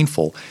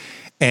non-painful,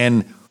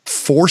 and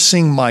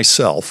forcing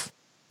myself,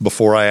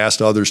 before I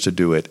asked others to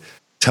do it,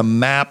 to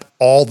map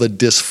all the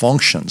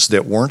dysfunctions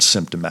that weren't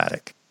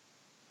symptomatic.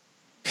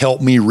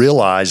 Helped me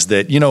realize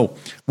that,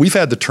 we've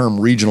had the term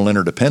regional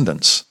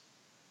interdependence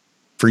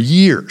for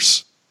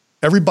years.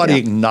 Everybody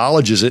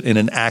acknowledges it in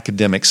an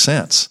academic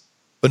sense,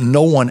 but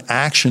no one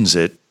actions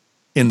it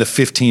in the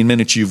 15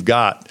 minutes you've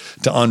got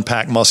to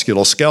unpack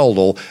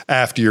musculoskeletal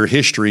after your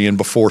history and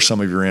before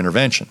some of your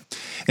intervention.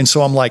 And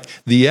so I'm like,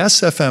 the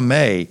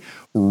SFMA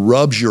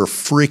rubs your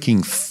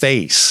freaking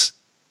face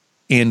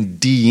in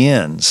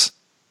DNs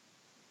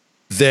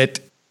that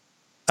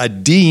a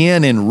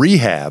DN in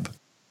rehab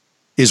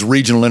is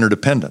regional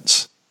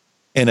interdependence,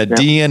 and a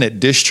DN at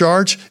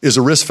discharge is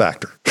a risk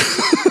factor.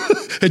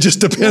 It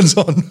just depends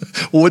on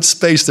what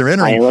space they're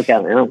entering. I look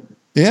at it.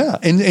 Yeah,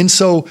 and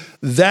so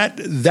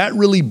that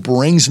really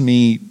brings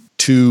me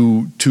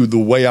to the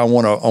way I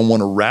want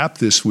to wrap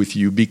this with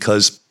you,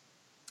 because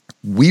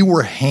we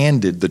were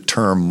handed the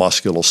term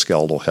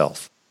musculoskeletal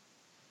health.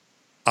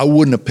 I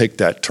wouldn't have picked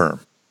that term,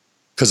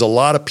 because a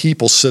lot of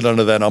people sit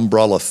under that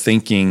umbrella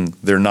thinking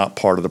they're not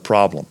part of the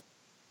problem.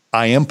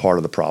 I am part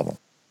of the problem.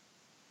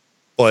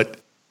 But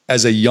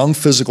as a young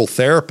physical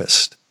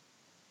therapist,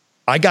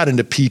 I got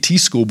into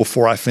PT school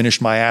before I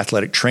finished my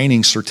athletic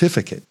training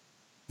certificate.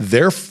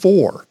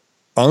 Therefore,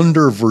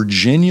 under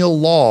Virginia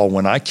law,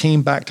 when I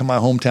came back to my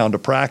hometown to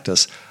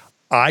practice,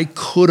 I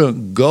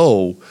couldn't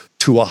go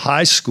to a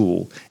high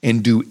school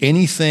and do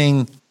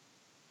anything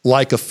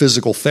like a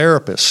physical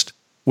therapist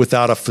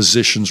without a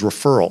physician's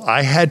referral.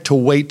 I had to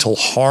wait till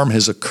harm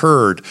has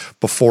occurred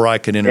before I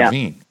could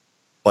intervene.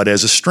 But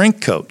as a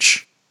strength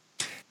coach,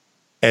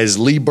 as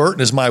Lee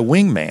Burton is my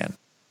wingman,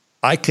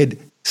 I could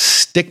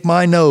stick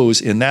my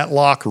nose in that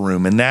locker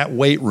room, in that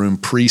weight room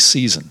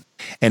preseason.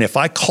 And if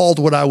I called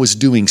what I was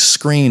doing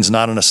screens,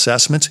 not an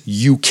assessment,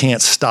 you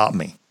can't stop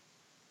me.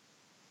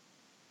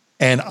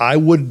 And I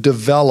would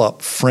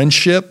develop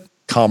friendship,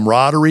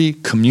 camaraderie,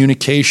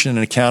 communication, and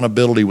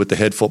accountability with the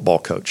head football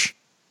coach.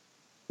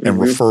 And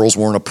referrals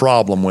weren't a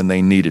problem when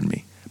they needed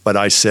me. But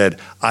I said,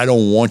 I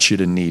don't want you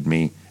to need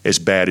me as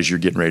bad as you're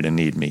getting ready to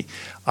need me.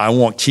 I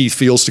want Keith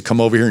Fields to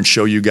come over here and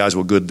show you guys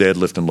what good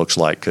deadlifting looks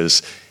like,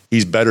 because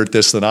he's better at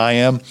this than I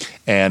am,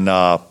 and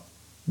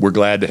we're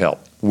glad to help.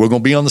 We're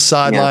going to be on the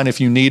sideline if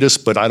you need us,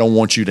 but I don't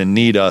want you to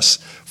need us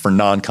for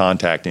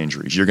non-contact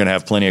injuries. You're going to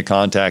have plenty of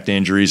contact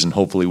injuries, and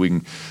hopefully we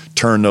can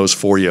turn those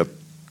for you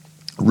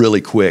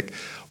really quick.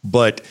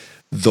 But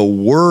the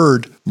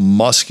word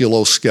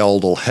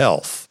musculoskeletal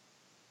health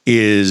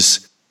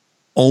is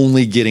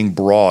only getting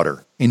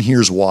broader, and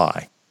here's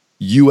why.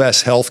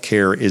 U.S.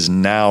 healthcare is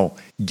now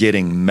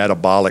getting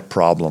metabolic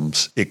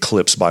problems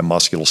eclipsed by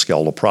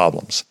musculoskeletal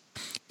problems.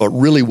 But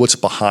really what's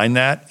behind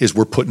that is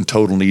we're putting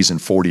total knees in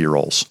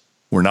 40-year-olds.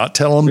 We're not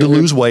telling them to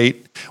lose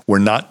weight. We're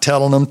not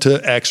telling them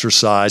to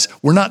exercise.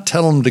 We're not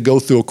telling them to go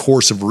through a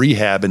course of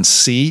rehab and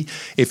see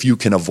if you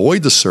can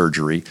avoid the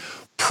surgery,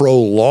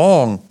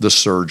 prolong the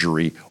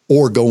surgery,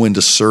 or go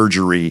into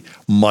surgery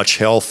much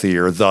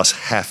healthier, thus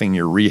halving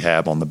your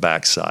rehab on the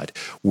backside.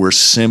 We're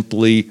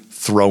simply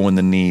throwing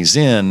the knees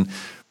in,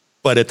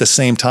 but at the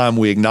same time,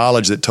 we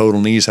acknowledge that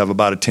total knees have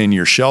about a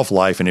 10-year shelf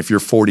life, and if you're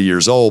 40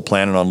 years old,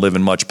 planning on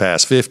living much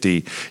past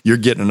 50, you're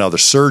getting another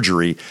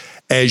surgery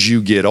as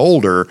you get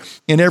older,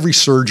 and every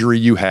surgery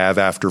you have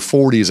after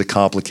 40 is a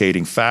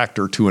complicating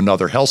factor to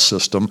another health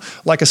system,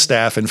 like a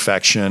staph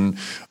infection,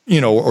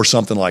 or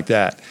something like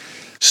that.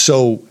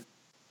 So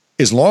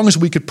as long as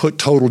we could put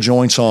total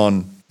joints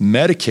on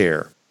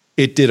Medicare,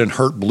 it didn't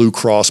hurt Blue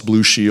Cross,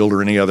 Blue Shield,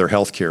 or any other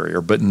health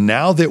carrier. But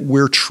now that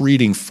we're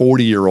treating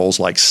 40-year-olds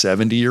like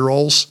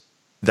 70-year-olds,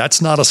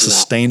 that's not a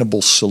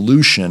sustainable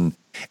solution,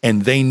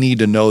 and they need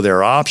to know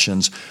their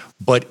options.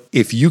 But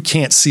if you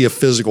can't see a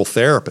physical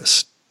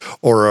therapist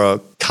or a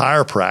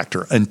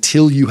chiropractor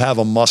until you have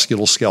a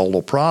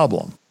musculoskeletal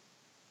problem,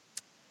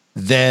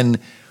 then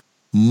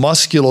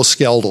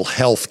musculoskeletal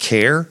health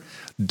care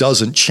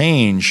doesn't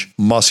change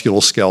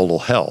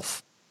musculoskeletal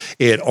health.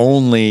 It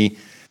only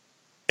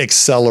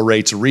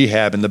accelerates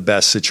rehab in the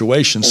best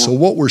situations. So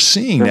what we're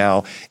seeing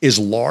now is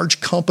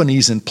large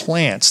companies and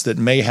plants that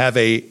may have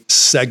a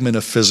segment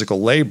of physical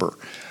labor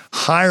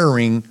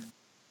hiring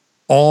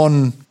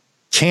on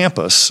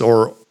campus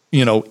or,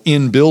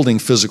 in building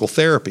physical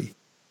therapy.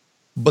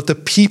 But the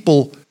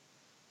people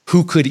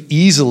who could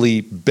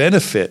easily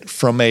benefit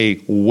from a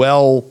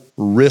well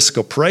risk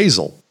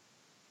appraisal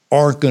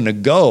aren't going to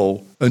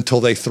go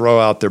until they throw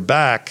out their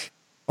back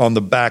on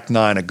the back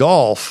nine of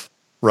golf,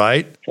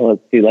 right? Well,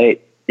 it's too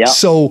late. Yeah.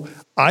 So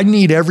I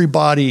need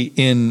everybody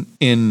in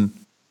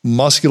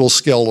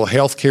musculoskeletal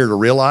healthcare to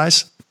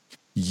realize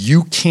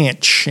you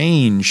can't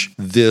change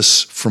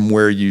this from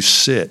where you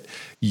sit.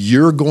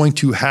 You're going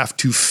to have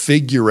to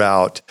figure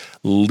out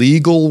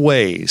legal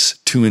ways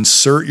to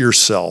insert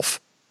yourself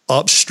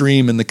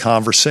upstream in the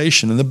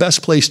conversation. And the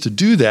best place to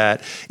do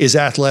that is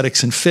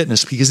athletics and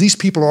fitness, because these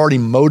people are already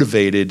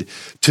motivated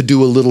to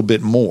do a little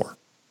bit more.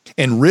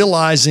 And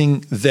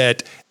realizing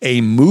that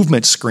a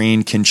movement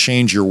screen can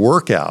change your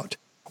workout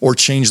or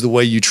change the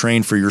way you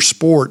train for your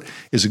sport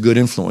is a good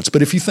influence.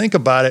 But if you think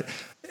about it,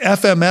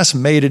 FMS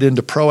made it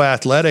into pro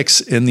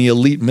athletics in the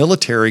elite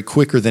military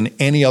quicker than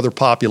any other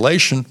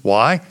population.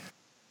 Why?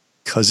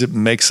 Because it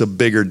makes a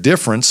bigger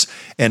difference,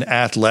 and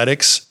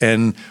athletics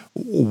and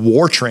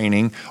war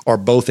training are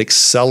both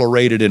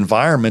accelerated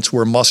environments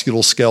where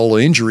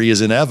musculoskeletal injury is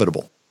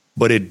inevitable.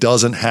 But it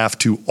doesn't have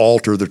to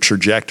alter the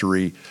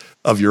trajectory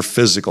of your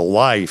physical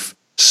life,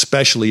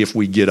 especially if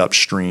we get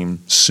upstream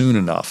soon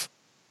enough.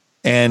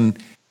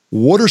 And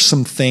what are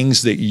some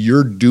things that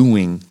you're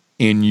doing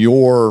in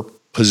your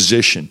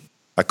position?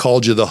 I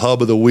called you the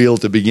hub of the wheel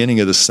at the beginning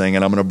of this thing,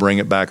 and I'm going to bring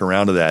it back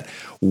around to that.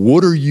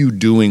 What are you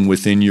doing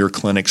within your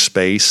clinic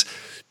space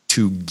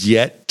to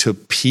get to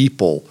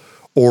people,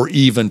 or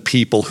even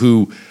people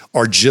who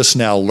are just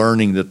now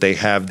learning that they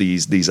have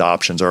these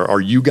options?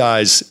 Are you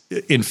guys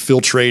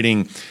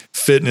infiltrating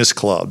fitness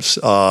clubs,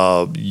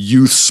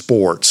 youth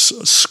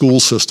sports,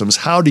 school systems?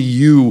 How do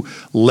you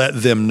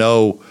let them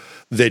know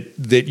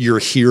that you're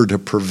here to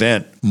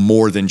prevent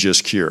more than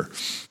just cure?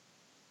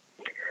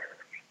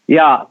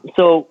 Yeah.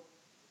 So,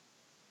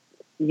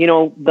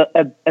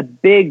 a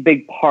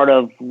big part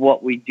of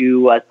what we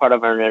do as part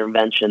of our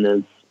intervention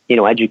is,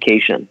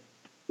 education,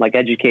 like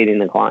educating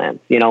the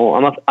clients.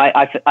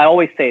 I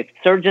always say, if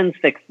surgeons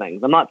fix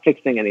things, I'm not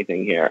fixing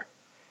anything here.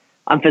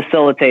 I'm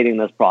facilitating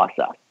this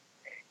process.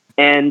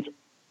 And,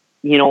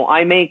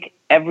 I make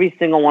every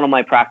single one of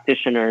my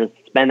practitioners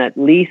spend at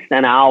least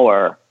an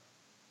hour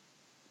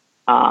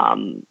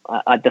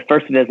at the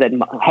first visit.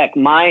 Heck,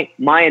 my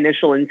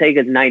initial intake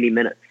is 90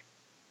 minutes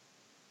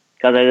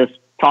because I just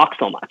talk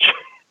so much.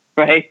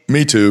 right?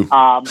 Me too.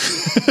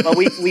 But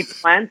we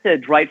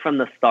planted right from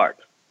the start.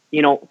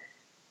 You know,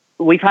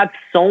 we've had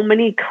so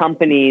many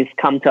companies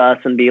come to us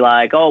and be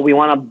like, oh, we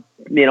want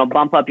to,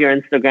 bump up your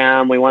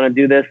Instagram. We want to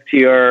do this to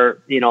your,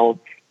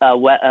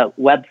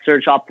 web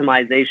search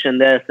optimization,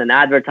 this, and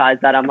advertise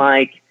that. I'm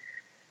like,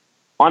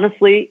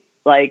 honestly,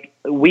 like,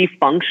 we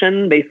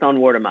function based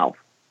on word of mouth.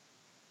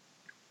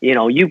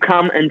 You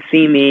come and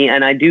see me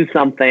and I do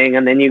something,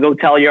 and then you go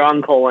tell your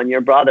uncle and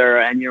your brother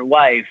and your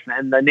wife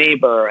and the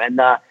neighbor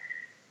and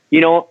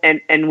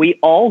and we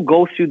all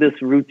go through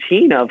this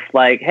routine of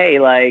like, hey,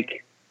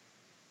 like,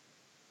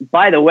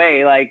 by the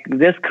way, like,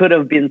 this could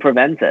have been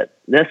prevented.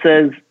 This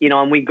is,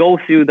 and we go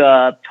through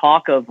the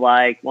talk of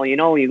like, well, you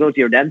go to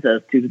your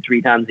dentist 2 to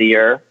 3 times a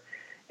year.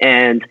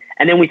 And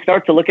then we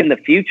start to look in the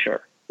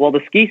future. Well, the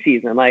ski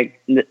season,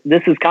 like,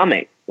 this is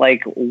coming.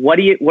 Like, what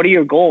are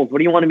your goals? What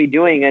do you want to be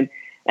doing? And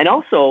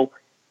also,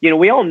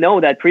 we all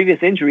know that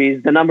previous injury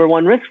is the number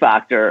one risk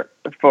factor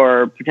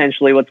for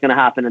potentially what's going to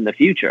happen in the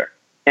future.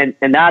 And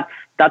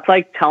that's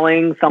like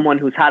telling someone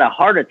who's had a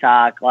heart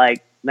attack,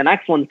 like, the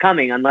next one's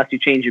coming unless you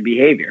change your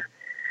behavior.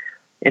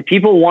 And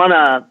people want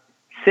to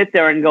sit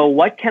there and go,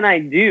 what can I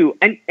do?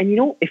 And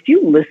if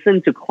you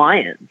listen to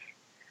clients,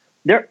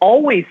 they're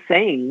always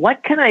saying,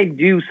 what can I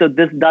do so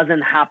this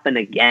doesn't happen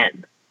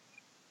again?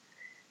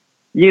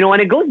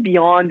 And it goes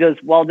beyond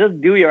just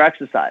do your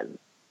exercises.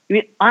 I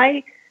mean,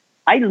 I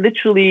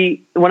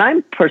literally, when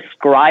I'm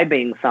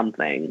prescribing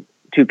something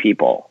to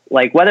people,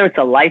 like whether it's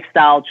a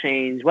lifestyle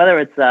change, whether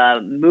it's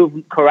a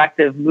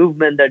corrective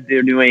movement that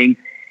they're doing,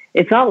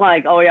 it's not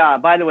like, oh yeah,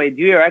 by the way,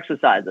 do your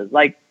exercises.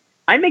 Like,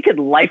 I make it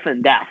life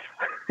and death.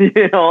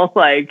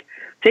 Like,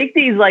 take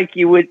these like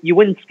you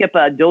wouldn't skip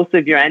a dose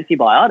of your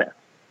antibiotics.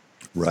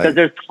 Right. Because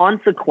there's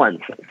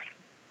consequences.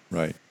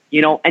 Right.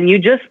 And you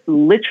just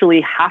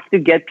literally have to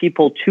get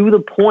people to the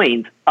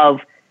point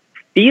of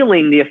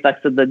feeling the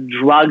effects of the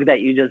drug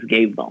that you just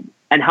gave them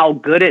and how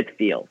good it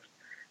feels.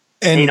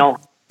 And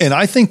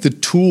I think the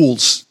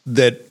tools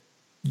that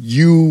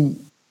you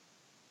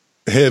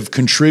have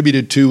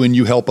contributed to and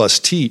you help us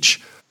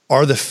teach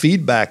are the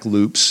feedback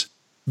loops,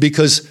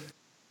 because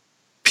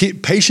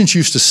patients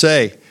used to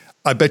say,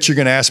 I bet you're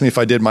going to ask me if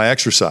I did my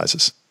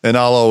exercises. And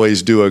I'll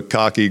always do a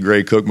cocky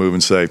Gray Cook move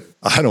and say,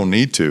 I don't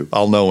need to.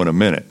 I'll know in a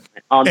minute.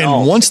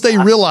 And once they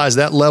realize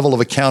that level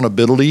of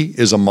accountability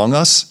is among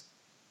us,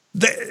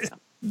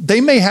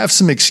 they may have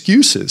some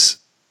excuses.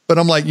 But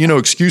I'm like,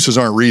 excuses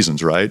aren't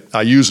reasons, right?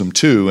 I use them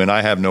too, and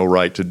I have no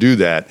right to do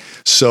that.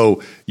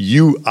 So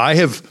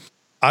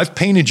I've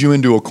painted you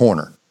into a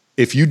corner.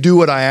 If you do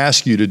what I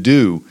ask you to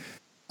do,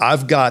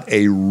 I've got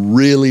a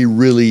really,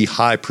 really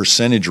high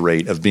percentage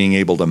rate of being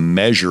able to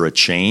measure a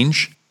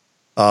change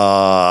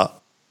for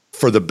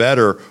the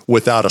better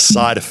without a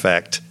side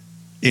effect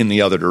in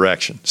the other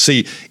direction.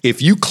 See, if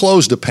you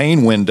closed a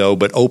pain window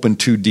but opened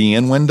 2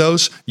 DN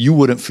windows, you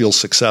wouldn't feel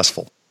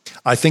successful.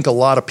 I think a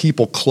lot of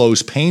people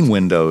close pain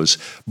windows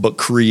but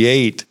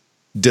create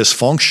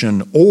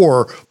dysfunction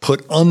or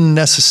put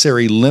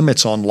unnecessary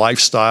limits on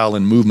lifestyle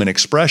and movement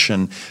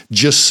expression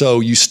just so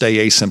you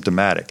stay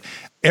asymptomatic.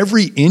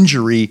 Every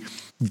injury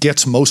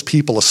gets most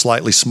people a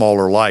slightly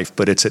smaller life,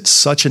 but it's at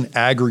such an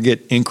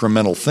aggregate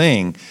incremental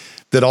thing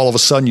that all of a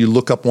sudden you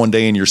look up one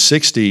day and you're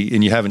 60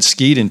 and you haven't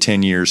skied in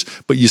 10 years,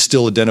 but you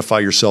still identify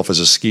yourself as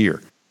a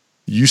skier.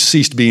 You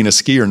ceased being a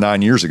skier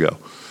 9 years ago.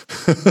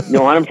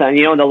 No, what I'm saying,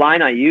 the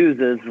line I use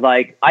is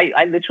like,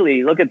 I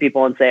literally look at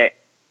people and say,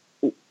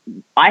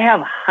 I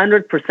have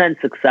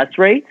 100% success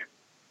rate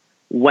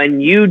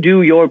when you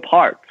do your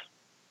part.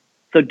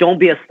 So don't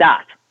be a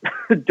stat.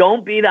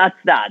 Don't be that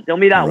stat. Don't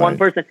be that one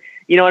person.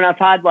 And I've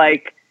had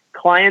like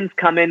clients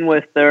come in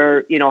with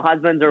their,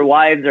 husbands or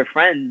wives or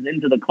friends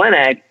into the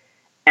clinic,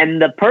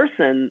 and the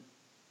person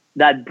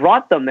that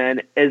brought them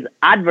in is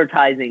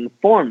advertising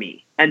for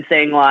me and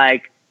saying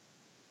like,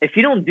 if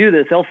you don't do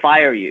this, he'll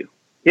fire you.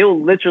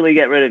 He'll literally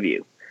get rid of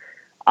you.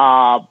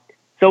 Honestly,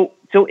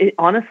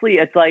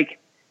 it's like,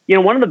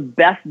 one of the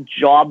best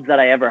jobs that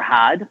I ever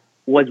had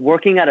was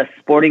working at a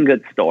sporting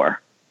goods store.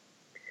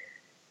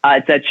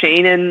 It's a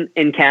chain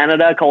in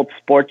Canada called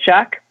Sport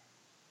Chek.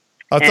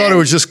 I thought it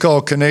was just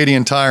called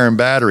Canadian Tire and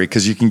Battery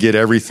because you can get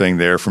everything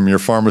there from your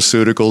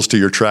pharmaceuticals to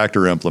your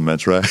tractor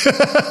implements, right?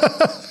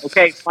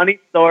 Okay, funny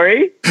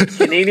story.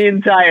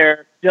 Canadian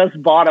Tire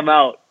just bought them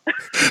out.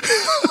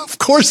 Of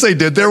course they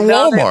did. They're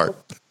Walmart.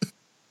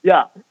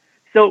 Yeah.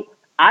 So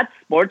at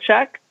Sport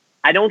Chek,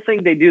 I don't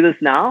think they do this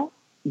now,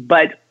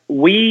 but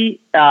we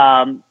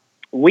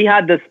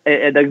had this,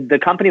 the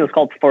company was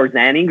called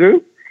Forzani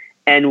Group,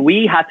 and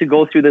we had to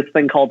go through this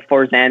thing called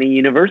Forzani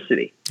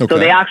University. Okay. So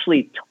they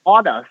actually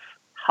taught us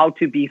how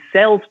to be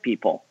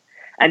salespeople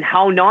and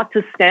how not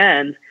to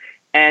stand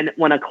and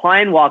when a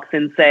client walks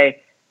in,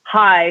 say,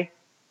 hi,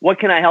 what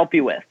can I help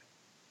you with?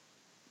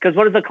 Because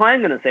what is the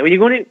client going to say?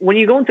 When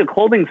you go into a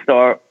clothing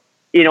store,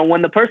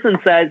 when the person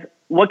says,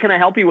 what can I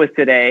help you with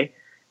today?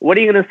 What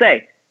are you going to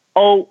say?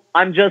 Oh,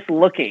 I'm just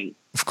looking.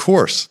 Of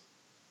course.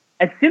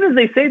 As soon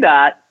as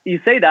you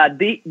say that,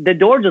 the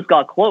door just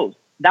got closed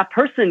that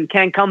person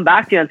can come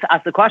back to you and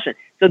ask the question.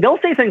 So they'll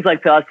say things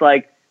like to us,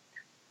 like,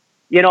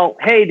 you know,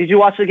 hey, did you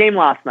watch the game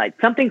last night?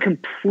 Something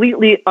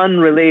completely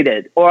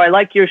unrelated. Or I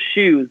like your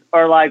shoes.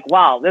 Or like,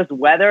 wow, this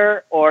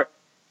weather. Or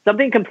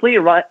something completely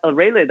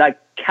related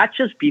that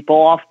catches people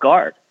off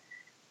guard.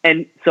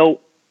 And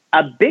so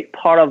a big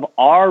part of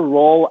our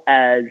role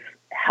as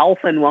health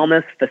and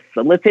wellness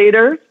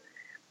facilitators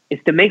is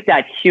to make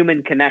that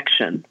human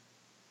connection.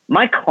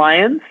 My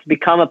clients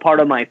become a part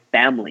of my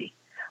family.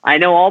 I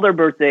know all their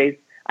birthdays.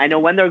 I know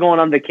when they're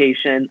going on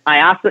vacation. I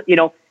ask, you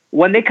know,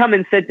 when they come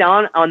and sit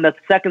down on the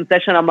second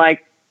session, I'm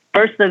like,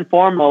 first and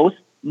foremost,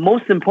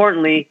 most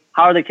importantly,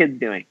 how are the kids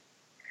doing?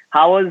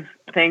 How was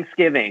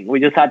Thanksgiving? We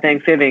just had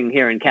Thanksgiving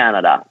here in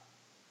Canada.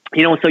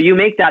 You know, so you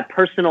make that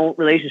personal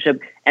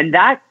relationship. And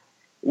that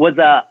was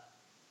a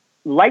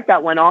light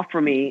that went off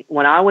for me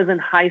when I was in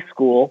high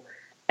school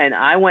and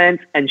I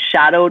went and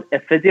shadowed a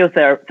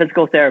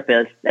physical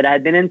therapist that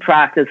had been in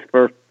practice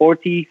for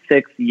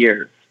 46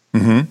 years.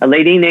 A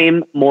lady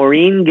named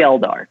Maureen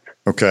Geldart.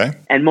 Okay.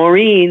 And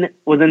Maureen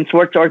was in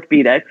Schwartz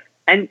Orthopedics,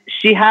 and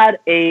she had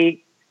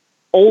a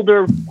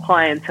older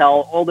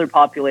clientele, older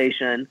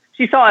population.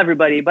 She saw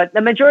everybody, but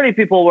the majority of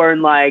people were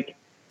in like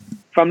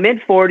from mid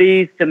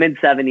 40s to mid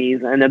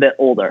 70s and a bit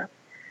older.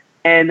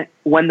 And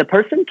when the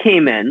person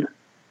came in,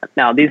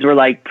 now these were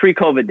like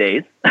pre-COVID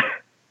days,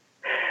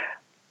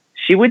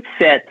 she would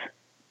sit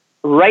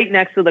right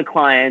next to the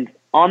client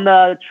on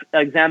the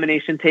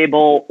examination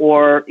table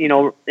or, you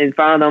know, in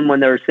front of them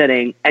when they were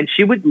sitting. And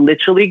she would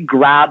literally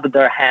grab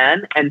their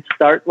hand and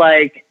start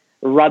like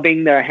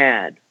rubbing their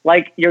hand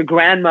like your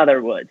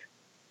grandmother would.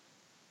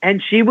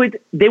 And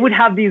they would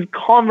have these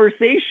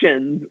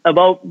conversations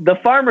about the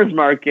farmer's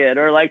market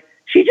or like,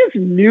 she just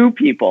knew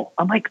people.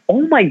 I'm like,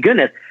 oh my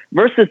goodness,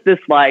 versus this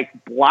like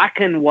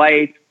black and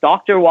white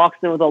doctor walks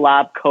in with a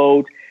lab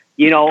coat,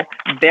 you know,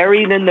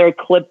 buried in their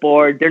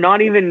clipboard. They're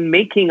not even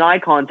making eye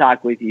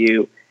contact with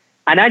you.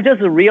 And I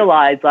just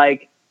realized,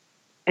 like,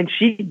 and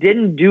she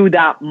didn't do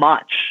that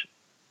much,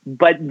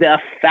 but the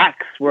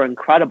effects were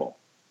incredible.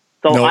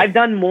 So I've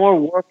done more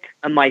work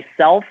on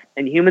myself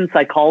and human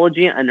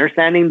psychology,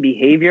 understanding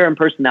behavior and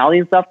personality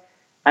and stuff.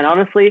 And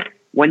honestly,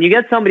 when you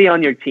get somebody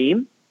on your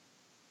team,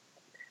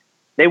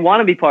 they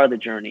want to be part of the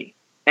journey.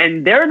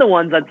 And they're the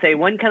ones that say,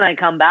 when can I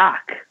come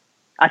back?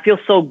 I feel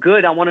so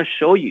good. I want to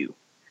show you.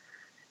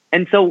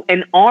 And so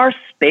in our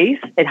space,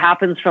 it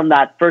happens from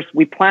that first,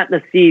 we plant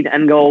the seed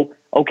and go,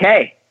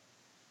 okay,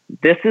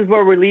 this is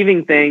where we're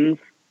leaving things.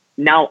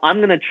 Now I'm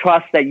going to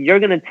trust that you're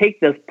going to take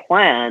this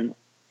plan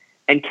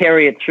and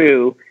carry it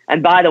through.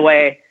 And by the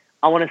way,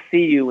 I want to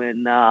see you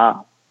in 2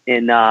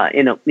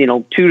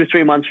 to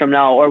 3 months from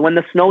now, or when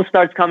the snow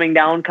starts coming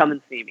down, come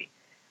and see me.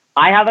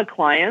 I have a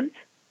client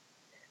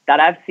that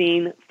I've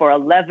seen for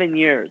 11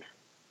 years.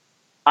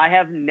 I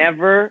have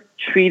never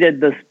treated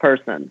this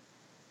person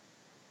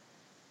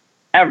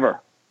ever.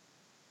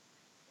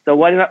 So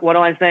what am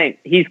I saying?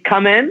 He's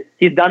come in,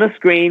 he's done a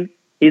screen,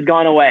 he's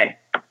gone away.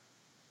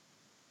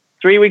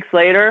 3 weeks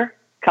later,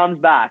 comes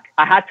back.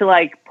 I had to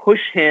like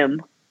push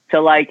him to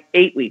like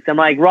 8 weeks. I'm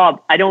like,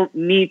 Rob, I don't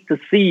need to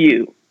see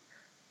you,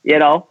 you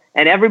know?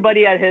 And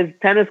everybody at his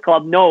tennis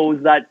club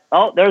knows that,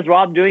 oh, there's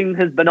Rob doing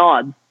his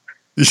Bernard.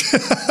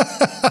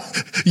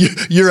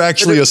 You're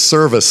actually a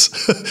service.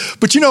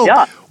 But you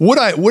know, what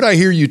I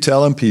hear you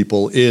telling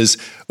people is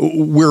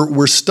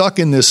we're stuck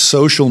in this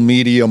social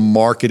media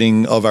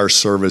marketing of our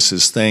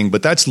services thing,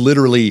 but that's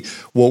literally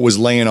what was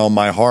laying on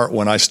my heart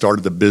when I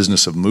started the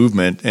business of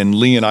movement. And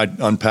Lee and I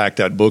unpacked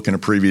that book in a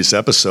previous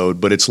episode,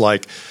 but it's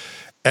like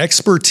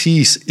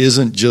expertise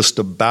isn't just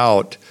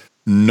about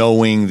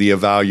knowing the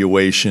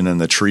evaluation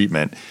and the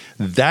treatment.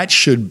 That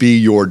should be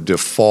your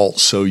default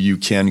so you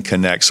can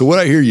connect. So what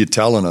I hear you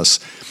telling us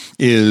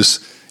is,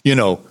 you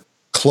know,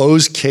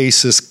 close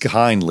cases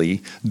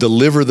kindly,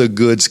 deliver the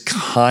goods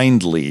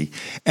kindly,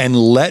 and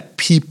let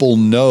people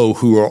know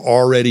who are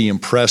already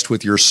impressed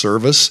with your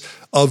service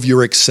of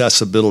your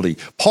accessibility.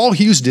 Paul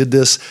Hughes did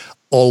this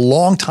a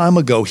long time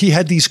ago. He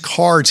had these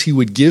cards he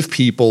would give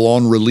people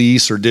on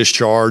release or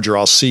discharge, or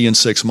I'll see you in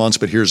 6 months,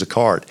 but here's a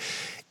card.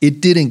 It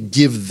didn't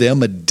give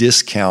them a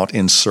discount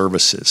in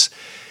services.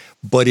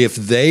 But if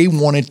they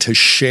wanted to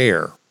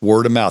share,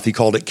 word of mouth, he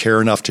called it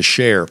care enough to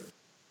share,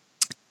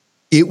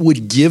 it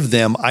would give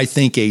them, I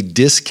think, a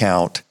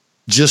discount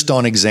just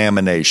on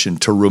examination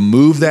to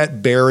remove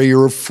that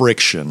barrier of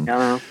friction,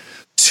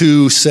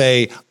 to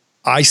say,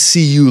 I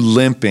see you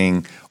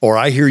limping, or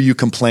I hear you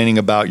complaining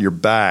about your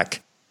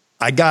back.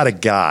 I got a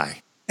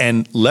guy,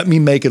 and let me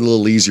make it a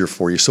little easier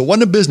for you. So it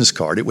wasn't a business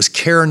card. It was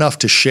care enough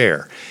to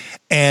share.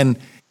 And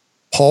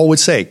Paul would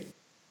say,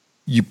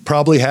 you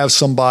probably have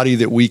somebody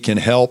that we can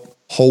help.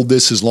 Hold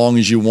this as long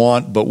as you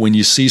want, but when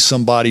you see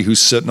somebody who's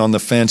sitting on the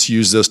fence,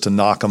 use this to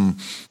knock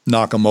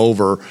them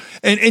over.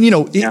 And you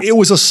know, it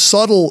was a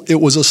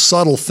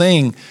subtle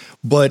thing,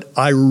 but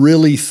I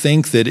really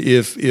think that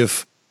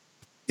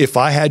if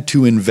I had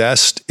to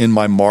invest in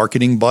my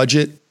marketing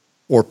budget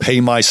or pay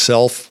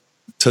myself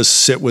to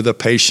sit with a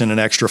patient an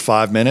extra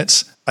 5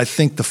 minutes, I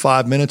think the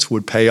 5 minutes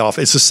would pay off.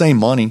 It's the same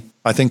money.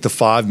 I think the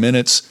 5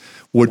 minutes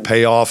would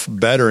pay off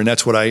better. And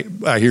that's what I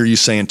hear you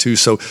saying too.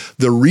 So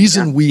the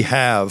reason we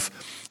have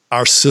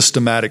our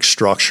systematic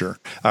structure,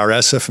 our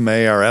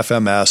SFMA, our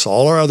FMS,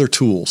 all our other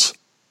tools,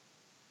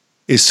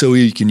 is so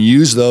you can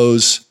use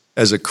those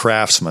as a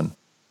craftsman,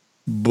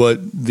 but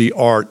the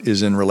art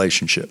is in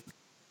relationship.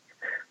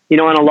 And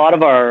a lot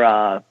of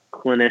our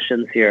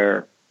clinicians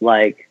here,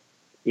 like,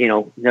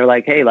 they're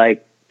like, hey,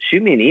 like,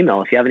 shoot me an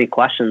email if you have any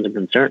questions or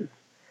concerns,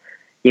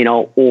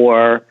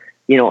 or,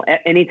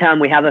 anytime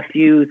we have a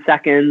few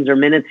seconds or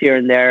minutes here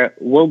and there,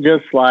 we'll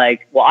just I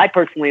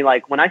personally,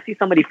 like, when I see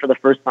somebody for the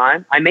first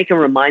time, I make a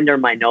reminder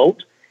in my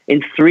note.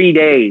 In 3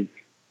 days,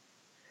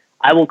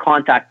 I will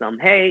contact them.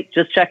 Hey,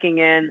 just checking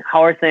in.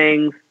 How are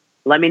things?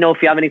 Let me know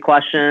if you have any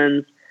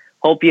questions.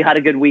 Hope you had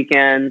a good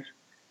weekend.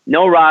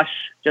 No rush.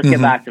 Just get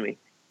back to me.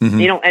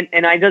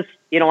 And I just,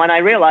 and I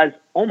realized,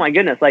 oh my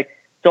goodness,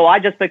 so I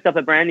just picked up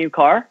a brand new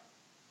car.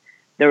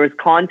 There was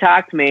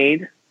contact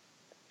made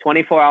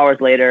 24 hours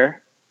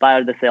later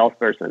by the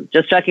salesperson.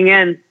 Just checking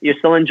in. You're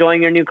still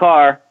enjoying your new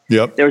car.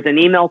 Yep. There was an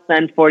email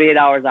sent 48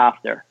 hours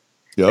after.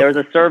 Yep. There was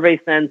a survey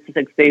sent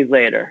 6 days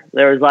later.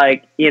 There was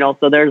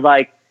so there's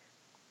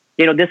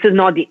this is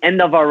not the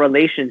end of our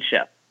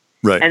relationship.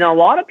 Right. And a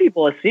lot of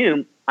people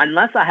assume,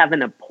 unless I have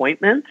an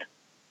appointment,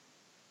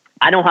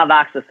 I don't have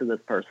access to this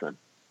person.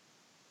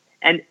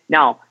 And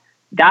now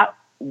that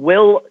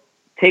will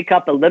take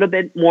up a little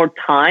bit more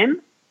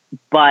time,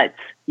 but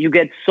you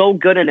get so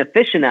good and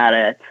efficient at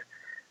it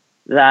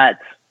that,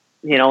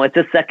 it's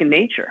a second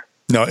nature.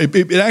 No,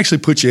 it actually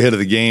puts you ahead of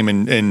the game,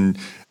 and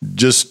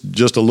just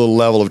a little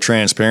level of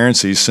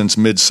transparency. Since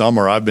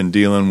midsummer, I've been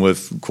dealing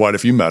with quite a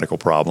few medical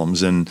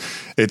problems, and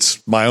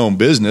it's my own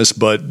business,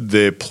 but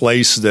the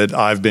place that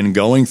I've been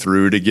going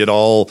through to get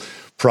all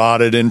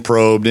prodded and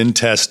probed and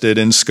tested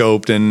and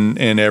scoped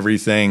and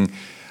everything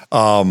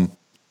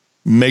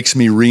makes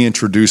me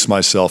reintroduce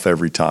myself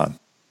every time.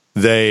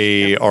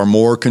 They are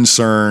more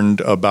concerned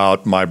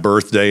about my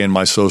birthday and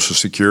my social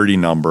security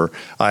number.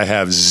 I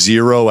have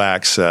zero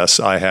access.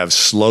 I have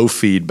slow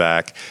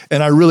feedback,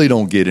 and I really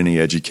don't get any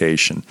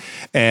education.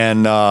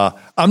 And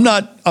I'm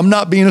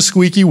not being a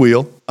squeaky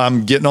wheel.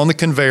 I'm getting on the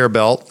conveyor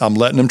belt. I'm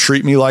letting them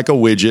treat me like a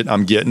widget.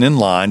 I'm getting in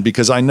line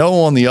because I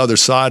know on the other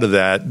side of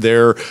that,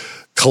 they're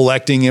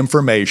collecting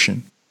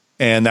information,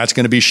 and that's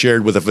going to be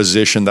shared with a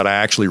physician that I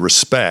actually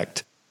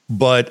respect.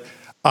 But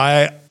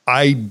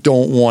I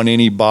don't want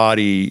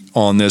anybody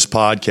on this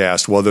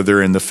podcast, whether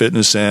they're in the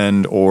fitness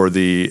end or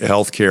the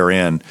healthcare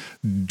end,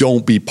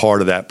 don't be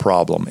part of that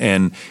problem.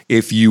 And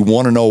if you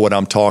want to know what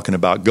I'm talking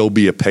about, go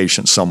be a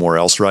patient somewhere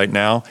else right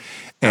now.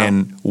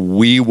 And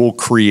we will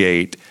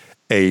create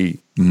a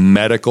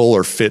medical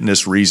or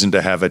fitness reason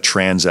to have a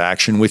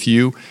transaction with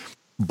you,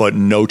 but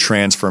no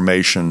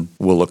transformation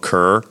will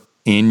occur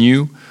in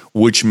you,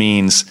 which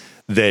means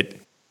that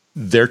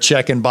they're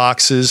checking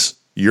boxes.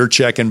 You're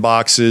checking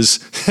boxes.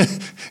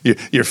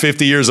 You're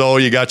 50 years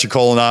old. You got your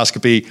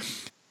colonoscopy.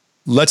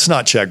 Let's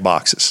not check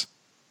boxes.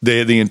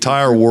 The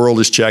entire world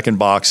is checking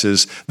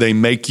boxes. They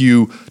make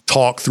you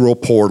talk through a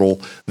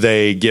portal.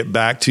 They get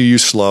back to you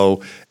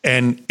slow,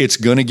 and it's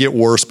going to get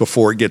worse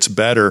before it gets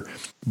better.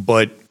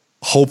 But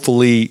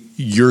hopefully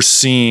you're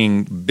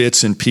seeing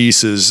bits and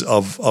pieces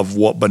of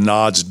what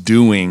Binod's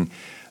doing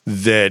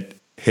that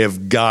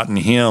have gotten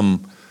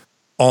him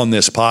on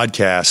this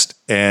podcast,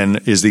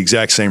 and is the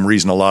exact same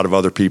reason a lot of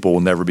other people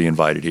will never be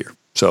invited here.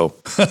 So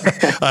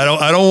I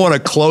don't want to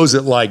close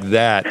it like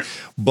that,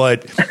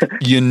 but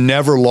you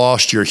never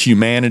lost your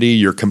humanity,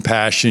 your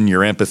compassion,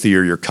 your empathy,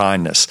 or your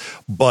kindness.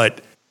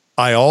 But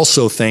I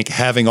also think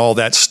having all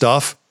that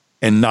stuff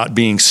and not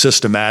being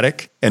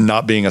systematic and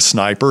not being a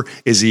sniper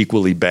is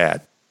equally bad.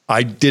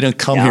 I didn't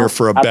come here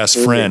for a best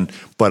friend,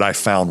 but I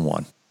found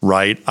one.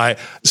 Right.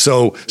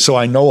 So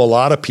I know a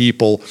lot of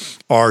people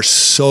are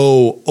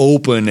so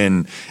open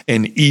and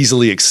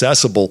easily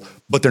accessible,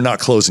 but they're not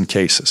closing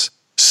cases.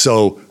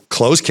 So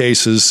close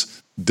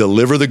cases,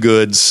 deliver the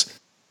goods,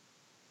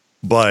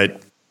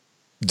 but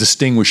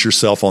distinguish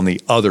yourself on the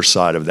other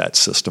side of that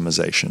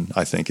systemization,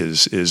 I think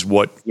is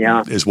what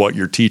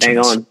you're teaching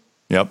us. On.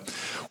 Yep.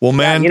 Well,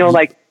 man, go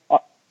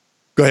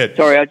ahead.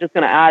 Sorry, I was just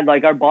going to add,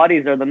 our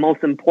bodies are the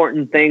most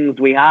important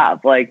things we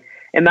have.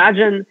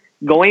 Imagine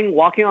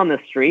walking on the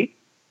street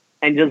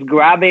and just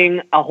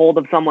grabbing a hold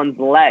of someone's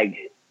leg.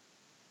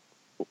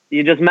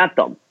 You just met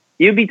them.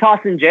 You'd be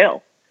tossed in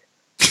jail.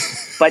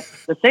 But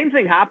the same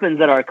thing happens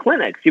at our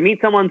clinics. You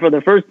meet someone for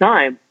the first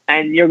time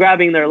and you're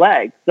grabbing their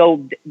leg.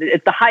 So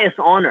it's the highest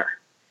honor.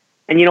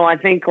 And, I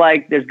think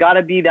there's got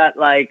to be that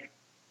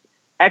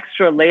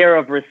extra layer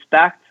of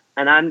respect,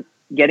 and I'm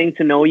getting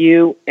to know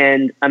you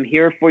and I'm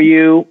here for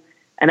you.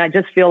 And I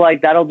just feel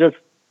like that'll just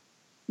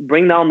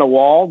bring down the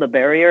wall, the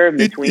barrier in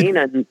between,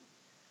 and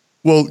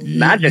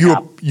magic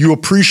happens. You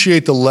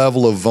appreciate the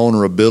level of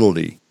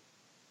vulnerability,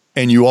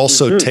 and you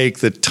also take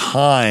the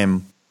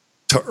time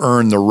to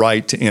earn the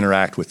right to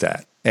interact with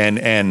that.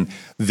 And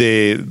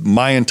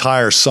my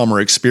entire summer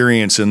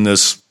experience in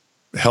this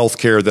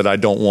healthcare that I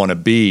don't want to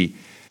be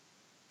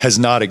has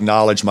not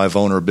acknowledged my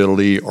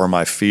vulnerability or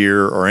my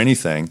fear or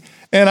anything.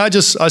 And I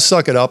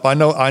suck it up. I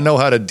know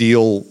how to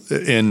deal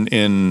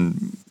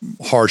in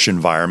harsh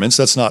environments.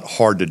 That's not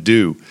hard to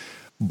do,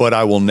 but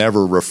I will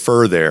never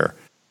refer there.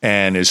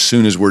 And as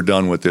soon as we're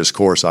done with this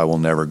course, I will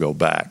never go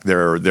back.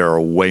 There are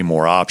way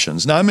more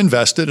options. Now I'm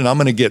invested and I'm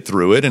going to get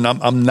through it, and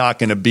I'm not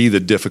going to be the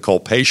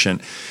difficult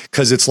patient,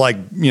 because it's like,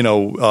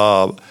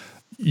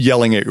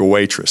 yelling at your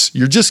waitress.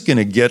 You're just going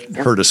to get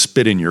her to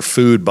spit in your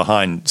food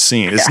behind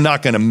scene. It's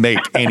not going to make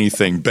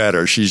anything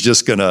better. She's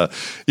just going to,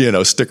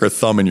 stick her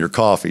thumb in your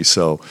coffee.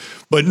 So,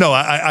 but no,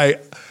 I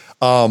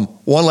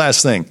one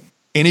last thing.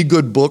 Any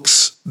good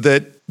books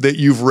that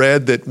you've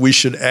read that we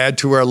should add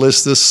to our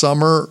list this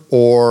summer,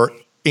 or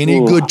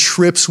any good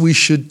trips we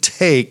should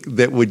take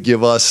that would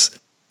give us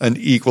an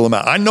equal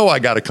amount? I know I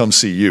got to come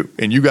see you,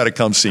 and you got to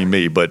come see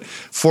me. But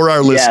for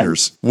our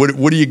listeners, what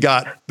do you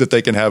got that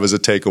they can have as a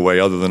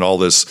takeaway other than all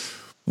this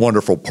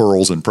wonderful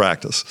pearls in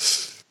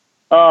practice?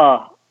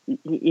 I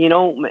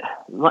don't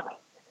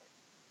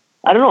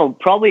know,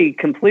 probably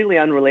completely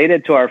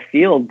unrelated to our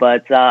field,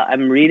 but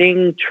I'm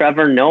reading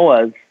Trevor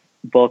Noah's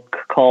book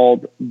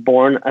called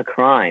Born a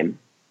Crime.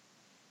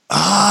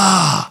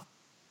 And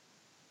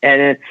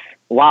it's,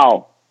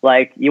 wow.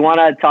 Like, you want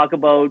to talk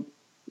about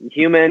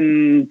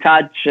human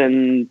touch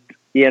and,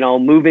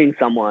 moving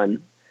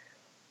someone.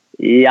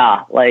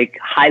 Yeah, like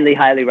highly,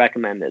 highly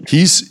recommended.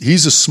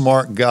 He's a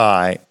smart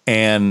guy,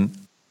 and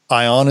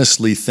I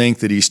honestly think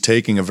that he's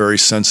taking a very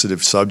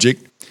sensitive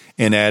subject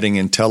and adding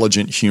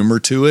intelligent humor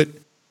to it,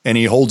 and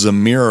he holds a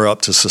mirror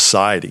up to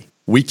society.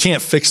 We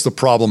can't fix the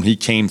problem he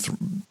came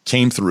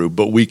through,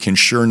 but we can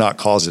sure not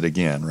cause it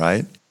again,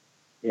 right?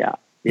 Yeah.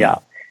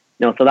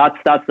 No, so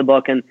that's the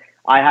book, and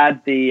I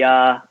had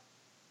the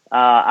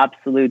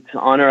absolute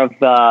honor of,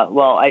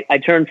 I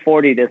turned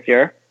 40 this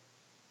year,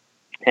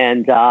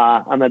 and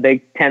I'm a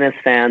big tennis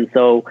fan.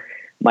 So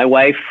my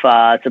wife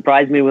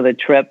surprised me with a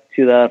trip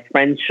to the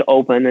French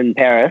Open in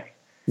Paris.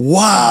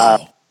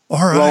 Wow.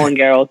 All right. Roland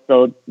Garros.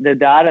 So did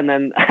that, and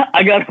then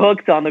I got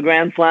hooked on the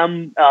Grand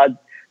Slam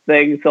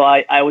thing. So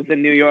I was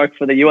in New York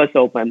for the U.S.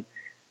 Open,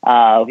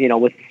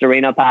 with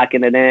Serena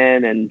packing it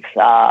in. And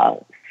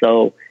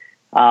those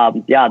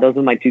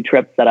are my two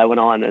trips that I went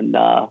on. And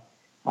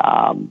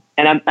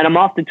I'm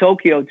off to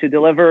Tokyo to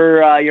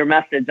deliver your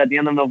message at the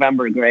end of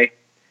November, Gray,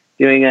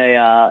 doing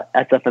a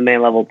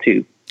SFMA level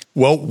 2.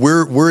 Well,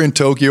 we're in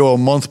Tokyo a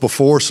month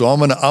before, so I'm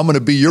gonna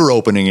be your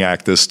opening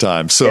act this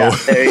time. So yeah,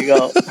 there you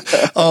go.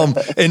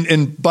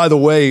 and by the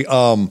way,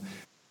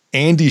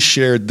 Andy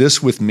shared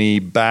this with me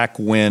back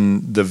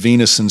when the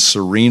Venus and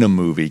Serena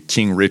movie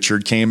King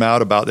Richard came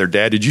out about their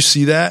dad. Did you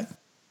see that?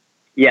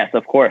 Yes,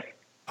 of course.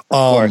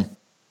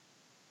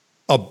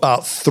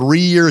 About 3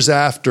 years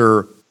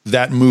after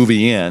that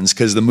movie ends,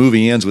 because the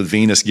movie ends with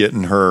Venus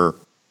getting her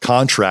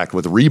contract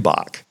with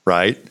Reebok,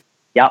 right?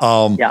 Yeah.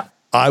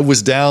 I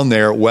was down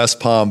there at West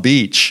Palm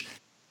Beach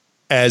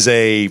as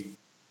a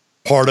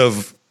part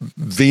of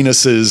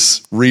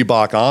Venus's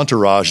Reebok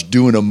entourage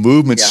doing a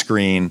movement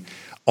screen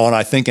on,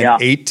 I think,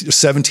 an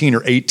 17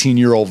 or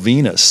 18-year-old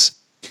Venus.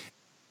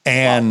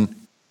 And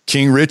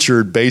King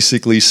Richard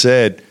basically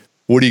said,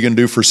 "What are you going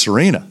to do for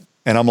Serena?"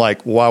 And I'm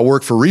like, "Well, I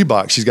work for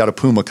Reebok. She's got a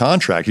Puma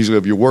contract." He's like,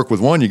 "If you work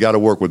with one, you got to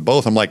work with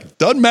both." I'm like,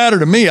 "Doesn't matter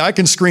to me. I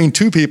can screen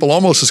two people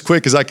almost as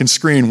quick as I can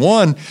screen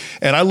one."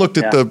 And I looked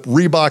at the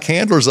Reebok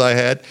handlers I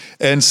had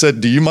and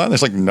said, "Do you mind?"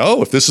 It's like,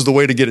 "No, if this is the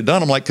way to get it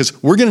done." I'm like,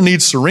 "Because we're going to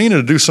need Serena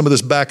to do some of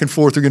this back and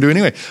forth we're going to do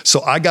anyway."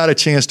 So I got a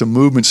chance to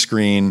movement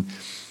screen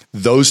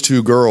those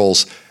two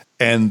girls.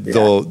 And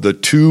the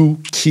two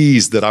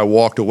keys that I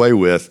walked away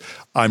with,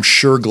 I'm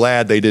sure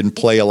glad they didn't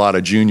play a lot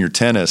of junior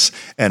tennis,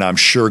 and I'm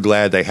sure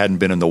glad they hadn't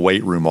been in the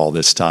weight room all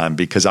this time,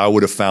 because I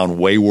would have found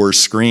way worse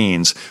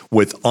screens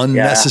with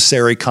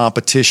unnecessary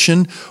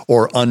competition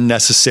or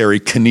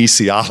unnecessary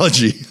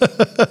kinesiology.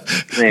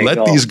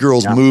 Let these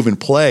girls move and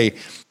play.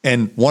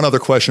 And one other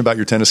question about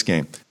your tennis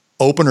game: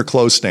 open or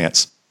closed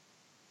stance?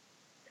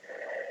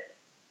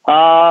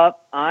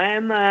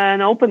 I'm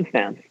an open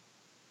stance.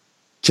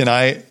 Can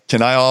I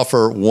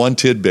offer one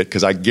tidbit?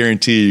 Because I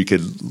guarantee you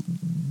could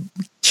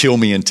kill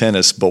me in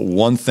tennis, but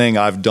one thing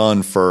I've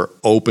done for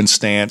open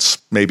stance,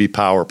 maybe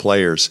power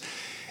players,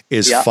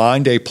 is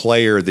find a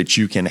player that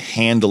you can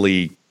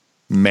handily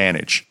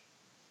manage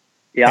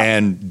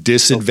and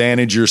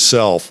disadvantage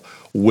yourself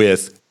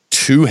with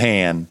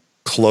two-hand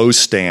closed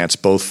stance,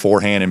 both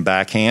forehand and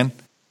backhand.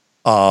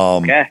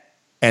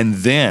 And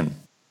then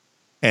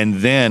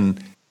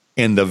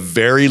in the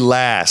very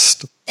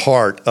last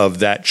part of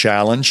that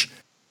challenge,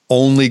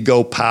 only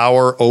go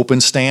power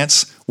open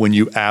stance when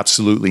you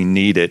absolutely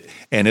need it,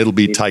 and it'll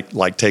be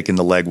like taking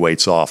the leg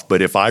weights off.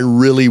 But if I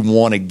really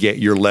want to get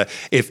your leg,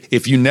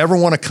 if you never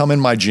want to come in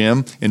my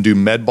gym and do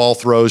med ball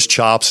throws,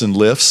 chops, and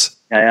lifts,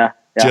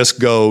 just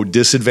go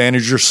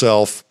disadvantage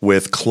yourself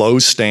with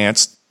closed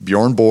stance,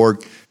 Bjorn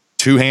Borg,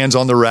 two hands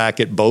on the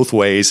racket both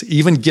ways.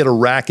 Even get a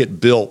racket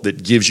built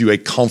that gives you a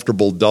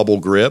comfortable double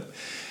grip,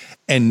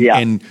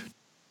 and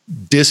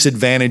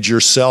disadvantage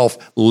yourself,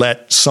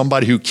 let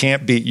somebody who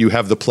can't beat you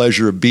have the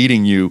pleasure of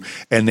beating you,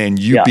 and then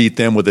you beat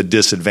them with a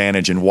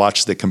disadvantage, and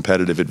watch the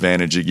competitive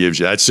advantage it gives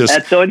you. That's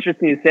so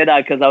interesting you say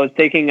that, because I was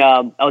hitting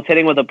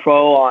with a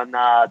pro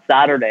on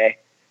Saturday,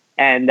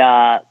 and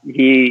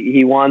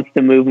he wants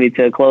to move me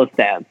to a close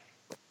stance.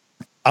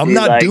 I'm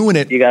not doing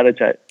it. You got to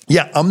try.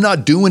 Yeah, I'm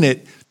not doing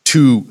it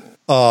to.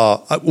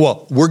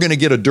 We're going to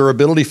get a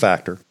durability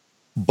factor,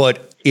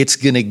 but it's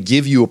going to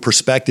give you a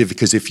perspective,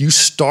 because if you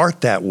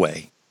start that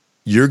way,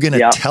 you're going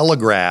to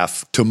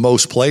telegraph to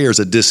most players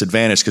a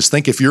disadvantage. Because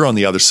think if you're on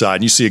the other side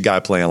and you see a guy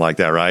playing like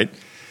that, right?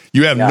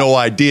 You have no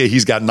idea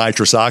he's got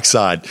nitrous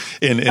oxide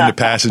in the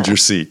passenger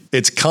seat.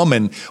 It's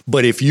coming,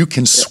 but if you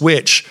can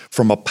switch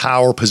from a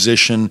power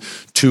position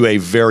to a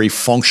very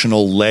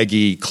functional,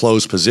 leggy,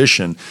 closed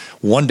position,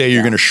 one day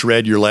you're going to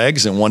shred your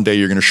legs, and one day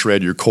you're going to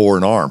shred your core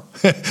and arm.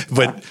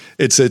 But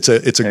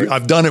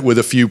I've done it with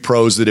a few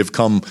pros that have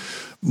come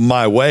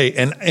my way,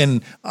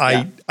 and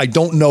I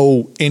don't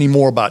know any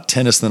more about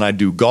tennis than I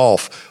do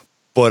golf.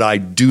 But I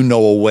do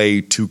know a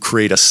way to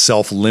create a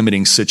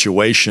self-limiting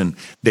situation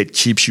that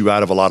keeps you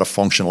out of a lot of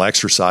functional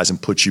exercise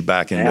and puts you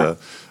back into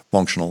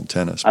functional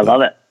tennis. I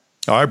love it.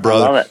 All right,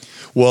 brother. I love it.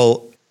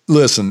 Well,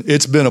 listen,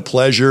 it's been a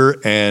pleasure,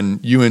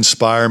 and you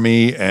inspire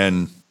me,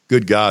 and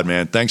good God,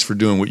 man, thanks for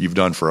doing what you've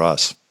done for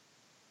us.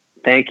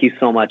 Thank you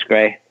so much,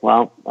 Gray.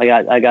 Well, I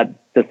got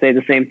to say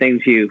the same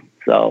thing to you.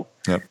 So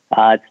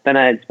it's been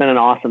an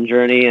awesome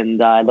journey,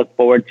 and I look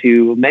forward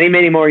to many,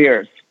 many more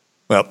years.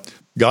 Well,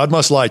 God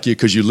must like you,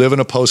 because you live in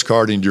a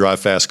postcard and you drive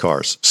fast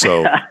cars.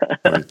 So,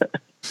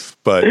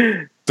 but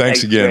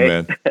thanks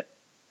again,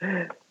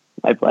 man.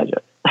 My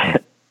pleasure.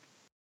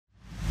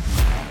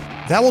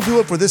 That will do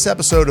it for this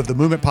episode of the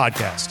Movement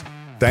Podcast.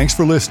 Thanks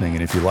for listening.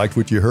 And if you liked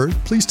what you heard,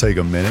 please take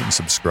a minute and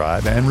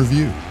subscribe and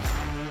review.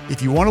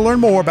 If you want to learn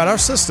more about our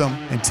system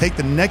and take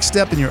the next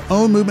step in your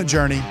own movement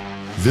journey,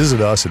 visit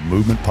us at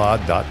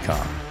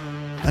movementpod.com.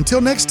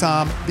 Until next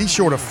time, be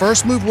sure to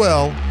first move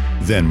well,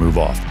 then move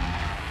often.